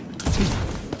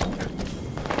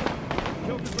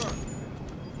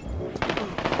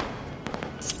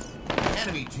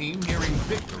 Enemy team nearing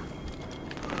victory.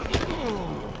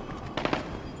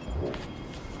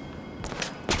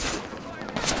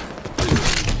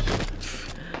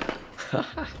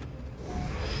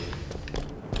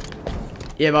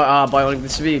 Yeah, but Bionic,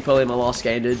 this will be probably my last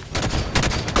game, dude.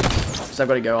 So I've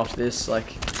got to go after this.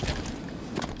 Like,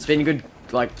 it's been a good,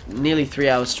 like, nearly 3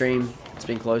 hour stream. It's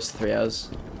been close to 3 hours.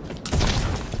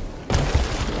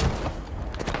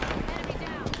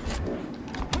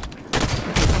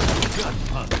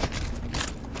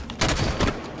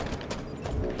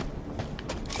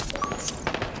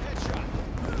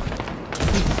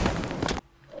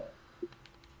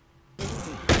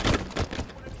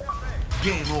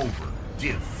 Game over.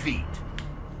 Defeat.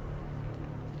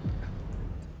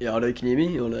 Yeah, Otto, can you hear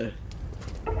me or no?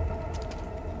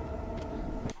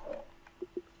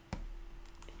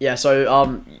 Yeah,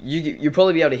 so you'll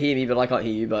probably be able to hear me, but I can't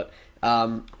hear you. But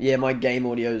yeah, my game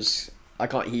audio's, I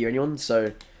can't hear anyone,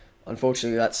 so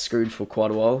unfortunately that's screwed for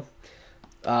quite a while.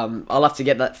 I'll have to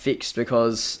get that fixed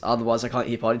because otherwise I can't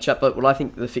hear party chat. But what I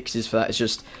think the fix is for that is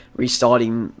just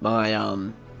restarting my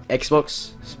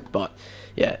Xbox. But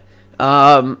yeah,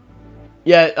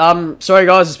 sorry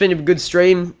guys, it's been a good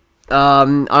stream.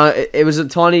 It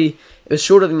was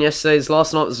shorter than yesterday's.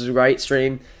 Last night was a great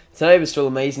stream. Today was still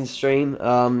an amazing stream.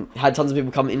 Had tons of people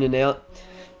come in and out.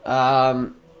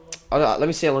 Let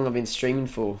me see how long I've been streaming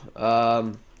for.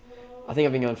 I think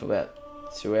I've been going for about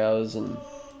 2 hours and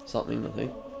something, I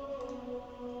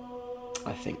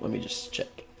think. Let me just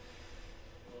check.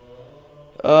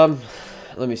 Let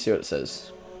me see what it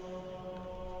says.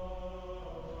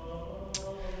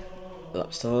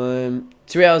 Lapse time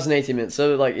 2 hours and 18 minutes.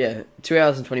 So like, yeah, 2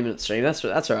 hours and 20 minutes stream. That's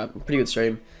alright. Pretty good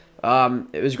stream.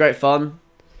 It was great fun.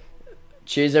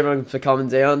 Cheers everyone for coming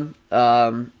down.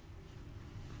 And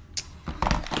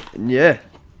yeah,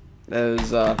 there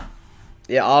was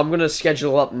yeah, I'm gonna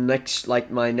schedule up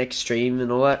my next stream and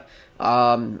all that.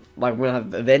 Like we're gonna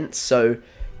have events, so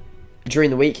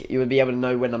during the week you would be able to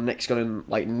know when I'm next going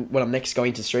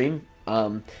to stream.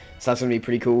 So that's gonna be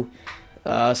pretty cool.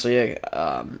 So yeah,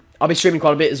 I'll be streaming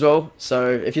quite a bit as well. So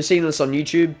if you're seeing this on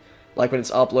YouTube, like when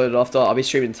it's uploaded after, I'll be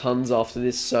streaming tons after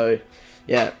this. So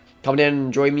yeah, come down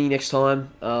and join me next time.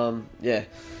 Yeah,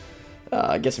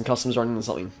 get some customs running or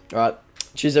something. Alright,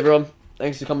 cheers everyone.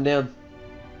 Thanks for coming down.